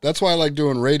doing. That's why I like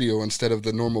doing radio instead of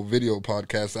the normal video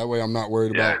podcast. That way, I'm not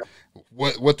worried about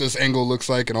what this angle looks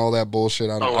like and all that bullshit.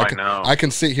 I know. I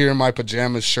can sit here in my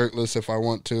pajamas, shirtless, if I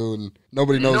want to, and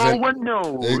nobody knows. No one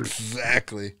knows.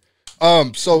 Exactly.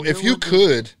 So if you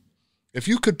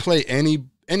could play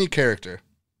any character,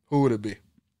 who would it be?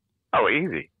 Oh,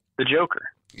 easy. The Joker.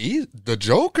 The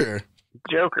Joker?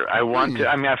 Joker. I want to.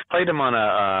 I mean, I've played him on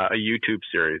a YouTube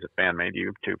series, a fan-made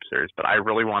YouTube series, but I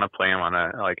really want to play him on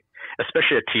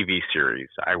especially a TV series.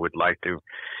 I would like to,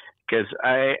 because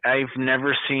I've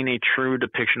never seen a true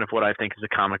depiction of what I think is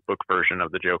a comic book version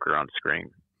of the Joker on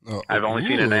screen. I've only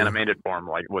seen it in animated form,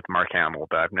 like with Mark Hamill,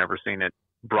 but I've never seen it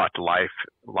brought to life,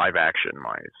 live action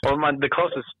wise. Well, the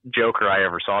closest Joker I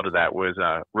ever saw to that was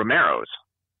Romero's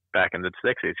back in the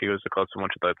 60s. He was the closest one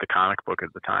to the comic book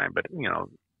at the time. But, you know,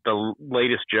 the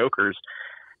latest Jokers,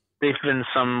 they've been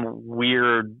some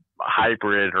weird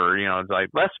hybrid, or, you know, it's like,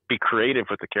 let's be creative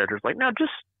with the characters. Like, no,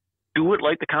 just do it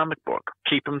like the comic book.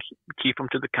 Keep them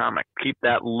to the comic. Keep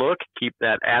that look, keep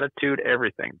that attitude,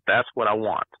 everything. That's what I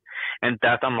want. And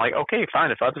I'm like, okay,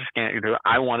 fine. If others can't do it,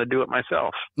 I want to do it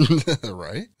myself.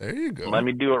 Right? There you go. Let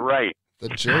me do it right. The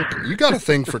Joker. You got a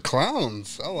thing for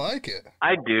clowns. I like it.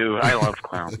 I do. I love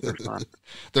clowns. They're fun.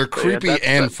 They're creepy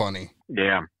and funny.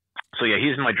 Yeah. So, yeah,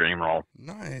 he's my dream role.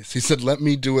 Nice. He said, let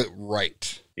me do it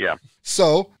right. Yeah.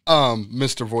 So,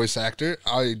 Mr. Voice Actor,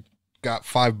 I got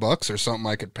 $5 or something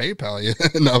I could PayPal you.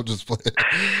 No, just play it.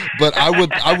 But I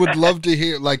would love to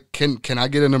hear, like, can I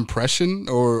get an impression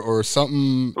or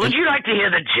something? Would you like to hear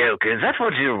the Joker? That's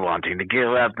what you're wanting to give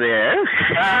up there.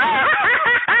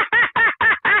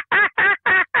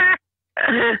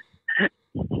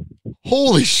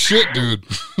 Holy shit, dude.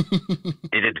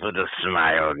 Did it put a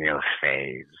smile on your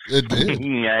face? It did.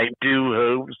 I do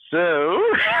hope so.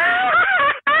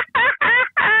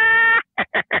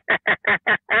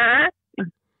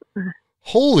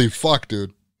 Holy fuck,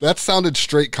 dude. That sounded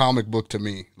straight comic book to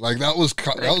me. Like, that was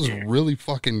really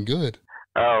fucking good.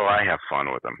 Oh, I have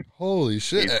fun with him. Holy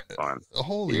shit. He's fun.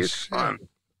 Holy shit. Fun.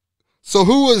 So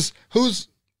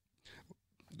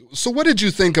so what did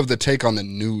you think of the take on the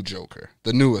new Joker,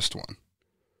 the newest one?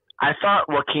 I thought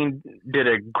Joaquin did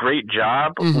a great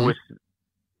job with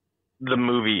the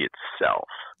movie itself,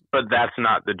 but that's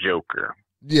not the Joker.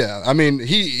 Yeah, I mean,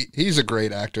 he's a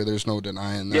great actor. There's no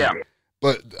denying that. Yeah.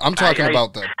 But I'm talking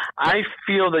about the... I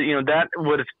feel that, you know, that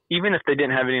would have, even if they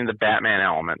didn't have any of the Batman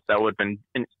elements, that would have been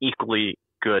an equally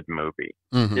good movie.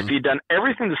 Mm-hmm. If you'd done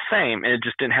everything the same and it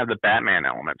just didn't have the Batman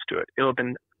elements to it, it would have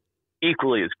been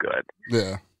equally as good.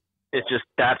 Yeah. It's just,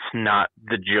 that's not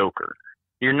the Joker.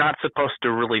 You're not supposed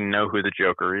to really know who the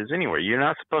Joker is anyway. You're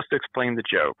not supposed to explain the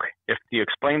joke. If you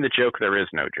explain the joke, there is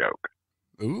no joke.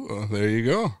 Ooh, there you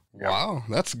go. Yep. Wow,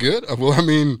 that's good. Well, I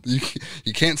mean,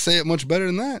 you can't say it much better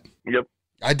than that. Yep.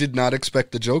 I did not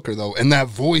expect the Joker, though. And that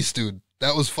voice, dude,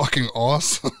 that was fucking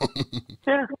awesome.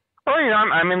 Yeah. Well, you know,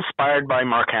 I'm inspired by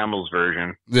Mark Hamill's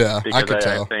version. Yeah, because I could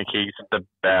tell. I think he's the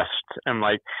best. And,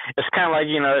 like, it's kind of like,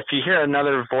 you know, if you hear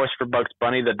another voice for Bugs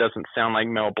Bunny that doesn't sound like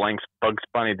Mel Blanc's Bugs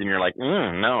Bunny, then you're like,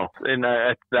 no. And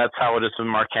that's how it is with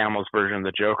Mark Hamill's version of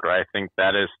the Joker. I think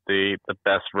that is the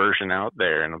best version out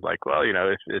there. And I'm like, well, you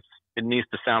know, it needs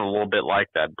to sound a little bit like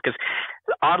that. Because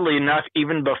oddly enough,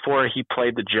 even before he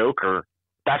played the Joker,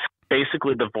 that's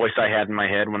basically the voice I had in my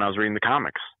head when I was reading the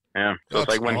comics. Yeah. So it's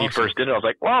like when he first did it, I was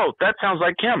like, whoa, that sounds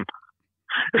like him.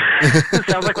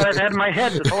 Sounds like what I've had in my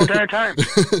head this whole entire time.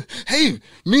 Hey,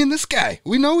 me and this guy,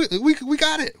 we know it. We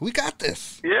got it. We got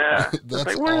this. Yeah.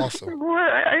 That's like, awesome.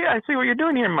 I see what you're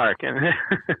doing here, Mark.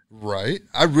 Right.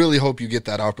 I really hope you get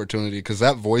that opportunity because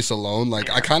that voice alone, like,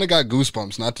 I kind of got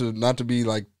goosebumps. Not to be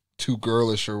like too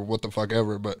girlish or what the fuck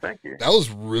ever, but Thank you. that was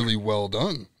really well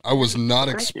done. I was not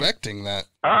expecting that.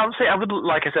 I would say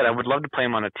like I said, I would love to play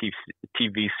him on a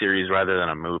TV series rather than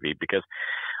a movie, because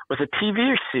with a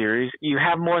TV series, you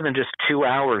have more than just 2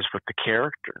 hours with the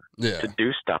character to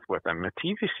do stuff with them. A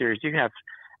TV series, you have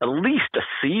at least a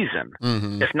season,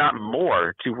 if not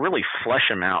more, to really flesh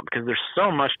him out, because there's so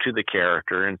much to the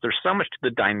character and there's so much to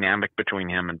the dynamic between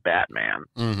him and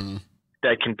Batman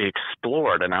that can be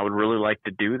explored. And I would really like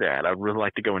to do that. I would really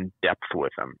like to go in depth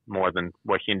with him more than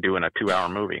what he can do in a 2-hour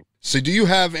movie. So do you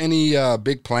have any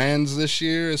big plans this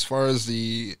year as far as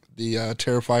the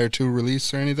Terrifier 2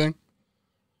 release or anything?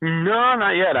 No,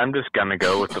 not yet. I'm just going to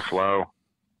go with the flow.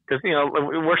 Because, you know,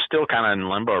 we're still kind of in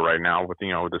limbo right now with,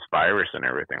 you know, this virus and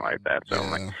everything like that. So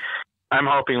I'm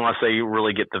hoping once they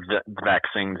really get the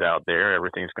vaccines out there,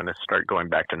 everything's going to start going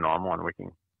back to normal and we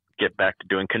can get back to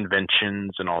doing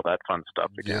conventions and all that fun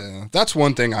stuff again. Yeah, that's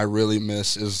one thing I really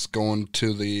miss is going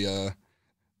to the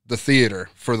theater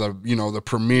for the, you know, the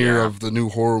premiere of the new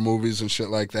horror movies and shit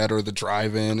like that, or the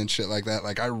drive-in and shit like that.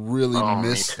 Like, I really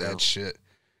miss that shit.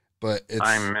 But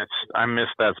I miss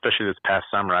that, especially this past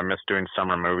summer. I miss doing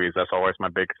summer movies. That's always my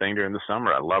big thing during the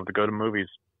summer. I love to go to movies.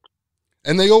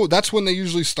 And that's when they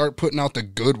usually start putting out the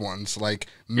good ones, like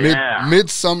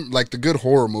midsummer, like the good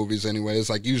horror movies anyways,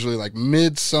 like usually like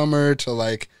midsummer to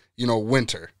like, you know,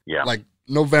 winter. Yeah. Like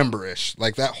November-ish.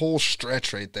 Like that whole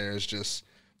stretch right there is just,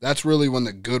 that's really when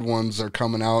the good ones are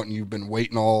coming out and you've been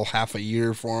waiting all half a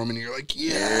year for them and you're like,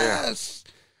 yes,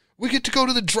 we get to go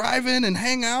to the drive-in and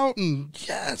hang out and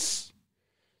yes.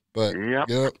 But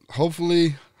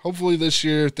hopefully this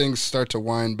year things start to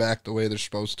wind back the way they're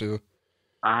supposed to.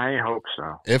 I hope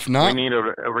so. If not, we need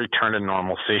a return to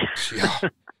normalcy.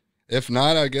 If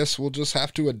not, I guess we'll just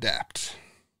have to adapt.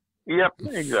 Yep,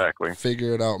 exactly.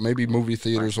 Figure it out. Maybe movie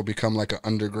theaters will become like an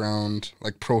underground,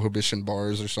 like prohibition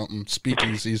bars or something,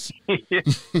 speakeasies.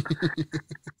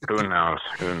 Who knows?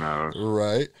 Who knows?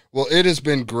 Right. Well, it has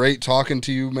been great talking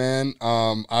to you, man.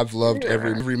 I've loved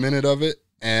every minute of it,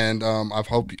 and I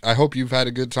hope you've had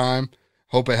a good time.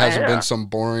 Hope it hasn't been some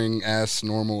boring-ass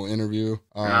normal interview.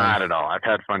 Not at all. I've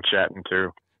had fun chatting,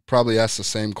 too. Probably asked the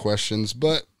same questions,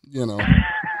 but, you know.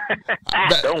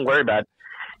 Don't worry about it.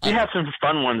 You have some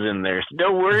fun ones in there, so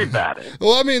don't worry about it.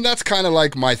 Well, I mean, that's kind of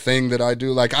like my thing that I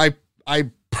do. Like, I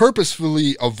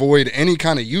purposefully avoid any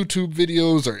kind of YouTube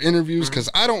videos or interviews because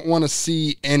I don't want to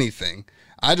see anything.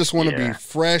 I just want to be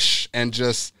fresh and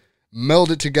just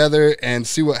meld it together and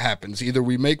see what happens. Either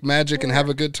we make magic and have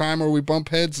a good time, or we bump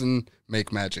heads and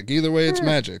make magic. Either way, it's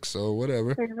magic, so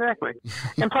whatever. Exactly.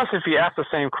 And plus, if you ask the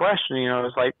same question, you know,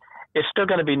 it's like, it's still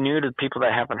going to be new to people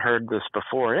that haven't heard this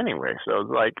before anyway. So,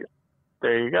 like,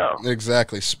 there you go.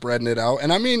 Exactly, spreading it out.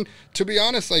 And I mean, to be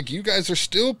honest, like, you guys are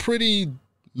still pretty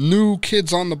new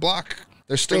kids on the block.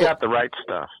 They're still... We got the right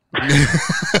stuff.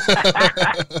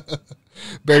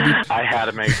 Baby. I had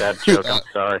to make that joke. I'm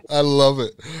sorry. I love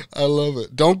it. I love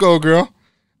it. Don't go, girl.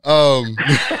 Yes.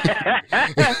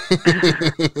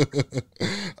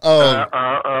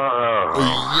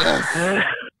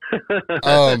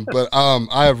 But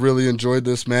I have really enjoyed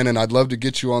this, man, and I'd love to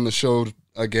get you on the show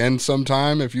again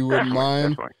sometime if you wouldn't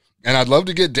mind. Definitely. And I'd love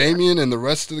to get Damien and the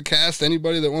rest of the cast,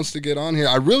 anybody that wants to get on here.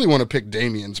 I really want to pick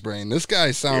Damien's brain. This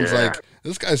guy sounds like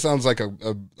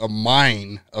a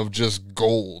mine of just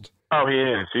gold. Oh, he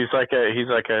is. He's like a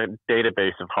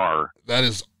database of horror. That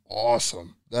is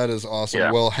awesome. That is awesome.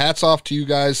 Yeah. Well, hats off to you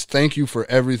guys. Thank you for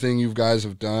everything you guys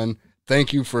have done.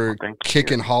 Thank you for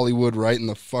kicking Hollywood right in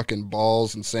the fucking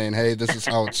balls and saying, "Hey, this is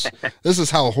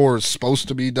how horror's supposed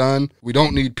to be done. We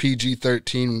don't need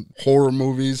PG-13 horror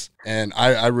movies." And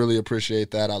I really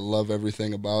appreciate that. I love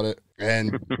everything about it.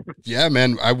 And yeah,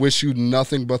 man, I wish you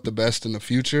nothing but the best in the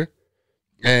future.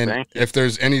 And if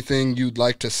there's anything you'd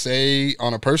like to say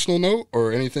on a personal note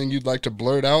or anything you'd like to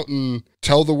blurt out and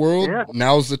tell the world,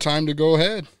 now's the time to go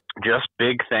ahead. Just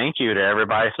big thank you to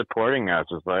everybody supporting us.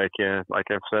 It's like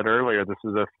I've said earlier, this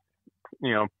is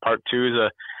part 2 is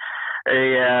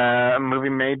a movie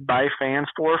made by fans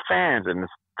for fans, and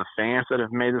it's the fans that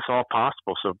have made this all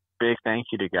possible. So big thank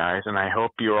you to guys, and I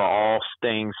hope you're all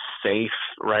staying safe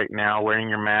right now, wearing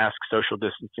your mask, social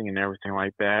distancing, and everything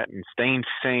like that, and staying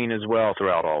sane as well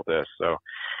throughout all this. So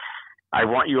I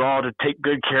want you all to take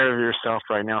good care of yourself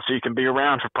right now so you can be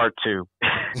around for part 2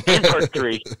 and part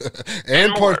 3.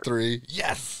 and part 3.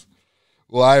 Yes.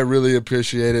 Well, I really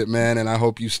appreciate it, man, and I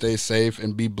hope you stay safe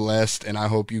and be blessed, and I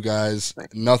hope you guys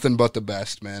nothing but the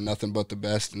best, man, nothing but the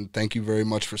best, and thank you very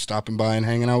much for stopping by and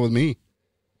hanging out with me.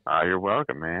 You're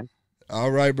welcome, man.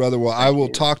 All right, brother. Well, I will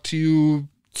talk to you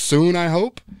soon, I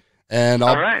hope, and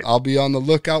I'll be on the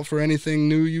lookout for anything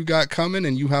new you got coming,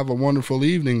 and you have a wonderful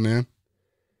evening, man.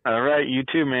 All right, you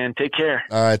too, man. Take care.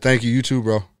 All right, thank you. You too,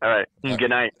 bro. All right, good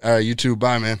night. All right, you too.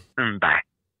 Bye, man. Bye.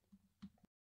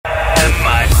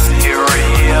 My